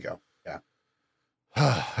 years ago.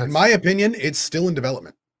 Yeah. In my opinion, it's still in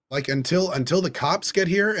development. Like until the cops get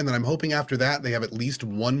here, and then I'm hoping after that they have at least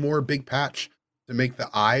one more big patch to make the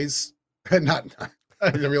eyes not.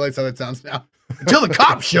 I didn't realize how that sounds now. Until the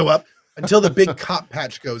cops show up, until the big cop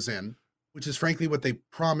patch goes in, which is frankly what they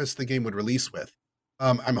promised the game would release with.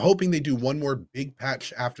 I'm hoping they do one more big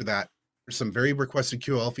patch after that. There's some very requested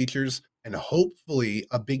QoL features, and hopefully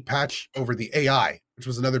a big patch over the AI, which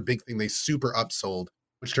was another big thing they super upsold,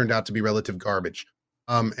 which turned out to be relative garbage.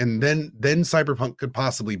 And then Cyberpunk could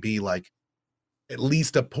possibly be like at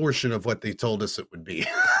least a portion of what they told us it would be.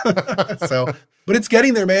 So, but it's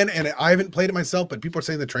getting there, man. And I haven't played it myself, but people are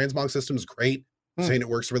saying the transmog system is great, saying it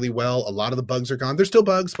works really well. A lot of the bugs are gone. There's still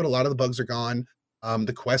bugs, but a lot of the bugs are gone.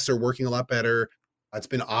 The quests are working a lot better. It's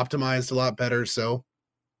been optimized a lot better. So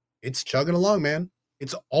it's chugging along, man.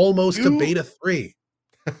 It's almost a beta 3.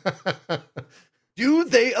 Do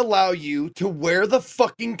they allow you to wear the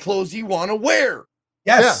fucking clothes you want to wear?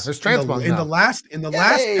 Yes, yeah, there's transmog in the last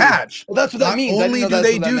patch. Well, that's what that means. Not only do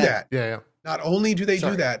they do that, yeah. Not only do they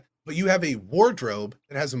do that, but you have a wardrobe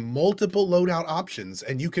that has multiple loadout options,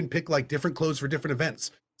 and you can pick like different clothes for different events.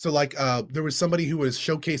 So like there was somebody who was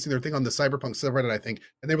showcasing their thing on the Cyberpunk subreddit, I think,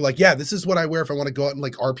 and they were like, yeah, this is what I wear if I want to go out and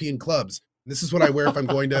like RP in clubs. This is what I wear if I'm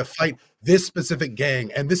going to fight this specific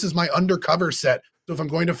gang. And this is my undercover set. So if I'm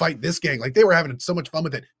going to fight this gang, like they were having so much fun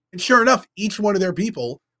with it. And sure enough, each one of their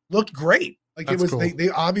people looked great. Like That's it was, cool. they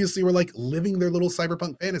obviously were like living their little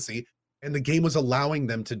cyberpunk fantasy, and the game was allowing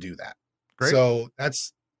them to do that. Great. So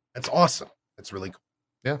that's awesome. That's really cool.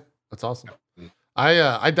 Yeah, that's awesome. Yeah.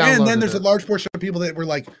 I downloaded And then there's it. a large portion of people that were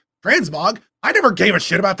like, transmog, I never gave a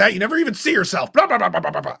shit about that. You never even see yourself. Blah, blah, blah, blah,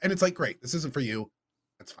 blah, blah. And it's like, great, this isn't for you.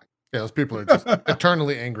 That's fine. Yeah, those people are just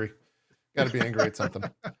eternally angry. Got to be angry at something.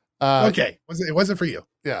 Okay, it wasn't for you.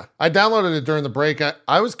 Yeah, I downloaded it during the break.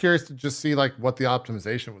 I was curious to just see like what the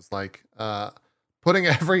optimization was like. Putting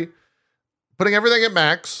everything at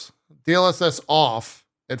max, DLSS off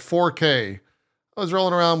at 4K. I was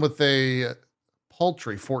rolling around with a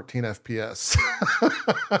paltry 14 FPS.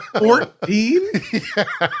 14? Yeah.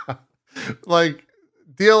 Like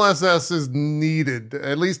DLSS is needed,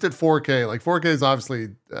 at least at 4K. Like 4K is obviously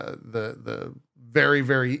the very,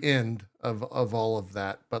 very end of all of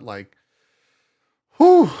that. But like,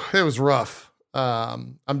 whew, it was rough.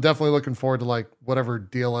 I'm definitely looking forward to like whatever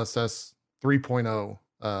DLSS 3.0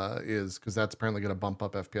 is, because that's apparently going to bump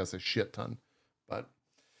up FPS a shit ton. But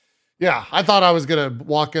yeah, I thought I was going to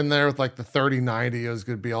walk in there with like the 3090. It was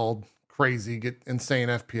going to be all crazy, get insane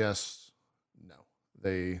FPS. No,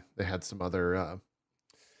 they had some other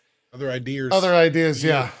ideas.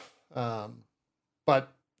 Yeah.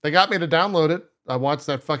 But they got me to download it. I watched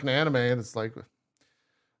that fucking anime and it's like,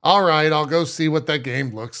 all right, I'll go see what that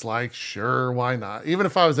game looks like. Sure, why not? Even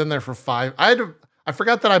if I was in there for 5, I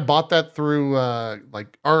forgot that I bought that through or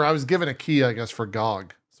I was given a key, I guess, for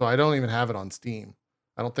GOG. So I don't even have it on Steam.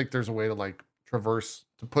 I don't think there's a way to like traverse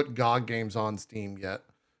to put GOG games on Steam yet.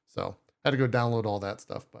 So I had to go download all that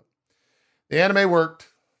stuff. But the anime worked.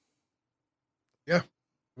 Yeah,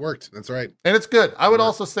 worked. That's right. And it's good. I would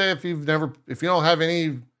also say if you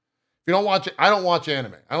don't watch it, I don't watch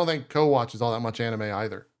anime. I don't think Co watches all that much anime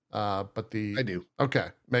either. I do. Okay,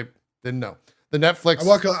 maybe didn't know the Netflix.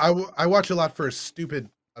 I watch a lot for a stupid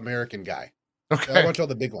American guy. Okay. I watch all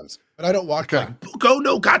the big ones, but I don't watch Okay. like Buko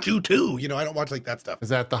no Gachu 2. You know, I don't watch like that stuff. Is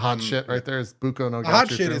that the hot shit right there? Is Buko no The hot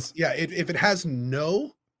Gachu shit too? is, yeah, if it has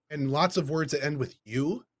no and lots of words that end with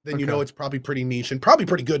you, then you Okay. know it's probably pretty niche and probably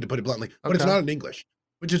pretty good, to put it bluntly, but it's Okay. not in English,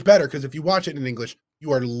 which is better because if you watch it in English,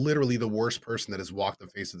 you are literally the worst person that has walked the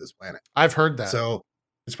face of this planet. I've heard that. So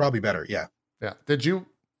it's probably better. Yeah. Yeah. Did you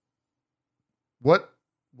what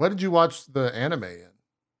did you watch the anime in?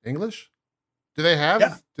 English? Do they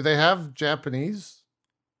have Japanese?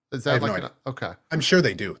 Is I that have like no an, okay. I'm sure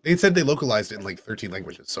they do. They said they localized it in like 13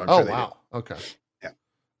 languages. So I'm Oh sure they wow. Okay. Yeah.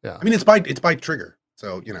 Yeah. do. I mean, it's by Trigger.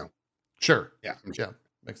 So, you know, Sure. yeah. I'm sure. Yeah.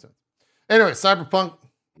 Makes sense. Anyway, Cyberpunk,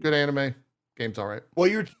 good anime. Game's all right. Well,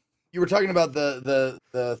 you were talking about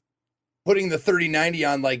the putting the 3090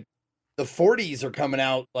 on, like the 40s are coming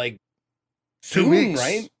out like 2 soon, weeks.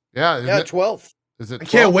 right? Yeah. Yeah, 12th. Is it I 12?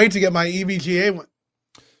 can't wait to get my E EVGA one.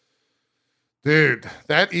 Dude,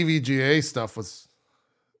 that EVGA stuff was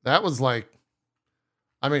like,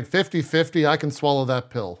 I mean, 50-50, I can swallow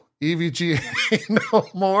that pill. EVGA no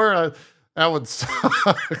more. That would suck.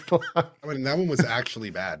 I mean, that one was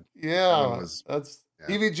actually bad. Yeah, one was- that's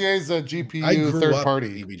yeah. EVGA is a I GPU grew third up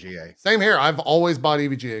party. with EVGA. Same here. I've always bought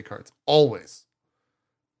EVGA cards, always,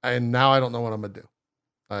 and now I don't know what I'm gonna do.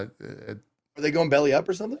 Are they going belly up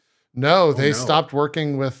or something? No, they no. stopped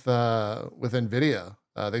working with Nvidia.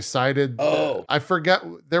 They cited. Oh. I forget.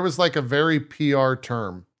 There was like a very PR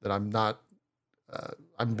term that I'm not.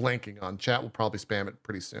 I'm blanking on. Chat will probably spam it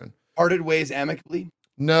pretty soon. Parted ways amicably.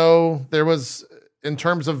 No, there was in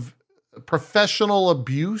terms of professional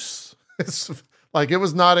abuse. It's like it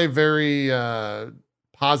was not a very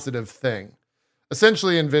positive thing.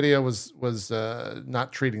 Essentially, Nvidia was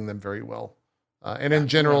not treating them very well, and in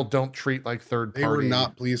general, don't treat like third They party. were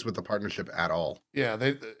not pleased with the partnership at all. Yeah,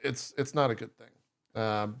 it's not a good thing.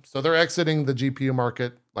 So they're exiting the GPU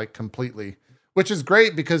market like completely, which is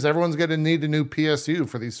great because everyone's going to need a new PSU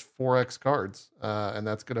for these 4X cards, and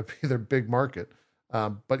that's going to be their big market.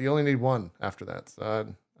 But you only need one after that.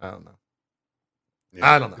 So I don't know.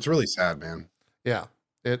 I don't know. It's really sad, man. Yeah,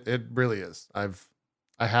 it really is.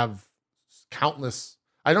 I have countless.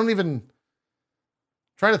 I don't even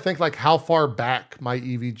trying to think like how far back my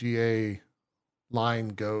EVGA line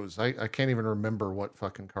goes. I can't even remember what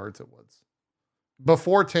fucking cards it was.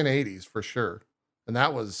 Before 1080s for sure. And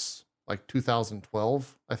that was like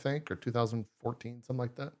 2012, I think, or 2014, something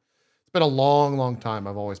like that. It's been a long, long time.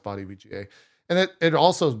 I've always bought EVGA. And it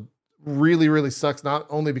also really, really sucks, not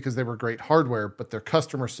only because they were great hardware, but their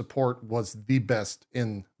customer support was the best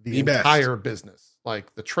in the best. entire business.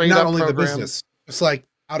 Like the trade Not up only program. the business, it's like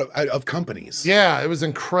out of companies. Yeah, it was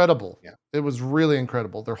incredible. Yeah. It was really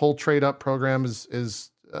incredible. Their whole trade up program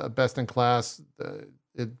is best in class.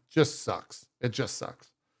 It just sucks. It just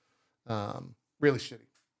sucks. Really shitty.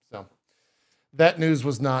 So that news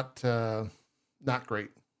was not great.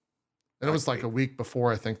 And it was like a week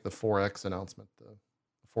before I think the 4X announcement, the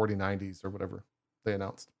 4090s or whatever they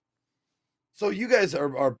announced. So you guys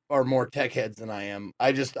are more tech heads than I am.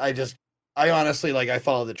 I honestly, like, I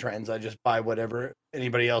follow the trends. I just buy whatever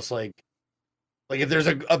anybody else like if there's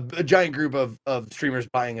a giant group of streamers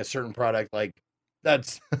buying a certain product, like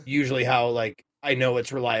that's usually how like I know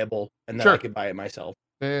it's reliable and that I Sure. can buy it myself.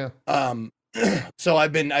 Yeah. So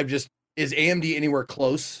is AMD anywhere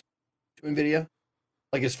close to Nvidia?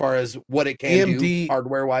 Like as far as what it can do AMD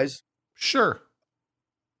hardware wise? Sure.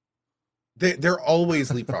 They're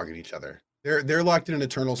always leapfrogging each other. They're locked in an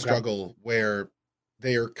eternal struggle where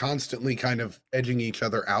they are constantly kind of edging each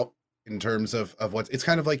other out in terms of what's. It's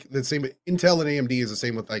kind of like the same. Intel and AMD is the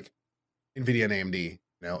same with like Nvidia and AMD, you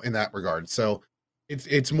know, in that regard. So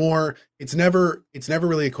it's never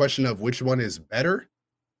really a question of which one is better.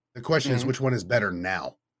 The question is which one is better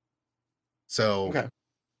now. So Okay.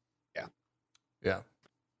 Yeah.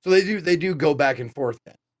 So they do go back and forth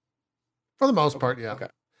then. For the most part, yeah. Okay.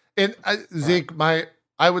 And Zeke,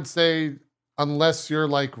 I would say, unless you're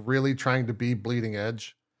like really trying to be bleeding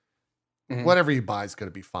edge, Mhm. whatever you buy is going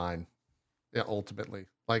to be fine. Yeah, ultimately,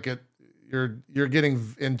 like you're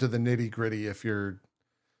getting into the nitty gritty if you're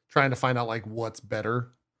trying to find out like what's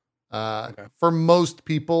better. Okay. For most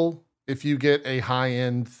people, if you get a high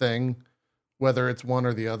end thing, whether it's one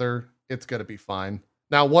or the other, it's going to be fine.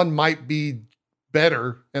 Now, one might be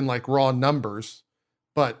better in like raw numbers,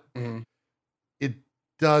 but Mhm. it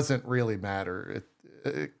doesn't really matter.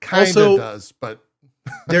 It kind of Also- does, but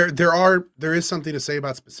there is something to say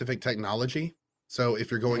about specific technology. So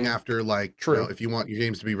if you're going after like, True. you know, if you want your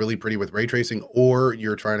games to be really pretty with ray tracing, or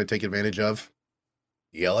you're trying to take advantage of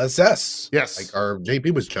DLSS, yes, like our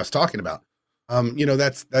JP was just talking about, you know,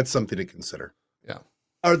 that's something to consider.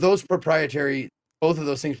 Are those proprietary? Both of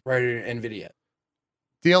those things proprietary to NVIDIA?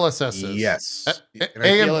 DLSS is. Yes. A- And I-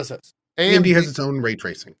 AM DLSS. AMD has its own ray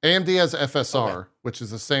tracing. AMD has FSR, which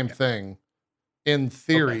is the same thing in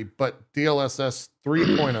theory, but DLSS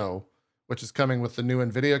 3.0, which is coming with the new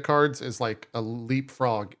NVIDIA cards, is like a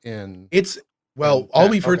leapfrog in. It's well, all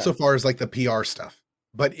we've heard Okay. so far is like the PR stuff.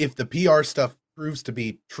 But if the PR stuff proves to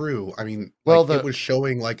be true, I mean, Well, it was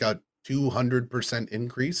showing like a 200%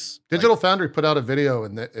 increase. Digital Foundry put out a video,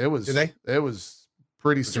 and it was Did they? it was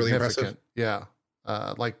pretty It's really significant. impressive.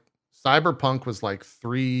 Yeah, like Cyberpunk was like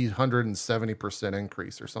 370%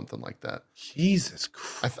 increase or something like that. Jesus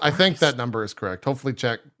Christ. I think that number is correct. Hopefully,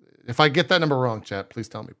 check. If I get that number wrong, chat, please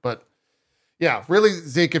tell me. But yeah, really,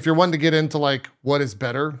 Zeke, if you're one to get into like what is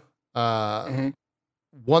better, Mhm.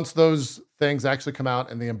 once those things actually come out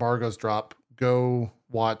and the embargoes drop, go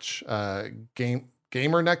watch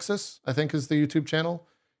Gamer Nexus, I think is the YouTube channel.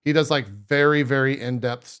 He does like very, very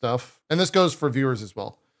in-depth stuff. And this goes for viewers as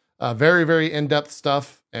well. Very, very in-depth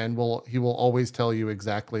stuff. And he will always tell you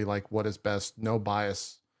exactly like what is best. No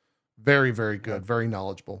bias. Very, very good. Very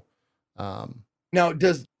knowledgeable. Now,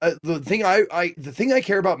 does the thing the thing I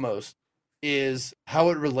care about most is how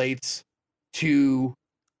it relates to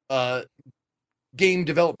game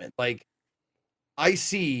development. Like, I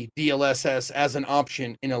see DLSS as an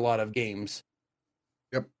option in a lot of games.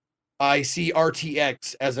 Yep. I see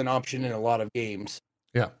RTX as an option in a lot of games.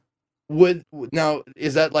 Yeah. Now,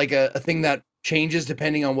 is that like a thing that changes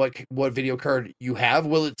depending on what video card you have?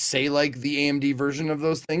 Will it say like the AMD version of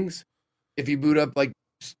those things if you boot up like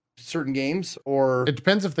certain games, or It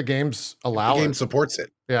depends if the games allow The game it. supports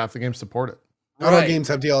it. Yeah, if the games support it. Not all Right. games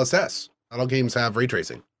have DLSS. Not all games have ray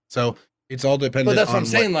tracing. So it's all dependent But that's on what I'm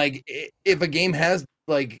saying. Like, if a game has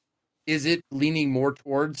like, is it leaning more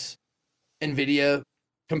towards NVIDIA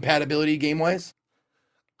compatibility game wise?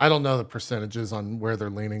 I don't know the percentages on where they're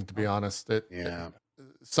leaning, to be honest. Yeah.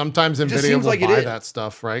 Sometimes It just NVIDIA seems will like it buy is. that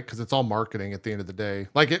stuff, right? Because it's all marketing at the end of the day.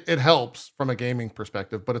 Like it helps from a gaming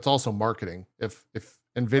perspective, but it's also marketing. If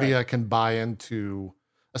NVIDIA can buy into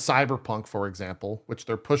a Cyberpunk, for example, which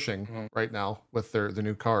they're pushing Mhm. right now with the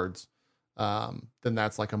new cards, then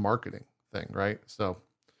that's like a marketing thing, right? So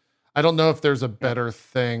I don't know if there's a better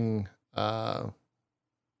thing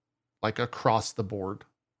like across the board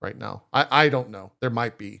right now. I don't know. There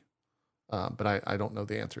might be, but I don't know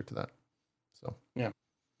the answer to that. So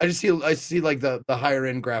I see like the higher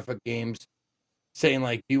end graphic games saying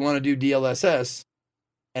like, do you want to do DLSS?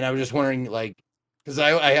 And I was just wondering, like, because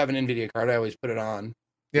I have an NVIDIA card, I always put it on,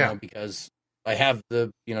 because I have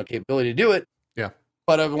the capability to do it. Yeah.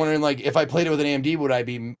 But I'm wondering, like, if I played it with an AMD, would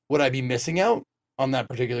I be missing out on that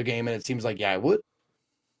particular game? And it seems like I would.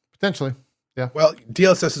 potentially. Well,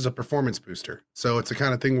 DLSS is a performance booster. So it's the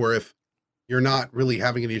kind of thing where if you're not really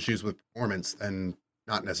having any issues with performance, then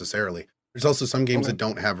not necessarily. There's also some games Okay. that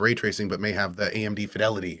don't have ray tracing, but may have the AMD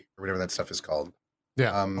Fidelity or whatever that stuff is called.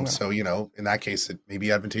 Yeah. Okay. So, in that case, it may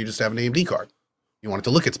be advantageous to have an AMD card. You want it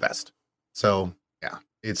to look its best. So, yeah,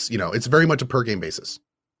 it's very much a per game basis.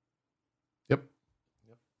 Yep.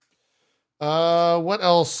 What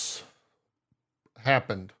else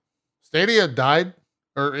happened? Stadia died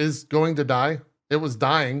or is going to die. It was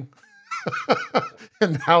dying.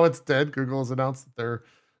 And now it's dead. Google has announced that they're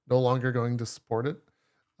no longer going to support it.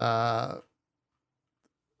 That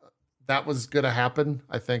was going to happen.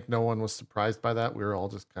 I think no one was surprised by that. We were all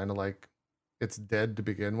just kind of like, it's dead to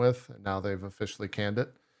begin with. And now they've officially canned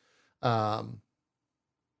it. So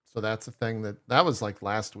that's a thing that was like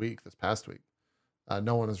this past week.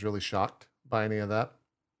 No one is really shocked by any of that.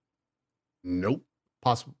 Nope.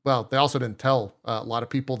 Well, they also didn't tell a lot of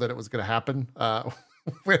people that it was going to happen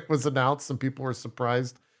when it was announced. Some people were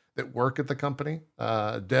surprised that work at the company.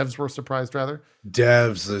 Devs were surprised, rather.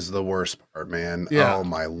 Devs is the worst part, man. Yeah. Oh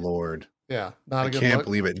my Lord. Yeah, not I a good can't look.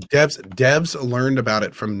 believe it. Devs learned about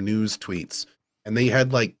it from news tweets, and they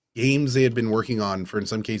had like games they had been working on for, in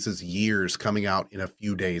some cases, years coming out in a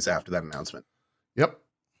few days after that announcement. Yep.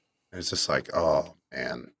 And it's just like, oh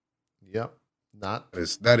man, Yep. Not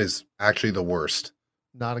that is actually the worst.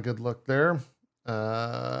 not a good look there.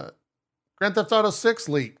 Grand Theft Auto 6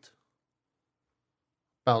 leaked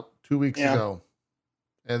about 2 weeks Yeah. ago.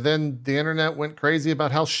 And then the internet went crazy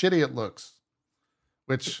about how shitty it looks.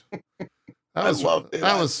 Which I loved it.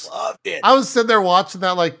 I was loved it. I was sitting there watching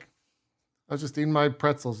that, like I was just eating my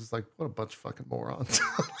pretzels, just like, what a bunch of fucking morons.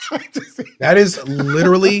 That is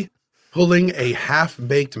literally pulling a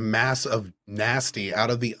half-baked mass of nasty out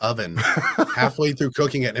of the oven halfway through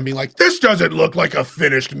cooking it and being like, this doesn't look like a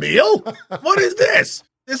finished meal. What is this?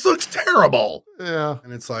 This looks terrible. Yeah.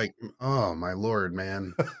 And it's like, oh my Lord,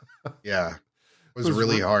 man. Yeah. It was It was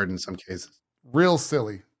really hard in some cases. Real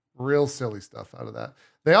silly. Real silly stuff out of that.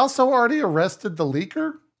 They also already arrested the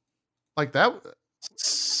leaker? Like that?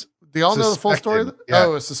 Do y'all know the full story? Suspected, yeah.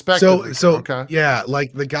 Oh, a suspected So leaker. Okay. yeah,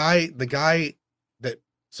 like the guy that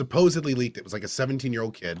supposedly leaked it was like a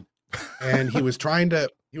 17-year-old kid, and he was trying to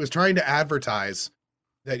advertise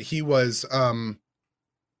that he was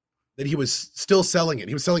still selling it.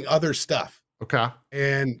 He was selling other stuff. Okay.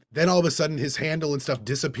 And then all of a sudden his handle and stuff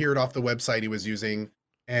disappeared off the website he was using,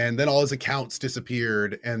 and then all his accounts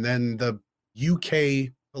disappeared, and then the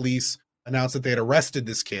UK police announced that they had arrested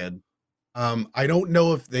this kid. I don't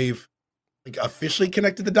know if they've like officially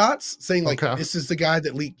connected the dots saying like Okay. this is the guy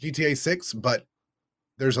that leaked GTA 6, but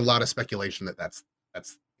there's a lot of speculation that that's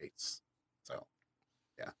the case. So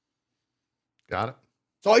Got it.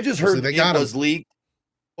 So I just So heard they it got him. was leaked.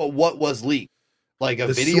 But what was leaked? Like a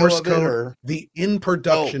the video source of it, code, or the in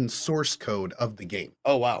production source code of the game.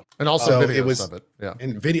 oh wow, And also So videos it was- of it. Yeah.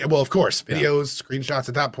 And video, well, of course, Yeah. videos, screenshots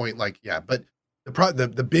at that point, like, yeah, but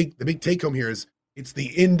the big take home here is it's the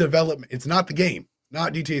in development. It's not the game,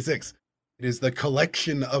 not GTA 6. It is the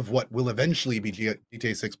collection of what will eventually be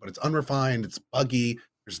GTA 6, but it's unrefined, it's buggy.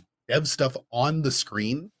 There's dev stuff on the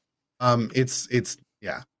screen. It's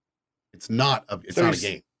not a So not a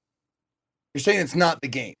you're- game. you're saying it's not the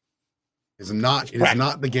game. It is not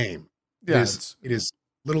the game. Yeah. It is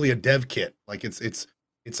literally a dev kit. Like it's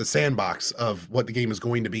a sandbox of what the game is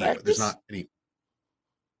going to be. But there's Practice?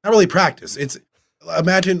 not really practice. It's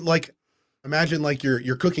imagine like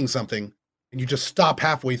you're cooking something and you just stop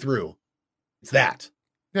halfway through. It's that.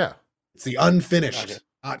 Yeah. It's the unfinished,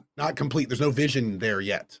 Gotcha. not complete. There's no vision there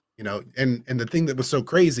yet, you know. And the thing that was so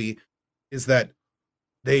crazy is that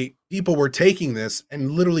people were taking this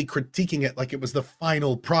and literally critiquing it like it was the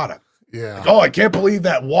final product. Yeah. Like, oh, I can't believe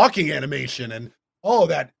that walking animation, and oh,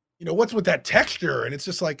 that, you know, what's with that texture? And it's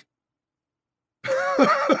just like,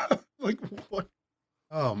 like what?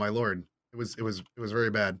 Oh my lord, it was very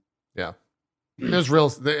bad. There's real.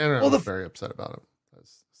 The internet Well, was very upset about it.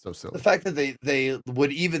 That's so silly. The fact that they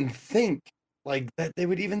would even think like that, they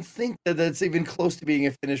would even think that that's even close to being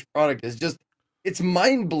a finished product is just, it's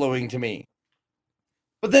mind blowing to me.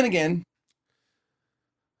 But then again,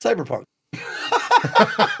 Cyberpunk.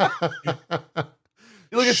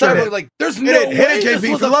 You look at Sure. Cyberpunk, like there's no Hit it, way JP, this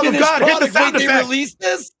was for the a love of finished God, hit the product sound when they effect. released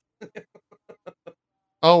this.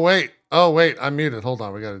 Oh wait. I'm muted. Hold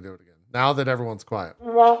on. We got to do it again. Now that everyone's quiet. Thank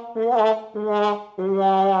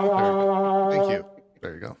you.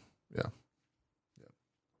 There you go. Yeah.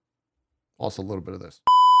 Also a little bit of this.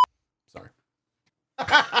 Sorry.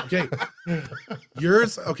 Okay,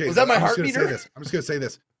 yours. Okay, Was that my I'm just heart gonna say meter? this. I'm just gonna say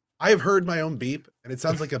this. I have heard my own beep, and it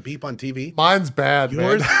sounds like a beep on TV. Mine's bad,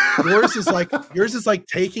 Yours, man. yours is like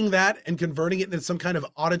taking that and converting it into some kind of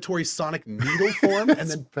auditory sonic needle form, and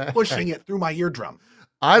then bad. pushing it through my eardrum.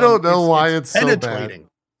 I don't know why it's so bad. penetrating.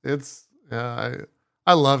 It's I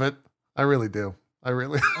love it. I really do. I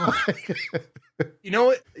really like it. You know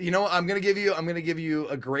what? I'm gonna give you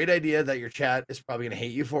a great idea that your chat is probably gonna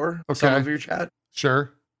hate you for. Some Okay. of your chat.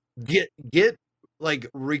 Sure. Get like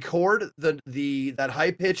record that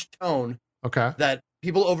high pitched tone Okay. that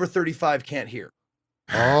people over 35 can't hear.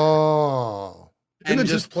 Oh. And then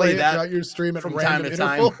just play play that throughout your stream at from random time to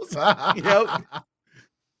time. intervals. You know?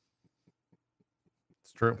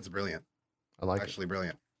 It's true. It's brilliant. I like it. Actually,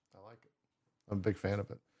 brilliant. I like it. I'm a big fan of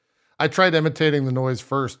it. I tried imitating the noise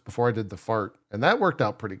first before I did the fart, and that worked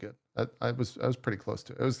out pretty good. I was pretty close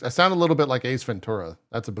to it. I sounded a little bit like Ace Ventura.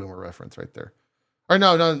 That's a boomer reference right there. Or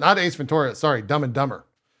no, not Ace Ventura. Sorry, Dumb and Dumber.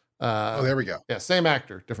 Oh, there we go. Yeah, same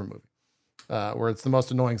actor, different movie. Where it's the most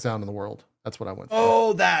annoying sound in the world. That's what I went for.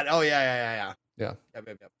 Oh, that. Oh, yeah. Yeah.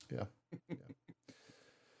 Yep.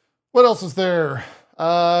 What else is there?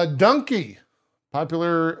 Dunkey,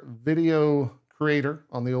 popular video creator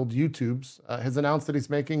on the old YouTubes, has announced that he's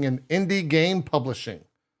making an indie game publishing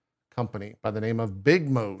company by the name of Big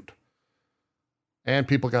Mode. And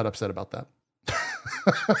people got upset about that.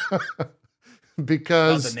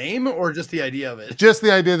 Because The name or just the idea of it? just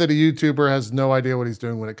the idea that a YouTuber has no idea what he's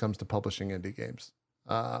doing when it comes to publishing indie games.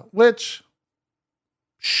 Which,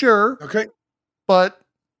 sure, Okay. but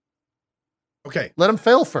Okay. let him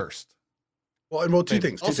fail first. Well, two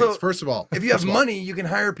things. Also, First of all, If you have first of all, money, you can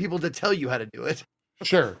hire people to tell you how to do it.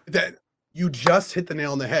 Sure. that you just hit the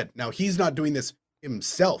nail on the head. Now he's not doing this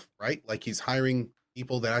himself, right? Like he's hiring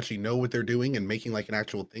people that actually know what they're doing and making like an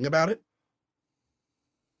actual thing about it.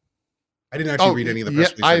 I didn't actually read any of the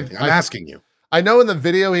press release or anything. I'm asking you. I know in the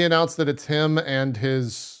video he announced that it's him and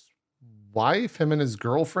his wife, him and his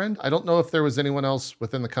girlfriend. I don't know if there was anyone else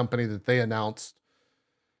within the company that they announced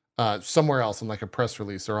somewhere else in like a press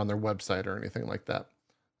release or on their website or anything like that.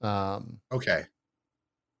 Okay.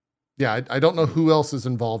 Yeah, I don't know who else is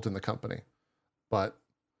involved in the company, but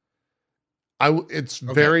it's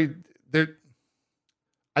Okay. very there.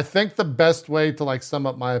 I think the best way to like sum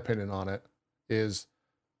up my opinion on it is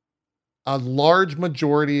a large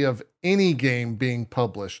majority of any game being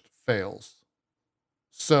published fails.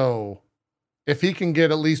 So if he can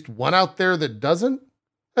get at least one out there that doesn't,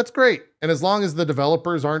 that's great. And as long as the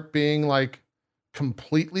developers aren't being like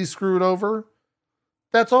completely screwed over,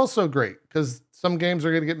 that's also great because some games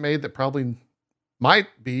are going to get made that probably might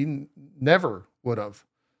be never would have.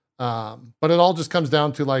 But it all just comes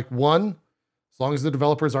down to like one, as long as the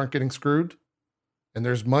developers aren't getting screwed and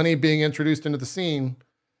there's money being introduced into the scene,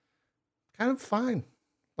 kind of fine.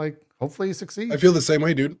 Like hopefully he succeeds. I feel the same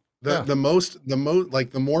way, dude. Yeah. The most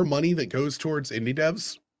like the more money that goes towards indie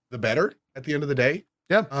devs, the better at the end of the day.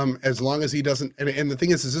 Yeah. As long as he doesn't, and the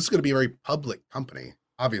thing is this is going to be a very public company.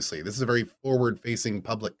 Obviously, this is a very forward-facing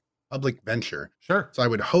public venture. Sure. So I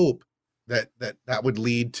would hope that would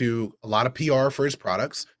lead to a lot of PR for his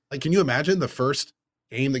products. Like, can you imagine the first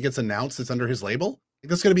game that gets announced that's under his label? Like,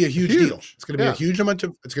 that's going to be a huge deal. It's going to be a huge amount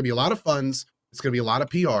of. It's going to be a lot of funds. It's going to be a lot of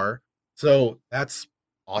PR. So that's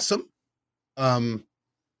awesome.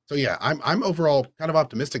 So yeah, I'm overall kind of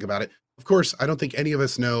optimistic about it. Of course, I don't think any of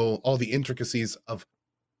us know all the intricacies of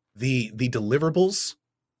the deliverables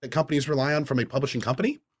that companies rely on from a publishing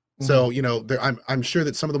company. So, you know, I'm sure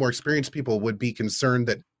that some of the more experienced people would be concerned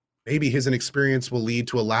that maybe his inexperience will lead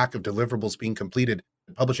to a lack of deliverables being completed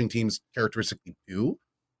that publishing teams characteristically do.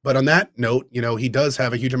 But on that note, you know, he does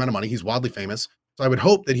have a huge amount of money. He's wildly famous. So I would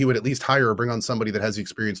hope that he would at least hire or bring on somebody that has the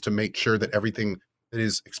experience to make sure that everything that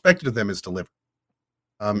is expected of them is delivered.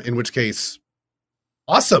 In which case,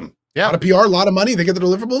 awesome. Yeah. A lot of PR, a lot of money. They get the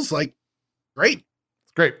deliverables. Like, great.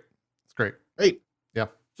 It's great. It's great. Great. Yeah.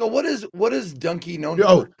 So what is Dunkey known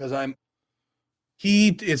Oh. for? Because He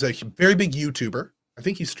is a very big YouTuber. I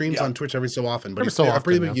think he streams Yeah. on Twitch every so often, but Every he's so a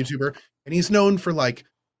pretty often, big YouTuber. And he's known for like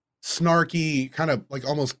snarky, kind of like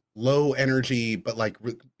almost low energy, but like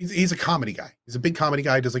he's a comedy guy. He's a big comedy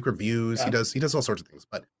guy. He does like reviews. Yeah. He does all sorts of things.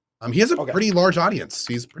 But he has a Okay. pretty large audience.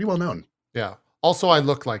 He's pretty well known. Yeah. Also, I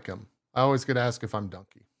look like him. I always get asked if I'm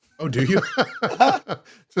Donkey. Oh, do you?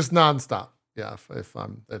 Just nonstop. Yeah. If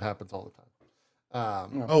I'm, it happens all the time.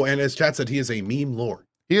 Oh, and as Chad said, he is a meme lord.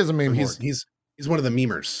 He is a meme So lord. he's one of the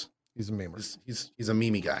memers. He's a memer. He's a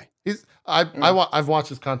memey guy. I've watched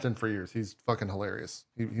his content for years. He's fucking hilarious.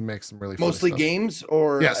 He makes some really funny mostly stuff. games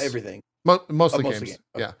or Yes. everything. Mostly mostly games. games.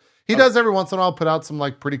 Okay. Yeah. He does every once in a while put out some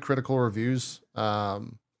like pretty critical reviews. I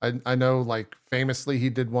know like famously he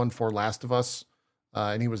did one for Last of Us,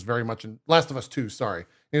 and he was very much in Last of Us 2, sorry.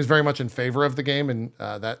 He was very much in favor of the game, and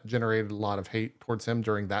that generated a lot of hate towards him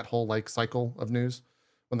during that whole like cycle of news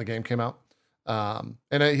when the game came out. And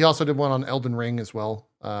he also did one on Elden Ring as well.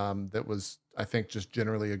 That was, I think, just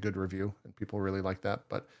generally a good review, and people really like that.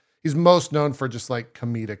 But he's most known for just like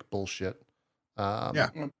comedic bullshit. Yeah.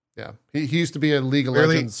 Yeah. He used to be a League of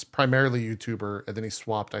Clearly- Legends primarily YouTuber, and then he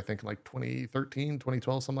swapped, I think, in like 2013,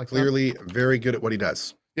 2012, something like that. Clearly very good at what he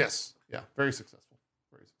does. Yes. Yeah. Very successful.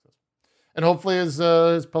 Very successful. And hopefully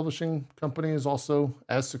his publishing company is also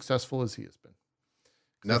as successful as he has been.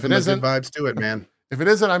 Nothing it but isn't- good vibes to it, man. If it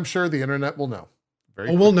isn't, I'm sure the internet will know. Very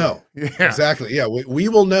We'll quickly. know. Yeah. Exactly. Yeah, we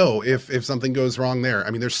will know if something goes wrong there.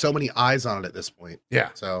 I mean, there's so many eyes on it at this point. Yeah.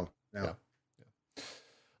 So, no. Yeah.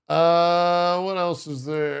 What else is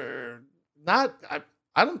there? I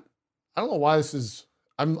don't know why this is.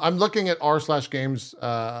 I'm looking at r/games with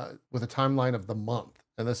a timeline of the month,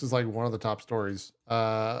 and this is like one of the top stories.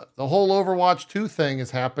 The whole Overwatch 2 thing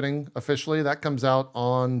is happening officially. That comes out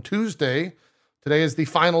on Tuesday. Today is the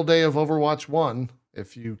final day of Overwatch 1,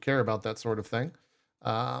 if you care about that sort of thing.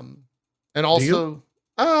 And also,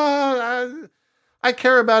 I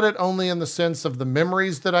care about it only in the sense of the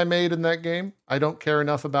memories that I made in that game. I don't care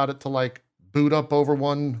enough about it to like boot up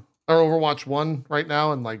Overwatch 1 right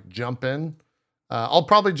now and like jump in. I'll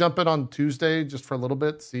probably jump in on Tuesday just for a little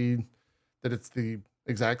bit, see that it's the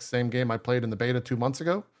exact same game I played in the beta 2 months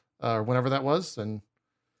ago, or whenever that was, and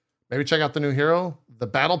maybe check out the new hero. The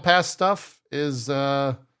Battle Pass stuff is,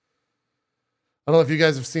 I don't know if you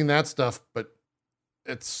guys have seen that stuff, but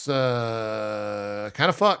it's kind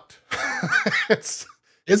of fucked. Is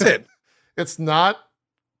it? It's not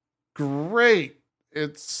great.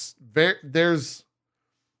 It's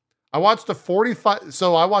I watched a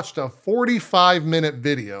 45-minute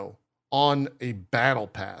video on a battle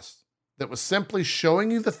pass that was simply showing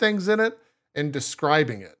you the things in it and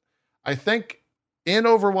describing it. I think in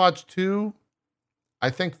Overwatch 2, I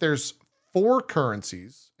think there's 4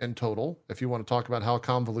 currencies in total, if you want to talk about how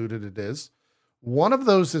convoluted it is. One of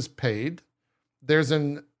those is paid. There's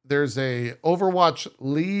there's a Overwatch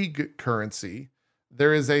League currency.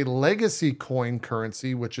 There is a legacy coin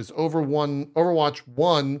currency, which is Overwatch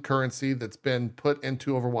 1 currency that's been put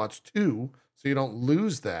into Overwatch 2, so you don't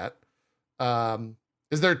lose that.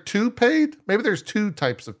 Is there 2 paid? Maybe there's 2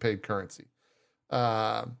 types of paid currency.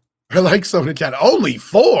 I like someone in chat. Only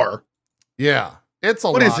 4? Yeah, it's a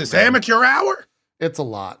lot. What is this, man. amateur hour? It's a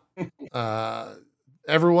lot.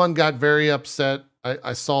 Everyone got very upset.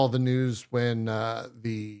 I saw the news when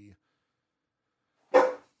Ollie's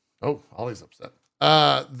upset.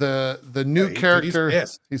 The new Yeah, character,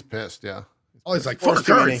 he's pissed. Yeah. Oh, he's like, Forced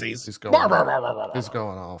 4 too many. currencies. He's going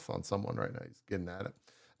off on someone right now. He's getting at it.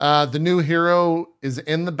 The new hero is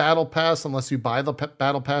in the battle pass unless you buy the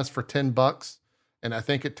battle pass for $10. And I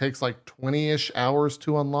think it takes like 20-ish hours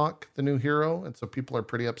to unlock the new hero. And so people are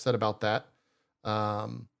pretty upset about that.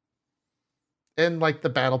 And like the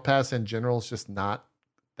battle pass in general is just not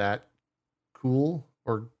that cool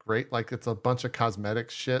or great. Like it's a bunch of cosmetic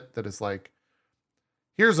shit that is like,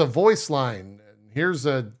 here's a voice line and here's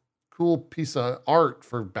a cool piece of art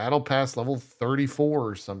for battle pass level 34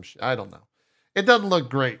 or some shit. I don't know. It doesn't look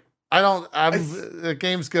great. The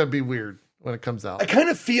game's gonna be weird when it comes out. I kind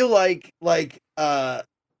of feel like the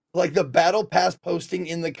battle pass posting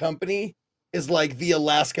in the company is like the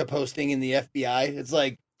Alaska posting in the FBI. It's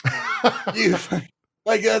like you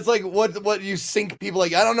like that's like what you sink people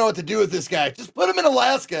like. I don't know what to do with this guy. Just put him in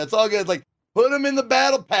Alaska. It's all good. It's like put him in the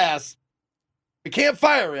battle pass. We can't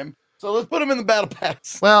fire him, so let's put him in the battle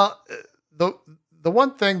pass. Well, the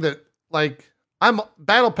one thing that like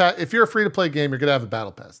battle pass. If you're a free to play game, you're gonna have a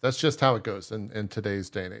battle pass. That's just how it goes in today's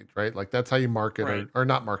day and age, right? Like that's how you market Right. or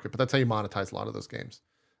not market, but that's how you monetize a lot of those games.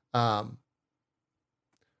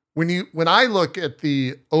 When I look at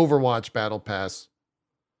the Overwatch battle pass,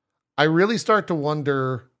 I really start to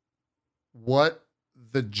wonder what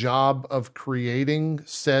the job of creating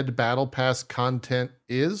said battle pass content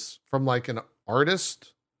is from like an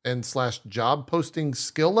artist and / job posting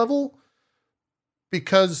skill level,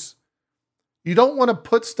 because you don't want to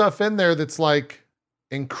put stuff in there that's like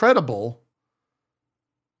incredible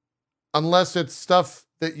unless it's stuff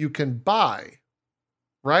that you can buy,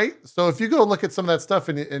 right? So if you go look at some of that stuff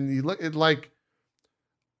and you look at like,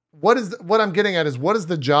 what I'm getting at is what is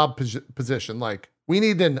the job position? Like we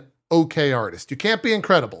need an okay artist. You can't be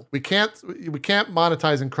incredible. We can't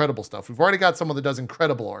monetize incredible stuff. We've already got someone that does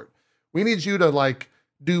incredible art. We need you to like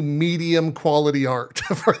do medium quality art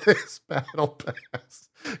for this battle pass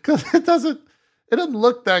because it doesn't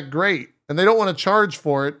look that great, and they don't want to charge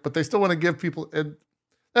for it, but they still want to give people. And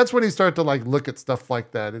that's when you start to like look at stuff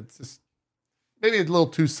like that. It's just maybe a little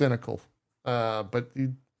too cynical. But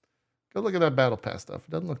you go look at that battle pass stuff.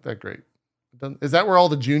 It doesn't look that great. Is that where all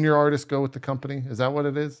the junior artists go with the company? Is that what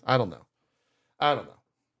it is? I don't know.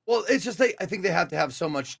 Well, it's just I think they have to have so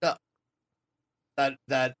much stuff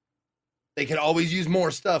that they can always use more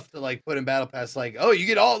stuff to like put in battle pass. Like, oh, you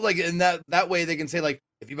get all like, and that way they can say like,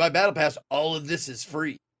 if you buy battle pass, all of this is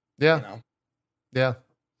free. Yeah. You know? Yeah.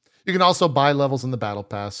 You can also buy levels in the battle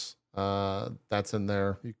pass. That's in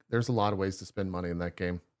there. There's a lot of ways to spend money in that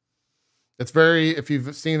game. It's if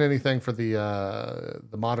you've seen anything for the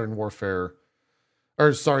Modern Warfare, the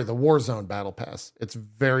Warzone battle pass, it's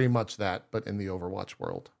very much that, but in the Overwatch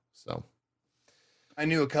world. So I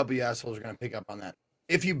knew a couple of you assholes were going to pick up on that.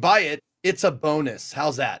 If you buy it, it's a bonus.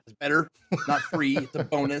 How's that? It's better. Not free. It's a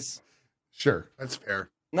bonus. Sure. That's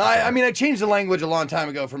fair. No, I mean, I changed the language a long time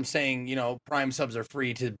ago from saying, Prime subs are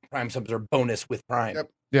free to Prime subs are bonus with Prime. Yep.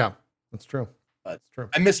 Yeah, that's true. But That's true.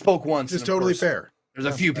 I misspoke once. It's and of totally course, fair. There's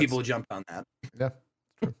a few people who jumped on that. Yeah,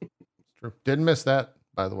 it's true. It's true. Didn't miss that,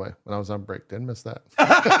 by the way, when I was on break. Didn't miss that.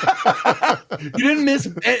 You didn't miss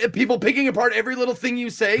people picking apart every little thing you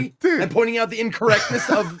say Dude. and pointing out the incorrectness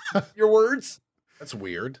of your words. That's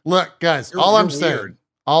weird. Look, guys, You're all weird.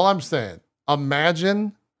 I'm saying,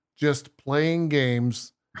 imagine just playing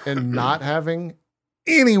games and not having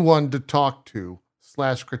anyone to talk to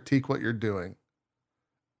 / critique what you're doing.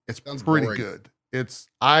 It's Sounds pretty boring. good.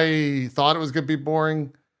 I thought it was going to be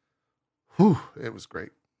boring. Whew, it was great.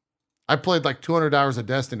 I played like 200 hours of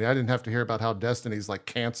Destiny. I didn't have to hear about how Destiny's like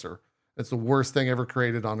cancer. It's the worst thing ever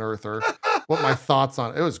created on Earth, or what my thoughts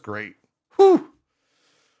on it. It was great. Whew.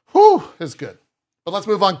 It's good. But let's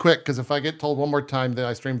move on quick, because if I get told one more time that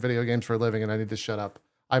I stream video games for a living and I need to shut up,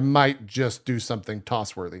 I might just do something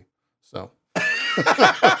toss-worthy. So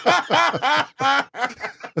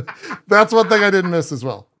that's one thing I didn't miss as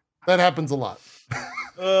well. That happens a lot.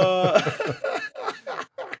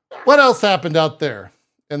 What else happened out there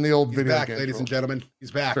in the old He's video back, game ladies world? and gentlemen.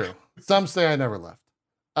 He's back. True. Some say I never left.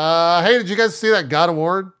 Hey, did you guys see that God of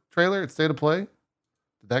War trailer at State of Play?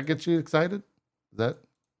 Did that get you excited? Is that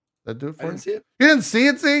That do it I for you? didn't see it. You didn't see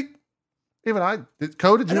it, Zeke? Even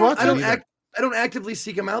Code, did you watch I don't it? I don't actively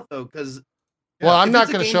seek them out though, because Well, I'm if not it's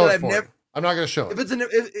a going to game show that it I've for never- you. I'm not going to show it.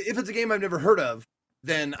 if it's a game I've never heard of,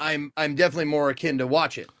 then I'm definitely more akin to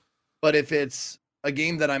watch it. But if it's a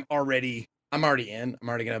game that I'm already in, I'm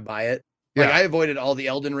already gonna buy it. Like Yeah. I avoided all the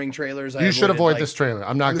Elden Ring trailers. You should avoid like, this trailer.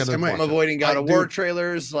 I'm not I'm the going to same way. watch I'm it. avoiding God I of War do.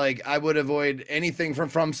 trailers. Like I would avoid anything from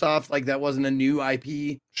FromSoft. Like that wasn't a new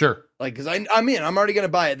IP. Sure. Like because I'm in. I'm already gonna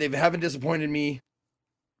buy it. They haven't disappointed me.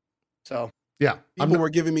 So Yeah. People were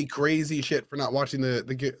giving me crazy shit for not watching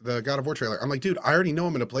the God of War trailer. I'm like, dude, I already know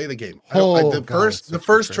I'm going to play the game. Oh, God, it's The such a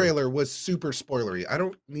first good trailer. trailer was super spoilery. I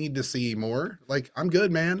don't need to see more. Like, I'm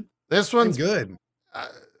good, man. This I'm one's good.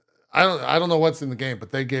 I don't know what's in the game,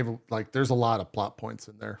 but they gave like there's a lot of plot points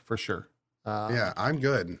in there for sure. Yeah, I'm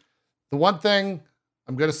good. The one thing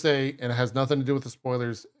I'm gonna say, and it has nothing to do with the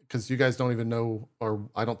spoilers, because you guys don't even know, or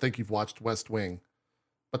I don't think you've watched West Wing.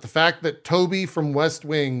 But the fact that Toby from West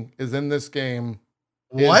Wing is in this game,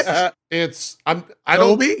 What? I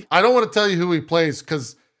Toby? don't want to tell you who he plays,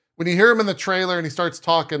 because when you hear him in the trailer and he starts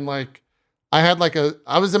talking, like I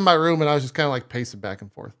was in my room and I was just kind of like pacing back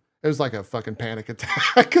and forth. It was like a fucking panic attack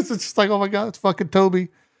because it's just like, oh my God, it's fucking Toby.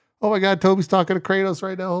 Oh my God, Toby's talking to Kratos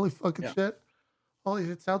right now. Holy fucking shit. Holy,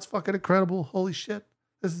 it sounds fucking incredible. Holy shit.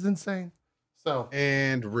 This is insane. So,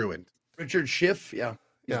 And ruined. Richard Schiff, he's Yeah.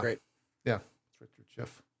 great. yeah, it's Richard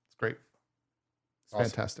Schiff. It's great. It's Awesome.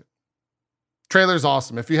 fantastic. Trailer's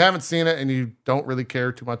awesome. If you haven't seen it and you don't really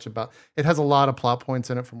care too much about it, has a lot of plot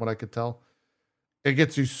points in it from what I could tell. It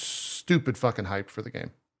gets you stupid fucking hyped for the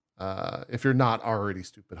game. If you're not already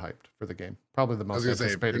stupid hyped for the game, probably the I most was going to say,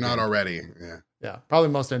 if anticipated. you're not game. already. Yeah. Yeah, probably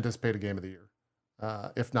the most anticipated game of the year,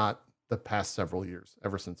 if not the past several years,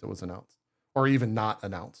 ever since it was announced, or even not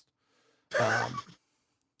announced.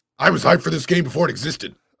 I was hyped for this game before it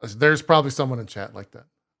existed. There's probably someone in chat like that.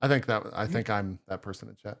 I think I'm that person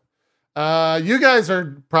in chat. You guys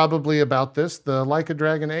are probably about this. The Like a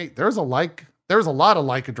Dragon 8. There's a lot of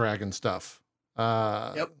Like a Dragon stuff.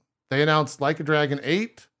 Yep. They announced Like a Dragon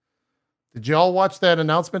 8. Did y'all watch that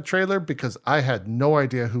announcement trailer? Because I had no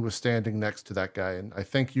idea who was standing next to that guy, and I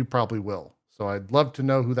think you probably will. So I'd love to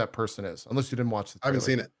know who that person is, unless you didn't watch the I trailer. haven't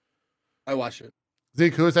seen it. I watched it.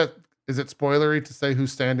 Zeke, who is that? Is it spoilery to say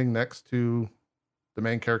who's standing next to the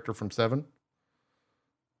main character from 7?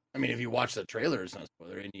 I mean, if you watch the trailer, it's not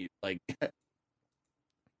spoiler, and you like.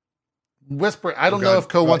 Whisper. I don't Oh, know God. if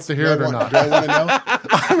Co wants to hear it or not. Do I want to know?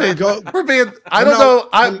 I mean, Go. we're being. I I'm don't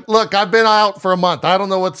not- know. Look. I've been out for a month. I don't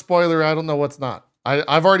know what's spoiler. I don't know what's not.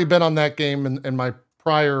 I've already been on that game in my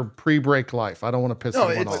prior pre-break life. I don't want to piss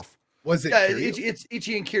anyone it's- off. Was it? Yeah, Kiryu? it's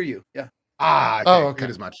Ichi and Kiryu. Yeah. Okay. Oh, okay. Good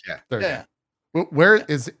as much. Yeah. There you Yeah. go. Where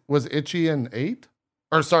was Itchy in 8?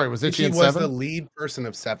 Or sorry, was Itchy He in was 7? the lead person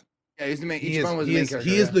of 7. Yeah, he's the main. He Ichiban was the main character.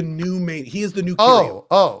 he is yeah. the new main. He is the new Kiryu.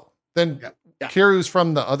 Oh. Then Yeah. Yeah. Kiryu's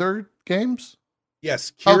from the other games?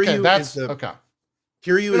 Yes, Kiryu Okay, that's is the okay.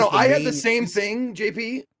 Kiryu No, is the I had main- the same thing,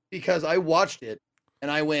 JP, because I watched it and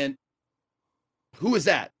I went, "Who is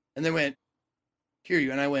that?" And they went,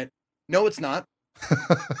 "Kiryu," and I went, "No, it's not.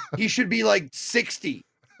 He should be like 60.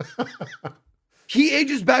 He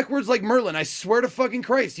ages backwards like Merlin. I swear to fucking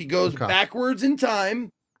Christ, he goes Okay. backwards in time.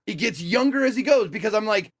 He gets younger as he goes because I'm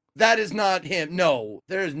like, that is not him. No,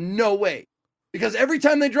 there is no way. Because every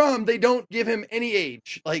time they draw him, they don't give him any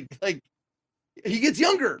age. Like he gets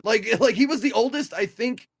younger. Like he was the oldest, I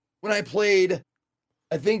think, when I played,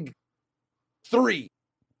 I think 3.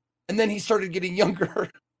 And then he started getting younger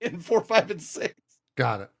in 4, 5, and 6.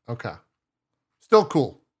 Got it. Okay. Still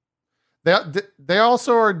cool. They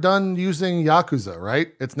also are done using Yakuza,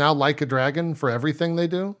 right? It's now Like a Dragon for everything they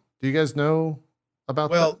do. Do you guys know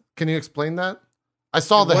about Well, that? Can you explain that? I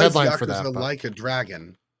saw the It was headline for Yakuza that. But Like a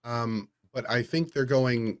Dragon. But I think they're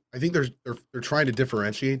trying to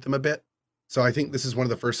differentiate them a bit. So I think this is one of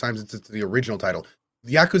the first times it's the original title.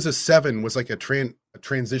 Yakuza 7 was like a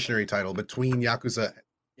transitionary title between Yakuza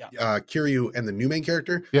Kiryu and the new main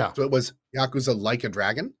character. Yeah. So it was Yakuza Like a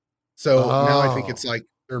Dragon. So now I think it's like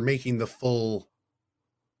they're making the full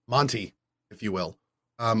Monty, if you will,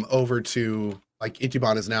 over to like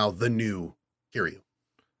Ichiban is now the new Kiryu.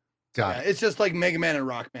 Got Yeah, it. it's just like Mega Man and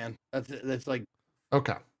Rockman. That's like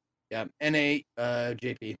Okay. yeah, NA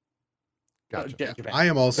JP. Gotcha. Japan. I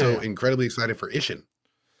am also Yeah. incredibly excited for Ishin.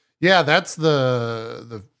 Yeah, that's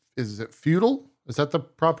the is it feudal? Is that the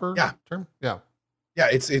proper term? Yeah. Yeah,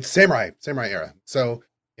 it's samurai era. So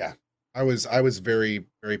yeah, I was very,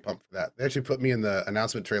 very pumped for that. They actually put me in the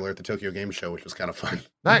announcement trailer at the Tokyo Game Show, which was kind of fun.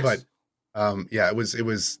 Nice. But yeah, it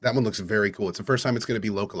was that one looks very cool. It's the first time it's going to be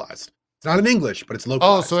localized. It's not in English, but it's Oh,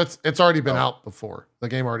 localized. so it's already been Oh. out before. The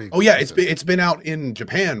game already. Oh yeah, existed. it's been out in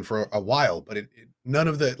Japan for a while, but none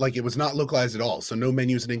of the like it was not localized at all. So no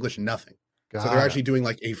menus in English, nothing. So they're Got actually it. doing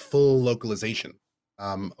like a full localization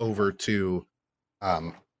over to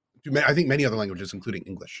I think many other languages, including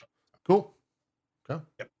English. Cool. It's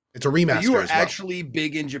a So remaster you are as well. actually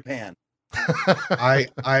big in Japan. I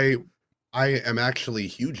am actually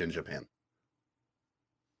huge in Japan.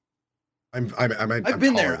 I've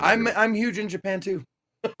been there. taller than you. I'm huge in Japan too.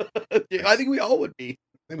 I think we all would be.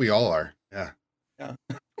 I think we all are. Yeah.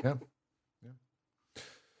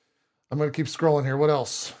 I'm gonna keep scrolling here. What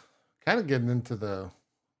else? Kind of getting into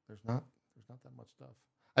there's not that much stuff.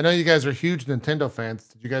 I know you guys are huge Nintendo fans.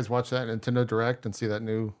 Did you guys watch that Nintendo Direct and see that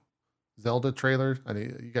new Zelda trailer? I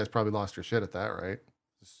mean, you guys probably lost your shit at that, right?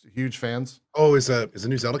 Just huge fans. Oh, is a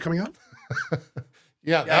new Zelda coming out?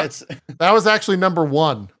 Yeah, Yeah, it's that was actually number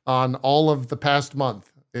one on all of the past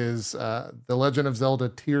month. Is The Legend of Zelda: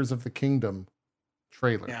 Tears of the Kingdom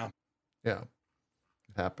trailer? yeah.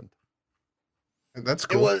 It happened. That's It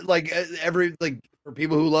cool. was like for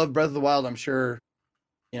people who love Breath of the Wild, I'm sure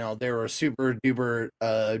they were super duper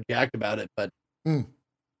jacked about it. But Hmm.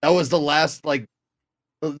 that was the last it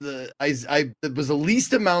was the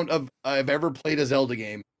least amount of I've ever played a Zelda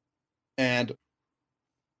game, and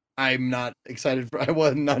I'm not excited for. I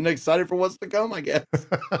was not excited for what's to come. I guess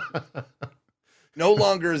no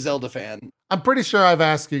longer a Zelda fan. I'm pretty sure I've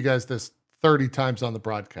asked you guys this 30 times on the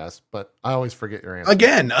broadcast, but I always forget your answer.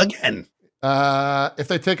 Again. If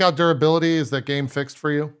they take out durability, is that game fixed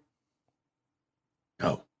for you?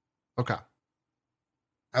 No, Okay.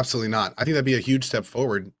 absolutely not. I think that'd be a huge step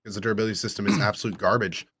forward because the durability system is absolute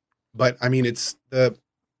garbage. But I mean, it's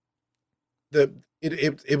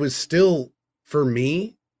it was still for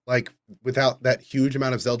me like without that huge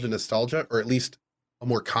amount of Zelda nostalgia, or at least a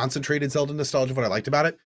more concentrated Zelda nostalgia. What I liked about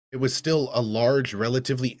it, it was still a large,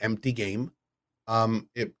 relatively empty game.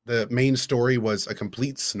 The main story was a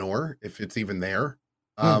complete snore, if it's even there.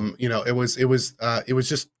 It was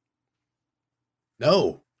just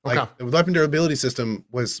no. Like Okay. the weapon durability system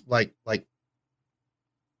was like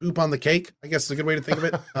poop on the cake, I guess is a good way to think of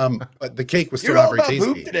it. But the cake was You're still not all very about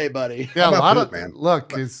poop tasty. today, buddy. Yeah, a about lot poop, of man?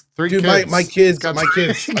 look, it's three Dude, kids. my kids, Got I'm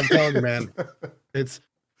three telling you, man.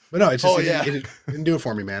 But no, it's just Oh, it, yeah. didn't, it didn't do it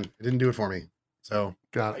for me, man. It didn't do it for me. So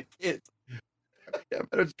Got it. It's yeah,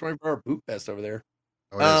 but it's 24-hour poop fest over there.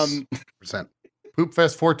 oh, it is percent. Poop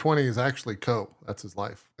Fest 420 is actually Co. That's his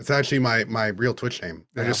life. It's actually my real Twitch name.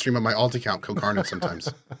 I Yeah. just stream on my alt account, Cocarnage, sometimes.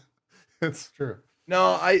 It's true.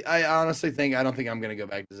 No, I honestly think I don't think I'm gonna go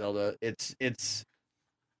back to Zelda.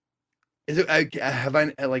 Have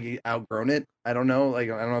I like outgrown it? I don't know. Like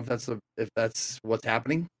I don't know if that's what's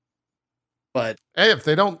happening. But Hey, if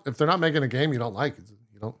they're not making a game you don't like,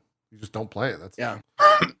 you just don't play it. That's yeah,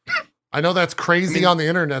 I know that's crazy I mean- on the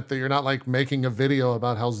internet that you're not like making a video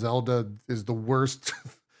about how Zelda is the worst,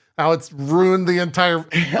 how it's ruined the entire.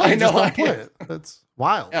 I You just know, don't play it. That's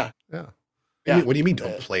wild. Yeah. Yeah. yeah. What do you mean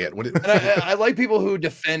don't play it? And I like people who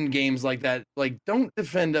defend games like that. Like, don't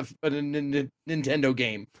defend a Nintendo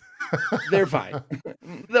game. They're fine.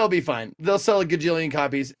 They'll be fine. They'll sell a gajillion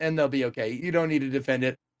copies and they'll be okay. You don't need to defend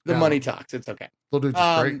it. The Yeah. money talks. It's okay. Little dude's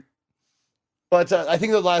just great. But I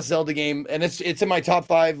think the last Zelda game, and it's in my top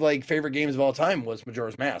 5 like favorite games of all time, was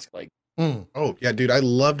Majora's Mask. Like Oh yeah, dude, I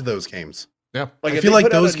loved those games. Yeah. I feel feel like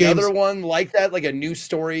like those another games- one like that, like a new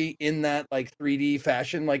story in that like 3D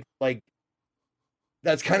fashion, like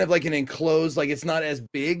that's kind of like an enclosed, like it's not as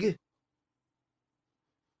big.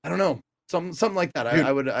 I don't know, something like that.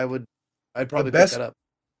 Dude, I'd probably best- pick that up.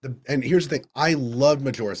 And here's the thing, I loved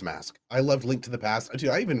Majora's Mask. I loved Link to the Past. Dude,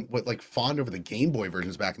 I even fawned over the Game Boy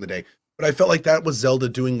versions back in the day. But I felt like that was Zelda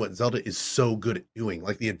doing what Zelda is so good at doing,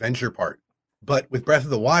 like the adventure part. But with Breath of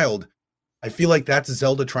the Wild, I feel like that's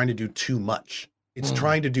Zelda trying to do too much. It's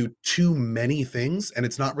trying to do too many things, and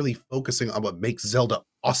it's not really focusing on what makes Zelda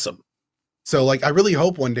awesome. So like I really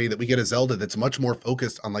hope one day that we get a Zelda that's much more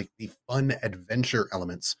focused on like the fun adventure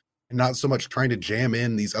elements and not so much trying to jam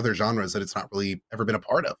in these other genres that it's not really ever been a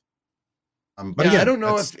part of. But Yeah, again, I don't know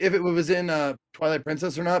that's- if it was in Twilight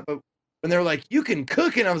Princess or not, but when they were like, "You can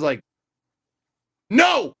cook," and I was like,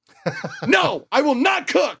 "No, no, I will not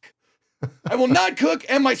cook. I will not cook,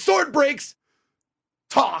 and my sword breaks.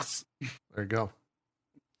 Toss." There you go.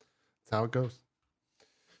 That's how it goes.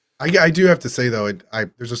 I do have to say though,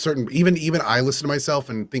 there's a certain even I listen to myself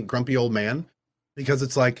and think grumpy old man, because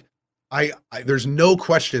it's like I there's no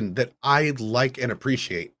question that I like and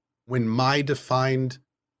appreciate when my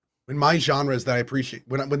genres that I appreciate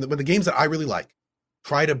when the games that I really like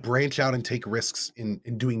try to branch out and take risks in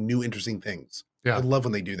doing new interesting things. Yeah. I love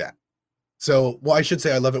when they do that. So, well, I should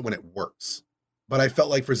say I love it when it works, but I felt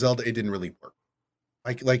like for Zelda it didn't really work.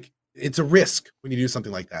 Like it's a risk when you do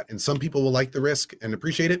something like that, and some people will like the risk and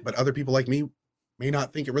appreciate it, but other people like me may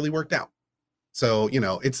not think it really worked out. So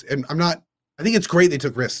it's and I'm not. I think it's great they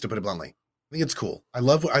took risks, to put it bluntly. I think it's cool. I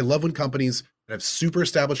love when companies that have super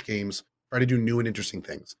established games try to do new and interesting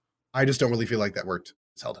things. I just don't really feel like that worked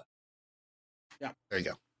with Zelda. Yeah. There you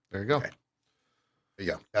go. There you go. Okay. There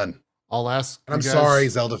you go. Done. I'll ask. And I'm you guys- sorry,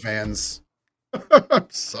 Zelda fans. I'm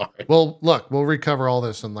sorry. Well, look, we'll recover all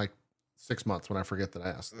this in like 6 months when I forget that I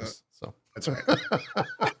asked this. So That's right.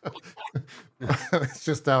 it's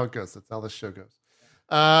just how it goes. That's how this show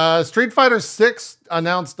goes. Street Fighter 6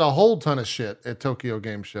 announced a whole ton of shit at Tokyo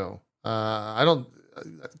Game Show. I don't,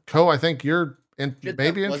 I think you're in, Shit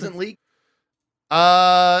maybe that in. wasn't leaked.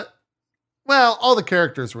 Well, all the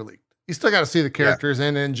characters were leaked. You still got to see the characters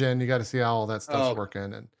in engine. You got to see how all that stuff's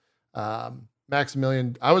working. And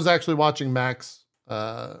Maximilian, I was actually watching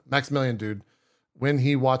Maximilian, dude, when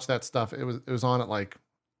he watched that stuff. It was on at like,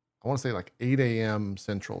 I want to say like 8 a.m.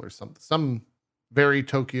 Central or something, some very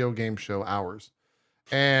Tokyo Game Show hours,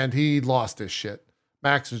 and he lost his shit.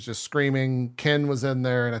 Max was just screaming. Ken was in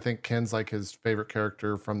there, and I think Ken's like his favorite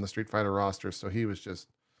character from the Street Fighter roster, so he was just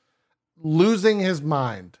losing his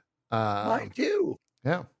mind. Mine too.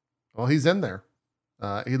 Yeah. Well, he's in there.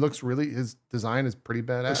 He looks his design is pretty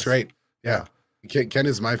badass. That's right. Yeah. Ken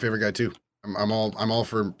is my favorite guy too. I'm all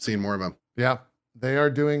for seeing more of him. Yeah. They are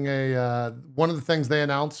doing one of the things they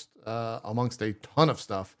announced amongst a ton of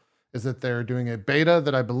stuff is that they're doing a beta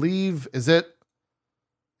that I believe is it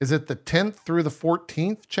the 10th through the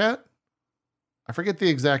 14th, chat? I forget the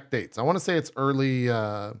exact dates. I want to say it's early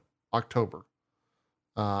October.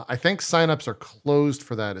 I think signups are closed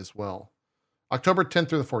for that as well. October 10th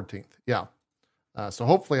through the 14th. Yeah. So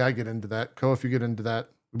hopefully I get into that. If you get into that,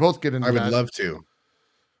 we both get into that. I would love to.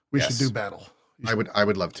 We should do battle. I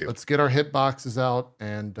would love to. Let's get our hit boxes out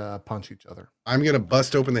and punch each other. I'm going to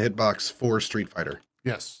bust open the hitbox for Street Fighter.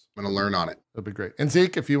 Yes. I'm going to learn on it. That'd be great. And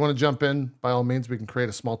Zeke, if you want to jump in, by all means, we can create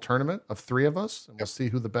a small tournament of 3 of us, and we'll see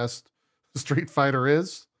who the best Street Fighter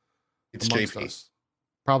is. It's amongst JP. us.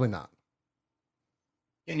 Probably not.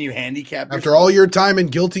 Can you handicap After yourself? all your time in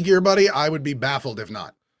Guilty Gear, buddy, I would be baffled if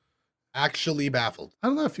not. Actually baffled. I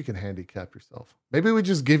don't know if you can handicap yourself. Maybe we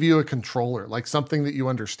just give you a controller, like something that you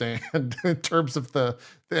understand in terms of the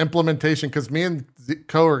implementation, because me and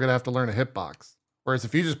Co are going to have to learn a hitbox. Whereas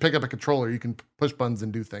if you just pick up a controller, you can push buttons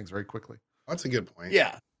and do things very quickly. That's a good point.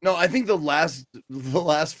 Yeah. No, I think the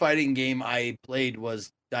last fighting game I played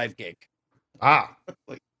was Dive Kick. Ah,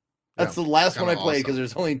 That's the last one I Kinda played awesome. because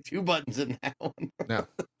there's only 2 buttons in that one. yeah.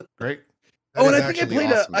 Great. That Oh, and is I think actually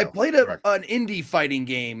awesome, I though. played Correct. an indie fighting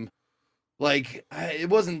game. Like it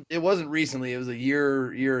wasn't recently. It was a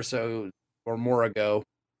year or so or more ago,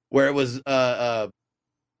 where it was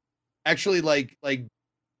actually like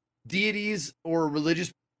deities or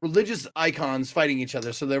religious icons fighting each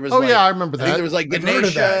other. So there was I remember I think that. there was like I've heard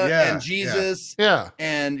of Ganesha that, yeah, and Jesus yeah.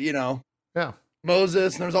 and Yeah.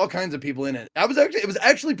 Moses, and there was all kinds of people in it. It was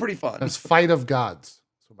actually pretty fun. That's Fight of Gods.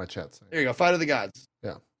 That's what my chat's saying. There you go, Fight of the Gods.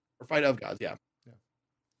 Yeah. Or Fight of Gods, yeah.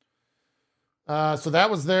 So that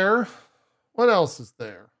was there. What else is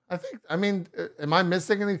there? Am I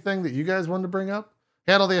missing anything that you guys wanted to bring up?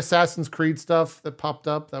 Had all the Assassin's Creed stuff that popped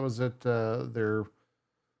up. That was at their,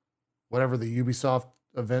 whatever the Ubisoft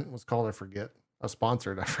event was called. I forget.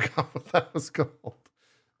 Sponsored. I forgot what that was called.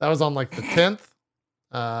 That was on like the 10th.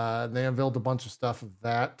 They unveiled a bunch of stuff of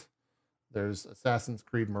that. There's Assassin's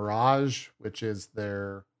Creed Mirage, which is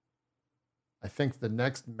I think the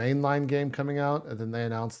next mainline game coming out. And then they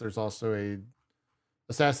announced there's also a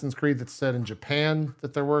Assassin's Creed that's set in Japan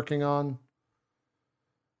that they're working on.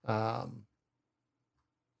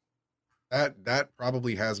 That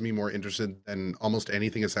probably has me more interested than almost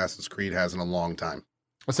anything Assassin's Creed has in a long time.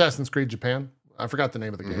 Assassin's Creed Japan. I forgot the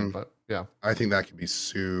name of the game, Mhm. but yeah. I think that could be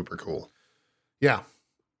super cool. Yeah.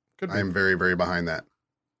 Could be. I'm very, very behind that.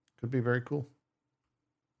 Could be very cool.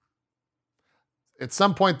 At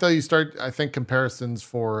some point, though, you start, I think, comparisons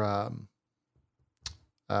for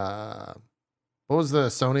what was the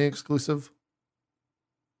Sony exclusive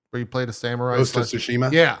where you played a samurai? Ghost of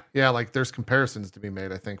Tsushima? Yeah. Like there's comparisons to be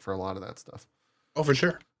made, I think, for a lot of that stuff. Oh, for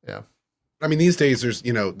sure. Yeah. I mean, these days, there's,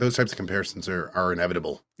 those types of comparisons are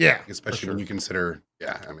inevitable, Yeah. especially sure. when you consider,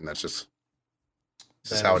 that's just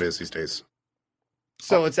That how is- it is these days.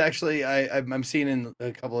 So it's actually I'm seeing in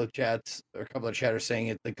a couple of chats or a couple of chatters saying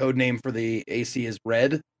it. The code name for the AC is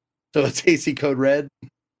Red, so it's AC Code Red,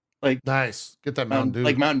 Nice. Get that Mountain Dew.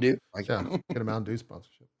 like Mountain Dew. Like, Yeah, get a Mountain Dew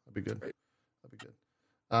sponsorship. That'd be good. Right. That'd be good.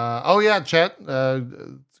 Oh yeah, Chet. It's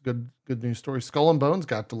a good news story. Skull and Bones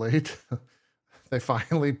got delayed. They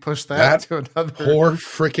finally pushed that to another. Poor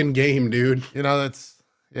freaking game, dude. You know, that's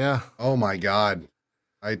yeah. Oh my god.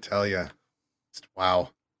 I tell you. Wow.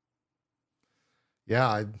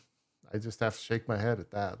 Yeah, I just have to shake my head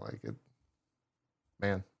at that. Like it,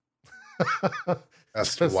 man.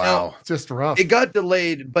 That's Just- wow. Just rough. It got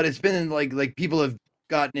delayed, but it's been in like people have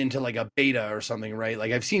gotten into like a beta or something, right?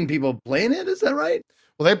 Like I've seen people playing it. Is that right?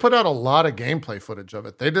 Well, they put out a lot of gameplay footage of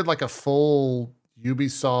it. They did like a full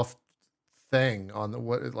Ubisoft thing on the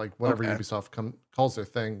whatever Okay. Ubisoft calls their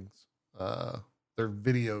things, their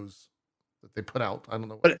videos that they put out. I don't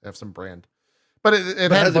know. But- They have some brand, but it But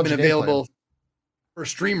had a has it bunch been of gameplay. available for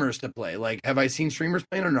streamers to play? Like, have I seen streamers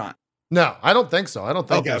playing or not? No, I don't think so. I don't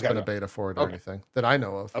think Okay, there's okay, been a okay. beta for it or Okay. anything that I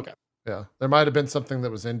know of. Okay. Yeah, there might have been something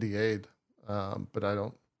that was NDA'd, but I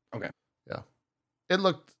don't. Okay. Yeah, it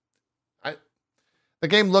looked. The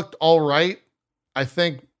game looked all right. I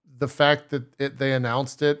think the fact that they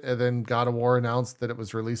announced it and then God of War announced that it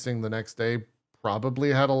was releasing the next day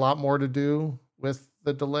probably had a lot more to do with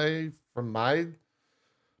the delay from my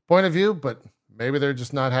point of view. But maybe they're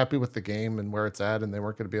just not happy with the game and where it's at, and they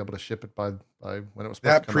weren't going to be able to ship it by when it was supposed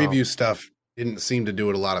That to come preview out. stuff didn't seem to do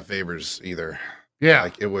it a lot of favors either. Yeah,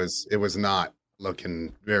 Like it was not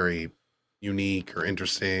looking very unique or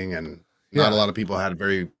interesting, and not Yeah. a lot of people had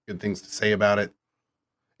very good things to say about it.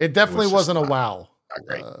 it definitely just wasn't a not- wow. Not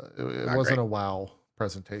great. It Not wasn't great. a wow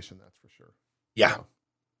presentation, that's for sure. Yeah.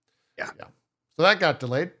 Yeah. So that got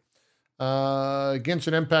delayed.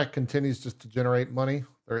 Genshin Impact continues just to generate money.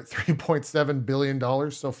 They're at $3.7 billion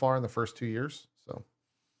so far in the first 2 years. So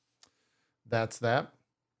that's that.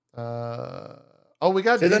 We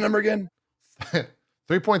got Say that number again.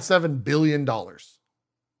 $3.7 billion.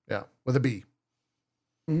 Yeah, with a B.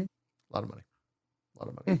 Mhm. A lot of money. A lot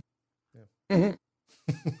of money. Mhm.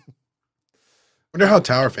 Wonder how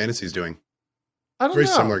Tower Fantasy is doing. I don't Very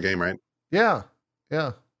know. similar game, right? Yeah.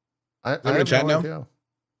 Yeah. I in the have chat no now? idea.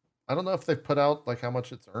 I don't know if they've put out like how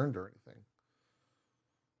much it's earned or anything.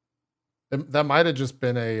 That might have just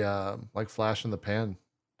been a like flash in the pan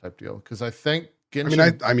type deal because I think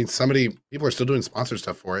Genshin. I mean, people are still doing sponsor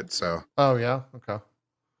stuff for it. So Oh yeah, okay.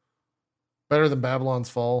 Better than Babylon's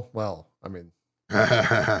Fall. Well, I mean,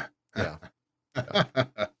 yeah. yeah.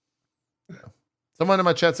 Someone in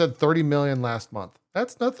my chat said 30 million last month.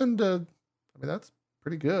 That's nothing to. I mean, that's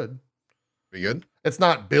pretty good. Pretty good. It's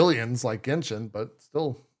not billions like Genshin, but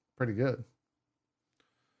still pretty good.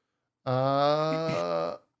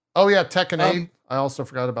 Oh yeah, Tekken 8. I also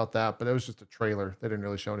forgot about that, but it was just a trailer. They didn't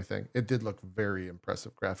really show anything. It did look very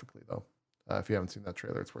impressive graphically, though. If you haven't seen that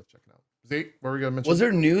trailer, it's worth checking out. Zeke, what were we gonna mention? Was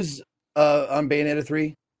there news on Bayonetta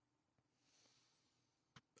 3?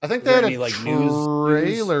 I think was they there had any, a like, news?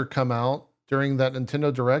 trailer come out during that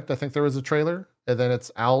Nintendo Direct. I think there was a trailer, and then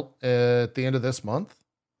it's out at the end of this month.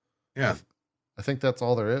 Yeah. I think that's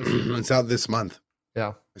all there is. It's out this month.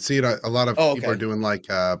 Yeah. I see it. A lot of Oh, people okay. are doing like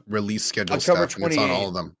release schedule October stuff, and it's on 28th. all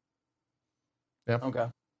of them. Okay.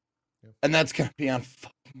 Yeah. And that's gonna be on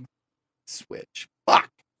fucking Switch. Fuck.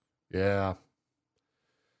 Yeah.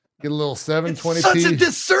 Get a little It's such a 720p.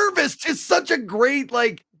 disservice to such a great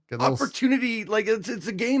like Get a little- opportunity. Like it's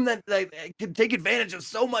a game that can take advantage of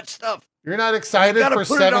so much stuff. You're not excited gotta for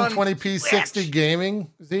put it on 720p 60 Switch.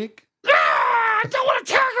 gaming, Zeke? I don't want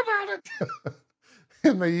to talk about it.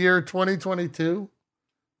 In the year 2022?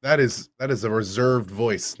 That is a reserved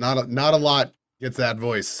voice. Not a lot gets that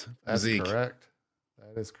voice. from That's Zeke. correct.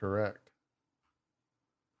 That is correct.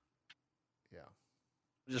 Yeah.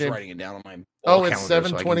 Just Okay. writing it down on my Oh, wall it's calendar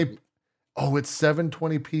so I 720. can- Oh, it's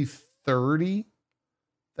 720p 30?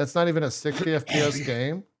 That's not even a 60 FPS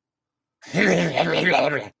game.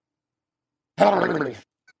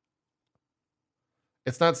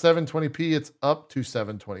 It's not 720p, it's up to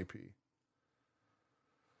 720p.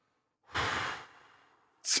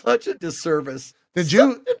 Such a disservice. Did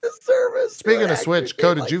you Such a disservice. Speaking to of Switch, actually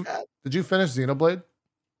Code, be did you like that. did you finish Xenoblade?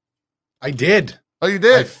 I did. Oh, you I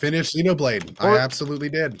did. finished Xenoblade. Or- I absolutely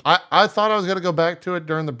did. I thought I was gonna go back to it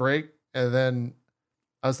during the break, and then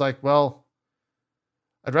I was like, well,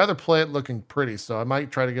 I'd rather play it looking pretty, so I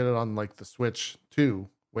might try to get it on like the Switch 2,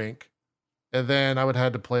 wink. And then I would have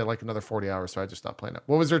had to play it like another 40 hours, so I just stopped playing it.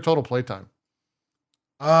 What was your total playtime?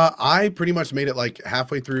 I pretty much made it like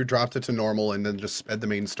halfway through, dropped it to normal, and then just sped the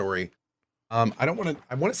main story. I want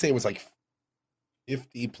to say it was like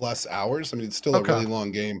 50 plus hours. I mean, it's still Okay. a really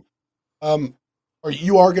long game. Or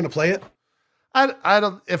you are going to play it? I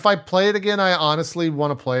don't. If I play it again, I honestly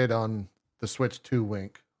want to play it on the Switch 2,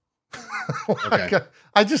 wink. Like, Okay.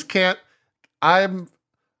 I just can't.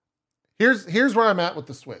 Here's where I'm at with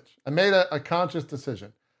the Switch. I made a conscious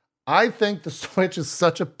decision. I think the Switch is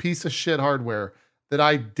such a piece of shit hardware that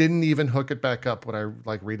I didn't even hook it back up when I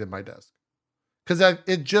like redid my desk. Because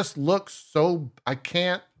it just looks so, I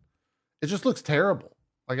can't, it just looks terrible.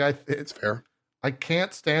 Like It's fair. I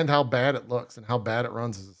can't stand how bad it looks and how bad it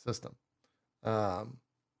runs as a system. So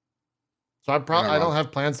I don't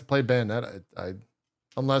have plans to play Bayonetta.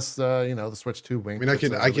 Unless the Switch 2 wing. I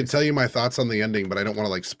mean, I can tell you my thoughts on the ending, but I don't want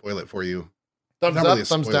to like spoil it for you. Thumbs Not up, really a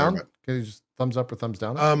thumbs spoiler, down. but- Can you just thumbs up or thumbs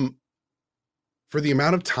down? For the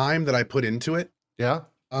amount of time that I put into it, Yeah,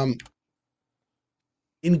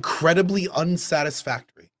 incredibly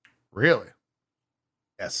unsatisfactory. really.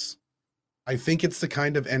 Yes. I think it's the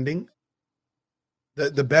kind of ending.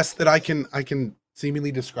 The best that I can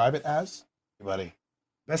seemingly describe it as, buddy.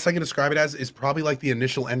 Best I can describe it as is probably like the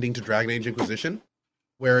initial ending to Dragon Age Inquisition,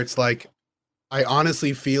 where it's like I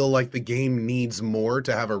honestly feel like the game needs more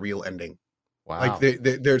to have a real ending. Wow. Like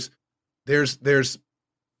there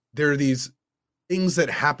are these things that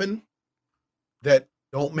happen that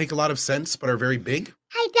don't make a lot of sense but are very big.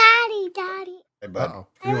 Hi, Daddy. Hey, bud. Uh-oh.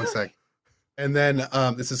 Give me one sec. And then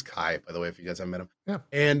this is Kai, by the way, if you guys haven't met him. Yeah.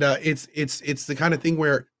 And it's the kind of thing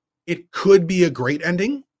where it could be a great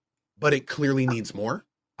ending, but it clearly needs more.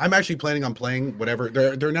 I'm actually planning on playing whatever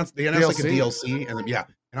they announced like a DLC, and yeah,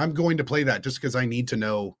 and I'm going to play that just because I need to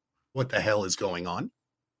know what the hell is going on.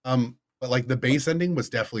 But like the base ending was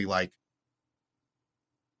definitely like,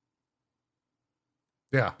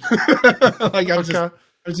 Yeah. like I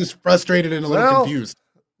was just frustrated and a little confused.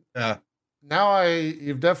 Yeah. Now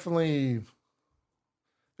you've definitely.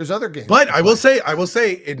 There's other games. But to I will play.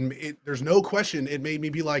 say, it there's no question. It made me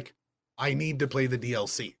be like, I need to play the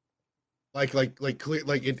DLC. Like clear,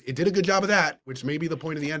 like it did a good job of that, which may be the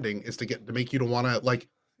point of the ending is to make you to want to like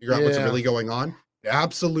figure out what's Yeah. really going on. It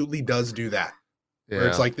absolutely does do that. Yeah. Where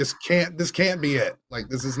it's like this can't be it. Like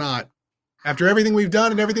this is not after everything we've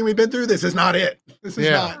done and everything we've been through. This is not it. This is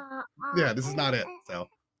Yeah. not. Yeah, this is not it. So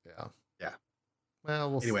Yeah.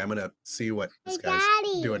 Well, we'll anyway, see. I'm gonna see what this Hey, guy's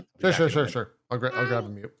Daddy. doing. Be back in a minute. Sure. I'll grab a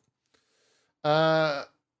mute. Trying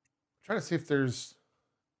to see if there's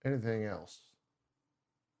anything else.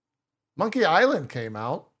 Monkey Island came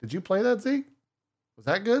out. Did you play that, Zeke? Was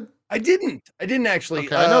that good? I didn't actually.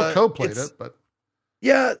 Okay, I know Co played it's- it, but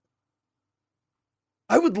Yeah.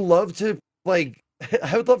 I would love to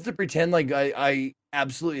I would love to pretend like I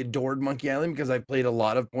absolutely adored Monkey Island because I've played a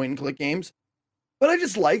lot of point and click games, but I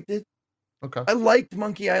just liked it. okay. I liked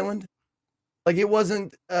Monkey Island. Like it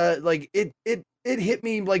wasn't like it hit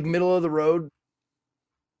me like middle of the road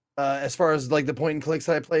as far as like the point and clicks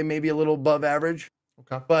that I play, maybe a little above average.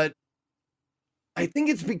 Okay. But I think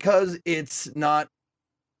it's because it's not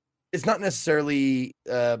necessarily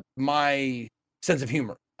my sense of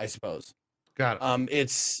humor, I suppose. Got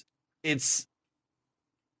it.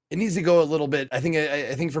 It needs to go a little bit. I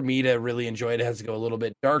think for me to really enjoy it, it has to go a little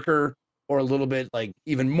bit darker or a little bit like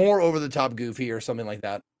even more over the top goofy or something like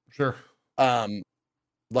that. Sure.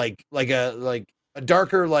 Like a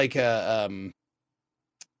darker like a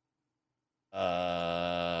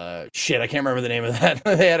shit, I can't remember the name of that.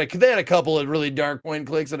 they had a couple of really dark point and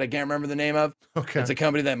clicks that I can't remember the name of. Okay. It's a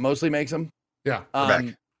company that mostly makes them. Yeah. We're back.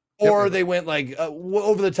 Or Yep. they went like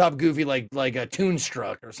over the top goofy, like a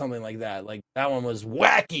Toonstruck or something like that. Like that one was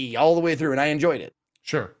wacky all the way through, and I enjoyed it.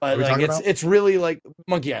 Sure. But we like talking about? it's really like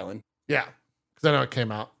Monkey Island. Yeah. Because I know it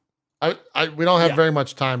came out. We don't have Yeah. very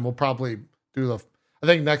much time. We'll probably do I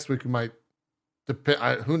think next week we might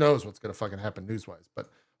who knows what's going to fucking happen news wise, but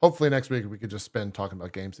hopefully next week we could just spend talking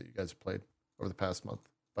about games that you guys have played over the past month.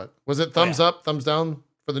 But was it thumbs up, thumbs down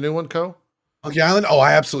for the new one, Co? Monkey Island. Oh,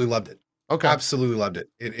 I absolutely loved it. Okay. Absolutely loved it.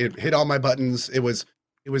 It hit all my buttons. It was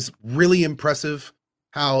really impressive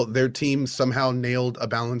how their team somehow nailed a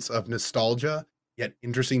balance of nostalgia yet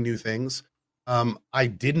interesting new things.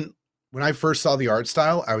 When I first saw the art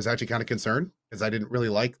style, I was actually kind of concerned because I didn't really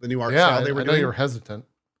like the new art Yeah, style they were I know doing. you were hesitant.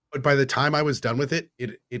 But by the time I was done with it,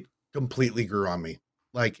 it completely grew on me.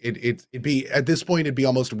 Like it'd be at this point, it'd be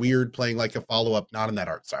almost weird playing like a follow up not in that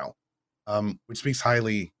art style, which speaks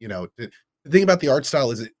highly. The thing about the art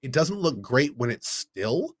style is it doesn't look great when it's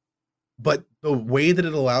still, but the way that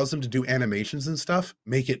it allows them to do animations and stuff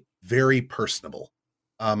make it very personable.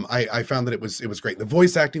 I found that it was great. The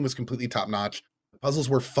voice acting was completely top notch. The puzzles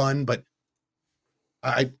were fun, but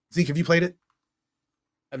Zeke, have you played it?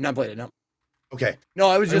 I've not played it. No, Okay, no,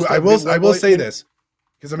 I was just. I will say this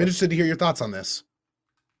because I'm interested to hear your thoughts on this.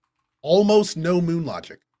 Almost no moon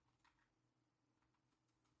logic.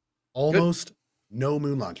 Almost no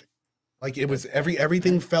moon logic. Like it was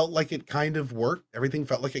everything felt like it kind of worked. Everything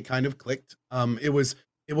felt like it kind of clicked. It was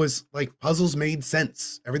like puzzles made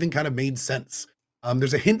sense. Everything kind of made sense.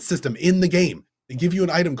 There's a hint system in the game They give you an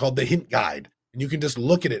item called the hint guide, and you can just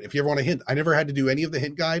look at it if you ever want a hint. I never had to do any of the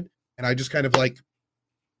hint guide, and I just kind of like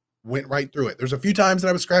went right through it. There's a few times that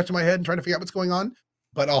I was scratching my head and trying to figure out what's going on,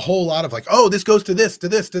 but a whole lot of like, oh, this goes to this, to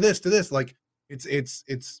this, to this, to this. Like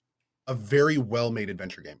it's a very well made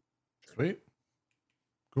adventure game. Sweet.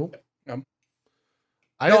 Cool. No, didn't-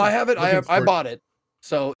 I have it. I looking forward- bought it,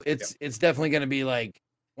 so it's definitely going to be like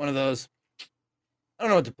one of those. I don't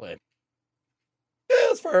know what to play. Yeah,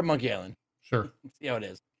 let's fire up Monkey Island. Sure. See how it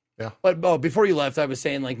is. Yeah. But before you left, I was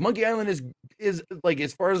saying like Monkey Island is like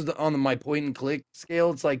as far as on my point and click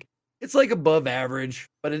scale, it's like above average,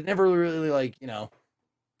 but it never really like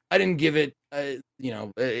I didn't give it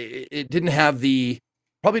it didn't have the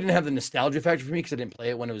nostalgia factor for me because I didn't play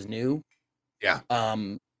it when it was new. Yeah.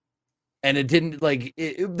 And it didn't like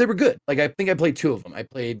they were good. Like I think I played 2 of them. I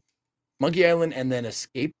played Monkey Island and then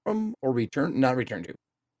Escape from or not Return to.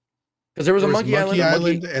 Because there was a Monkey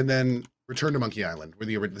Island, and then Return to Monkey Island,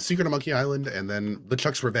 where the Secret of Monkey Island, and then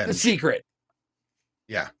LeChuck's Revenge. The Secret.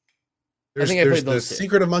 Yeah. I think I there's played the those 2.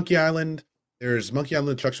 Secret of Monkey Island. There's Monkey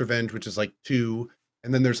Island LeChuck's Revenge, which is like 2,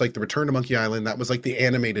 and then there's like the Return to Monkey Island. That was like the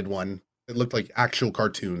animated one that looked like actual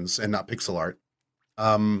cartoons and not pixel art.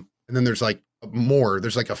 And then there's like more.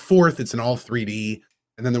 There's like a 4th. It's in all 3D,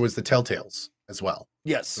 and then there was the Telltales as well.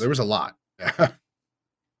 Yes. So there was a lot.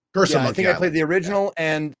 Curse of I Monkey think Island. I played the original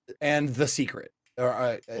and the Secret. Or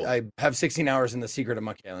I have 16 hours in the Secret of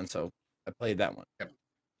Monkey Island, so I played that one. Yep.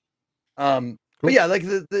 But yeah, like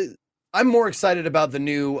the I'm more excited about the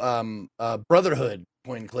new Brotherhood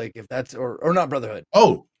point and click, if that's or not Brotherhood.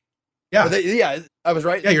 Oh, yeah, I was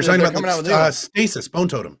right. yeah. You're talking They're about coming out with the, a new one. Stasis Bone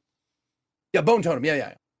Totem. Yeah, Bone Totem.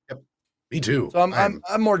 Yeah. Me too. So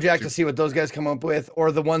I'm more jacked to see what those guys come up with,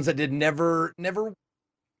 or the ones that did Neverhood,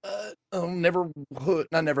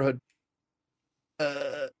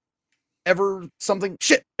 ever something.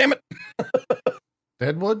 Shit, damn it.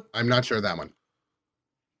 Deadwood? I'm not sure of that one.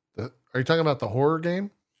 Are you talking about the horror game?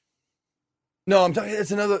 No, I'm talking.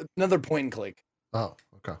 It's another point and click. Oh,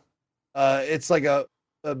 okay. It's like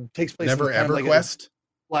takes place Never in kind of Ever like Quest.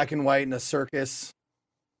 black and white in a circus.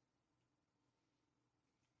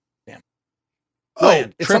 Damn. Oh,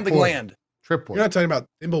 Land. It's something Tripwood. land. Tripwood. You're not talking about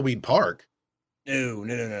Thimbleweed Park.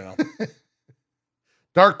 No.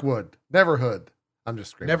 Darkwood. Neverhood. I'm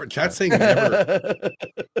just screaming. Never. Chat's saying never.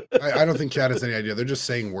 I don't think chat has any idea. They're just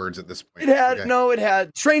saying words at this point. It had Okay.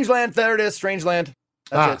 Strangeland. There it is. Strangeland.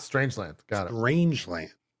 That's it. Strangeland. Got it.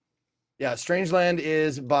 Strangeland. Yeah, Strangeland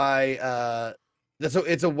is by it's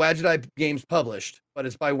a Wadget Eye Games published, but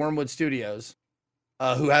it's by Wormwood Studios,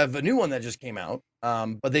 who have a new one that just came out.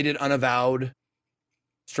 But they did Unavowed,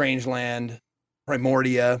 Strangeland,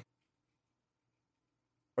 Primordia,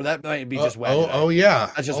 or that might be just Wadget Eye. Oh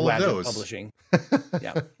yeah. That's just all of Wadget those. Publishing.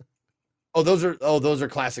 Yeah. Those are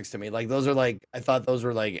classics to me. Like those are like I thought those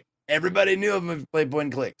were like everybody knew of them if you played point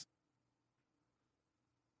and clicks.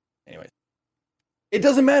 Anyways, it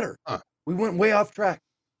doesn't matter. Huh. We went way off track.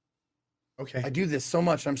 Okay, I do this so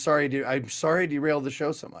much. I'm sorry to derail the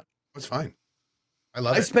show so much. that's fine. I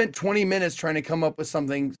love I it. spent 20 minutes trying to come up with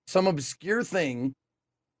some obscure thing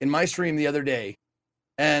in my stream the other day.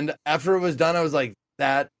 And after it was done, I was like,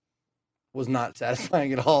 that was not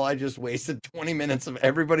satisfying at all. I just wasted 20 minutes of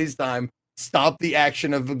everybody's time, stopped the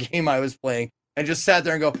action of the game I was playing, and just sat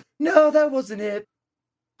there and go, no, that wasn't it.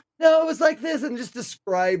 No, it was like this, and just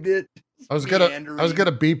described it. I was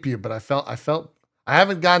gonna beep you, but I felt I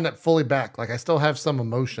haven't gotten it fully back. Like I still have some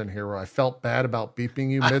emotion here where I felt bad about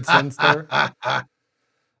beeping you mid sentence there. I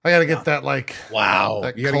gotta get that like Wow,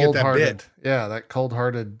 that you gotta get that cold-hearted, bit. yeah, that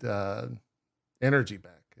cold-hearted energy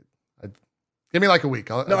back. Give me like a week.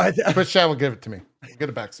 Twitch chat will give it to me. We'll get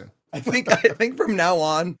it back soon. I think from now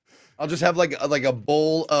on, I'll just have like a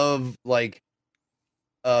bowl of like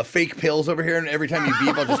fake pills over here, and every time you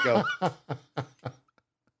beep, I'll just go.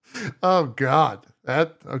 Oh God,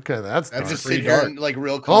 that's That's dark. Just pretty sit here dark. and like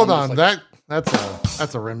real calm. Hold on, just like,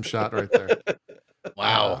 that's a rim shot right there.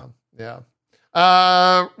 Wow. Yeah.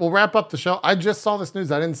 We'll wrap up the show. I just saw this news.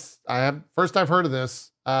 First I've heard of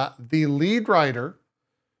this. The lead writer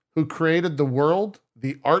who created the world,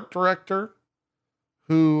 the art director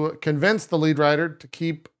who convinced the lead writer to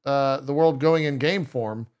keep the world going in game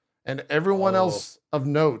form, and everyone else of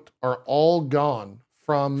note are all gone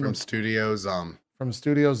from Studio Zom. From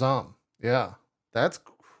Studio Zom. Yeah. That's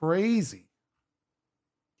crazy.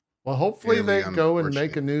 Well, hopefully Really they go and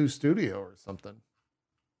make unfortunate. a new studio or something.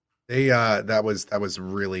 They that was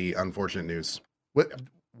really unfortunate news.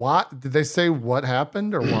 Why did they say what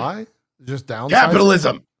happened or why? Just downsizing?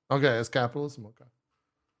 Capitalism. Okay, it's capitalism. Okay.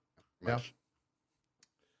 Yeah.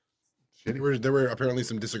 Shitty. There were apparently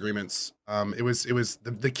some disagreements. It was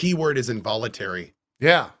the key word is involuntary.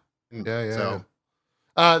 Yeah. And Yeah. So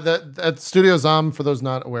That Studio Zom, for those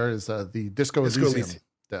not aware, is the Disco Disco Elysium Elysium.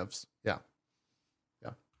 devs. Yeah.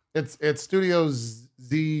 It's Studio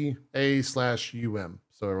ZA/UM.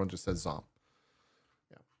 So everyone just says Zom.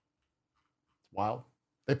 Yeah. It's wild.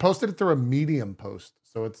 They posted it through a Medium post.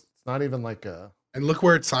 So it's not even like a, and look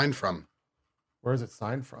where it's signed from. where is it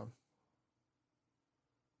signed from?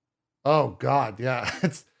 Oh God. Yeah.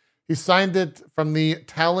 He signed it from the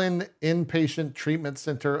Tallinn Inpatient Treatment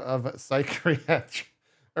Center of Psychiatry.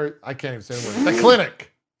 Or I can't even say the word. The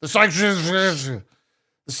clinic. The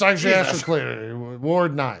psychiatric clinic.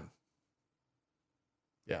 Ward 9.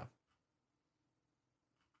 Yeah.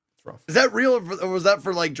 It's rough. Is that real, or was that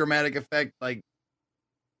for like dramatic effect? Like,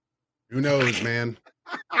 Who knows, man?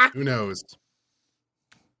 Who knows?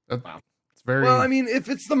 Wow. It's very well, I mean, if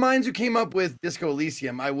it's the minds who came up with Disco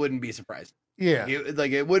Elysium, I wouldn't be surprised. yeah.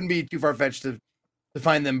 It wouldn't be too far fetched to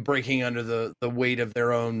find them breaking under the weight of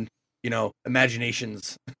their own,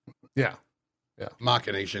 imaginations. Yeah.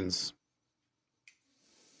 Machinations.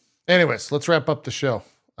 Anyways, let's wrap up the show.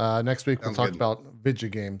 Next week we'll Sounds talk good. about video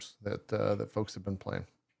games that folks have been playing.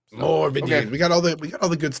 More video. Okay. games. We got all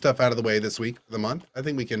the good stuff out of the way this week for the month. I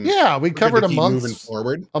think we can. Yeah, we we're good covered to a keep moving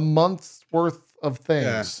forward. month's worth of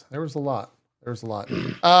things. Yeah. There was a lot.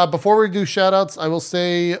 Before we do shout outs, I will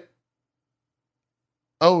say,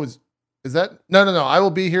 is that? No. I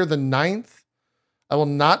will be here the 9th. I will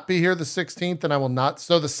not be here the 16th, and I will not.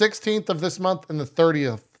 So the 16th of this month and the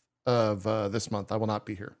 30th of this month, I will not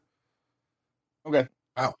be here. Okay.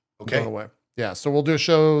 Wow. I'm going Okay. away. Yeah. So we'll do a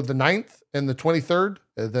show the 9th and the 23rd,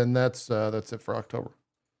 and then that's it for October.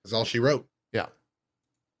 That's all she wrote.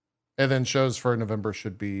 And then shows for November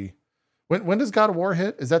should be, when does God of War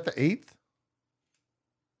hit? Is that the 8th?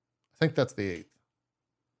 I think that's the 8th.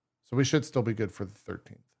 So we should still be good for the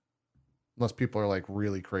 13th. Unless people are like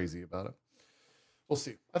really crazy about it. We'll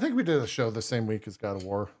see. I think we did a show the same week as God of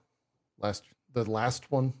War. The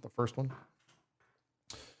first one.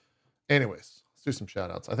 Anyways, let's do some shout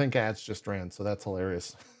outs. I think ads just ran, so that's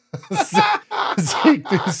hilarious. Zeke,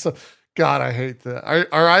 God, I hate that.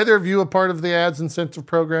 Are either of you a part of the ads incentive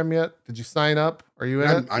program yet? Did you sign up? Are you in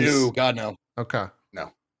it? No, God, no. Okay.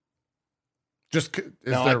 No. Just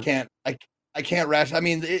I can't. I can't ration. I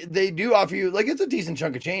mean, they do offer you, like, it's a decent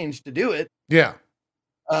chunk of change to do it. Yeah.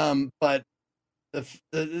 But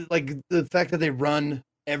the fact that they run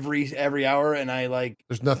every hour, and I like.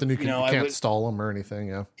 There's nothing you I can't would- stall them or anything.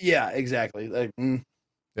 Yeah. Yeah, exactly. Like,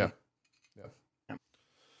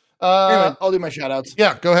 Uh, anyway, I'll do my shout outs.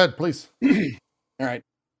 yeah. Go ahead, please. All right.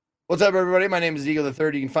 What's up, everybody? My name is Ezekiel the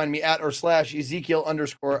Third. You can find me at or /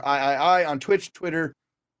 Ezekiel_III on Twitch, Twitter,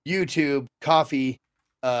 YouTube, Coffee,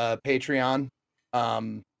 Patreon,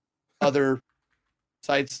 other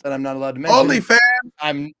sites that I'm not allowed to mention. OnlyFans.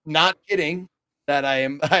 I'm not kidding that I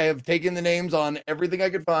have taken the names on everything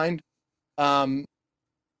I could find.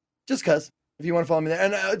 Just cause if you want to follow me there.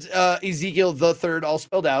 And it's Ezekiel the Third, all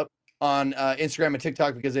spelled out, on Instagram and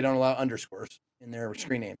TikTok, because they don't allow underscores in their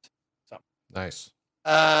screen names. Nice.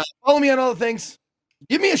 Follow me on all the things.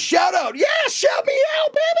 Give me a shout out. Yeah, shout me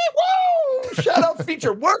out, baby. Whoa! Shout out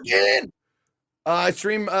feature working. I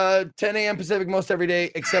stream 10 a.m. Pacific most every day,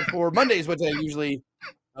 except for Mondays, which I usually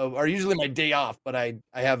are usually my day off. But I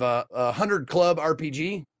have a 100 Club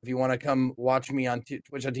RPG. If you want to come watch me on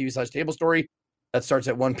Twitch on TV/Table Story, that starts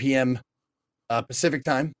at 1 p.m. Pacific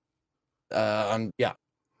time.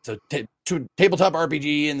 So tabletop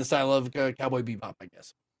RPG in the style of Cowboy Bebop, I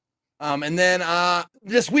guess. And then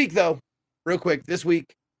this week, though, real quick, this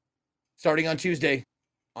week, starting on Tuesday,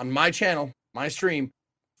 on my channel, my stream,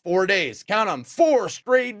 4 days, count them, 4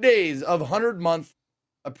 straight days of 100-month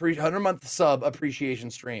sub appreciation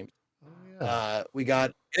streams. We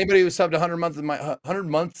got anybody who subbed 100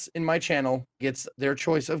 months in my channel gets their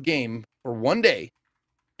choice of game for 1 day,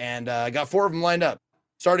 and I got 4 of them lined up.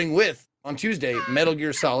 Starting with on Tuesday, Metal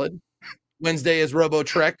Gear Solid. Wednesday is Robo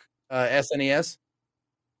Trek, SNES.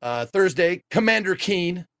 Thursday, Commander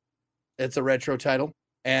Keen. It's a retro title.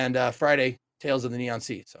 And Friday, Tales of the Neon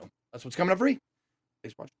Sea. So that's what's coming up free.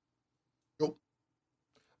 Thanks for watching.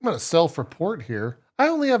 I'm going to self-report here. I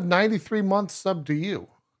only have 93 months sub to you.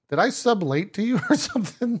 Did I sub late to you or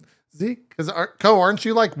something, Zeke? Because aren't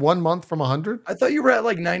you like 1 month from 100? I thought you were at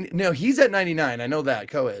like 90. No, he's at 99. I know that.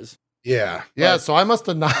 Ko is. Yeah. Yeah, so I must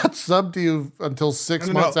have not subbed to you until 6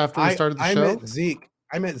 months after we started the I show.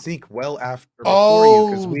 met Zeke well after before you,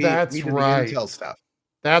 because we that's did right. the Intel stuff.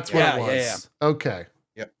 That's what Yeah, it was. yeah. Okay.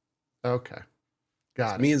 Yep. Okay.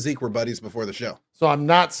 Got it. Me and Zeke were buddies before the show. So I'm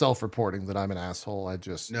not self-reporting that I'm an asshole. I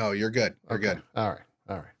just No, you're good. You're okay. good. All right.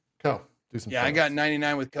 Go. Do some. Yeah, I shout got outs.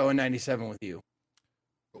 99 with Co and 97 with you.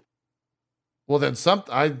 Well, then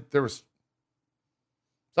there was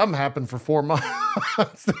something happened for 4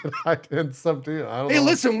 months that I did something. I don't Hey, know.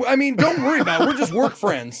 listen, I mean, don't worry about it. We're just work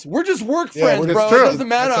friends. We're just work Yeah, friends, we're just- bro. it's true. It doesn't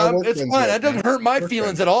matter. That's how work It's friends fine. work, That doesn't man. hurt my Work feelings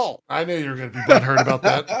friends. at all. I knew you were going to be butthurt about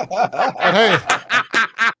that. But hey,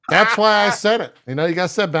 that's why I said it. You know, you got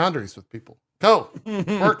to set boundaries with people. Go,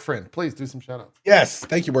 work friend. Please do some shout outs. Yes,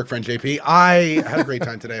 thank you, work friend JP. I had a great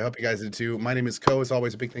time today. I hope you guys did too. My name is Co. As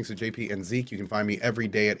always, a big thanks to JP and Zeke. You can find me every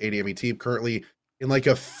day at 8 a.m. ET. Currently in like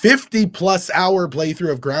a 50+ hour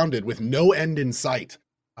playthrough of Grounded with no end in sight.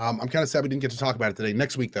 I'm kind of sad we didn't get to talk about it today.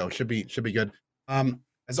 Next week though, should be good.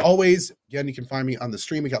 As always, again, you can find me on the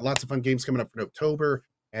stream. We got lots of fun games coming up for October,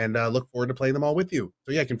 and look forward to playing them all with you.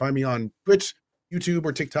 So yeah, you can find me on Twitch, YouTube,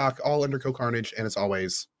 or TikTok, all under Co Carnage. And as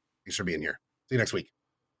always, thanks for being here. See you next week.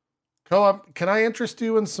 Co, can I interest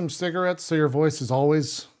you in some cigarettes so your voice is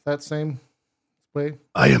always that same way?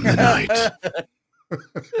 I am the night.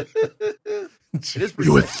 It is pretty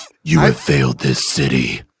You have failed this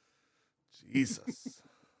city. Jesus.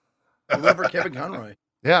 I live for Kevin Conroy.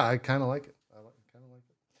 Yeah, I kind of like it.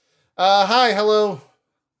 Hi, hello.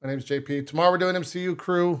 My name's JP. Tomorrow we're doing MCU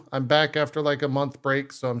Crew. I'm back after like a month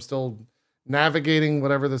break, so I'm still navigating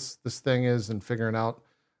whatever this thing is and figuring out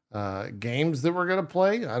games that we're gonna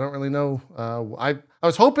play. I don't really know. I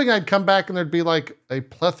was hoping I'd come back and there'd be like a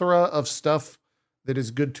plethora of stuff that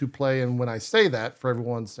is good to play. And when I say that, for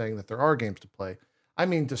everyone saying that there are games to play, I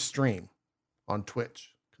mean to stream on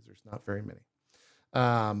Twitch because there's not very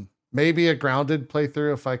many. Maybe a Grounded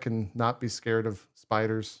playthrough if I can not be scared of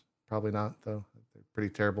spiders. Probably not, though. They're pretty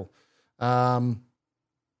terrible. And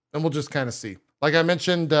we'll just kind of see. Like I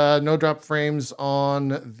mentioned, no drop frames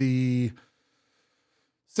on the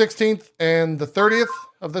 16th and the 30th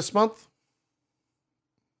of this month.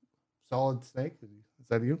 Solid Snake. Is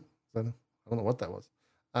that you? I don't know what that was.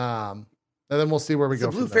 And then we'll see where we It's go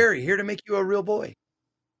the from Blue there. Fairy here to make you a real boy.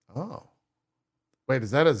 Oh. Wait,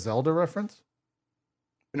 is that a Zelda reference?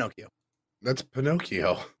 Pinocchio. That's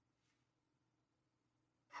Pinocchio.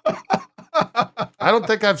 I don't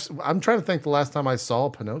think I'm trying to think the last time I saw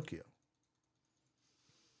Pinocchio.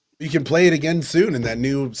 You can play it again soon in that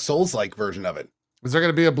new Souls-like version of it. Is there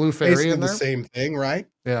going to be a blue fairy Basically in the there? same thing, right?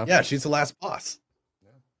 Yeah. Yeah, she's the last boss.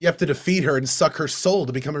 You have to defeat her and suck her soul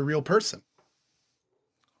to become a real person.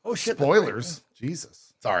 Oh shit! that's right. Spoilers.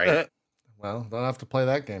 Jesus. Sorry. Well, don't have to play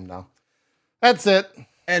that game now. That's it.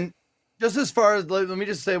 And just as far as let me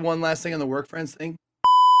just say one last thing on the work friends thing.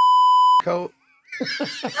 Co.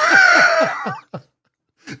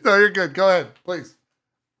 No, you're good. Go ahead, please.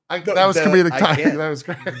 No, that was comedic I timing. can't. That was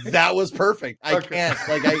great. That was perfect. I Okay. can't.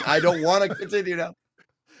 Like I don't want to continue now.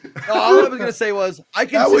 No, all I was gonna say was I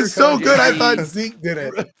consider That was so Co good. I JP thought Zeke did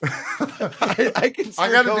it. I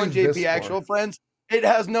consider gotta Co do and this JP more. actual friends. It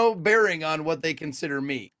has no bearing on what they consider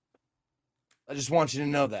me. I just want you to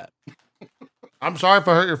know that. I'm sorry if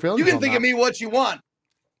I hurt your feelings. You can on think that. of me what you want.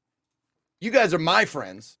 You guys are my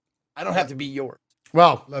friends. I don't have to be yours.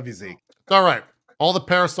 Well, Love you, Zeke. it's all right. All the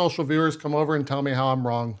parasocial viewers come over and tell me how I'm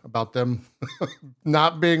wrong about them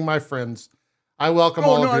not being my friends. I welcome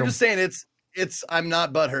all Oh no, of you. I'm just saying it's I'm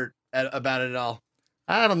not butthurt about it at all.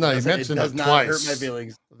 I don't know. You It mentioned does it not twice. hurt my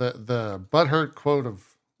feelings. The butthurt quote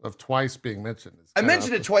of twice being mentioned. Is I kinda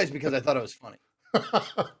mentioned it twice because I thought it was funny.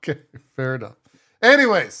 Okay, fair enough.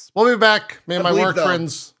 Anyways, we'll be back. Me and I my believe, work though.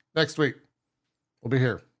 friends next week. We'll be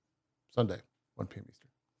here Sunday, 1 p.m.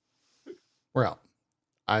 Eastern. We're out.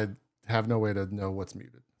 I have no way to know what's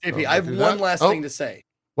muted. JP, So I have we'll do one that. last Oh, thing to say.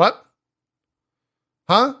 What?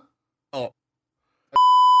 Huh? Oh.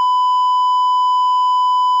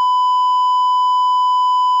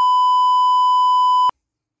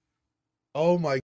 Oh my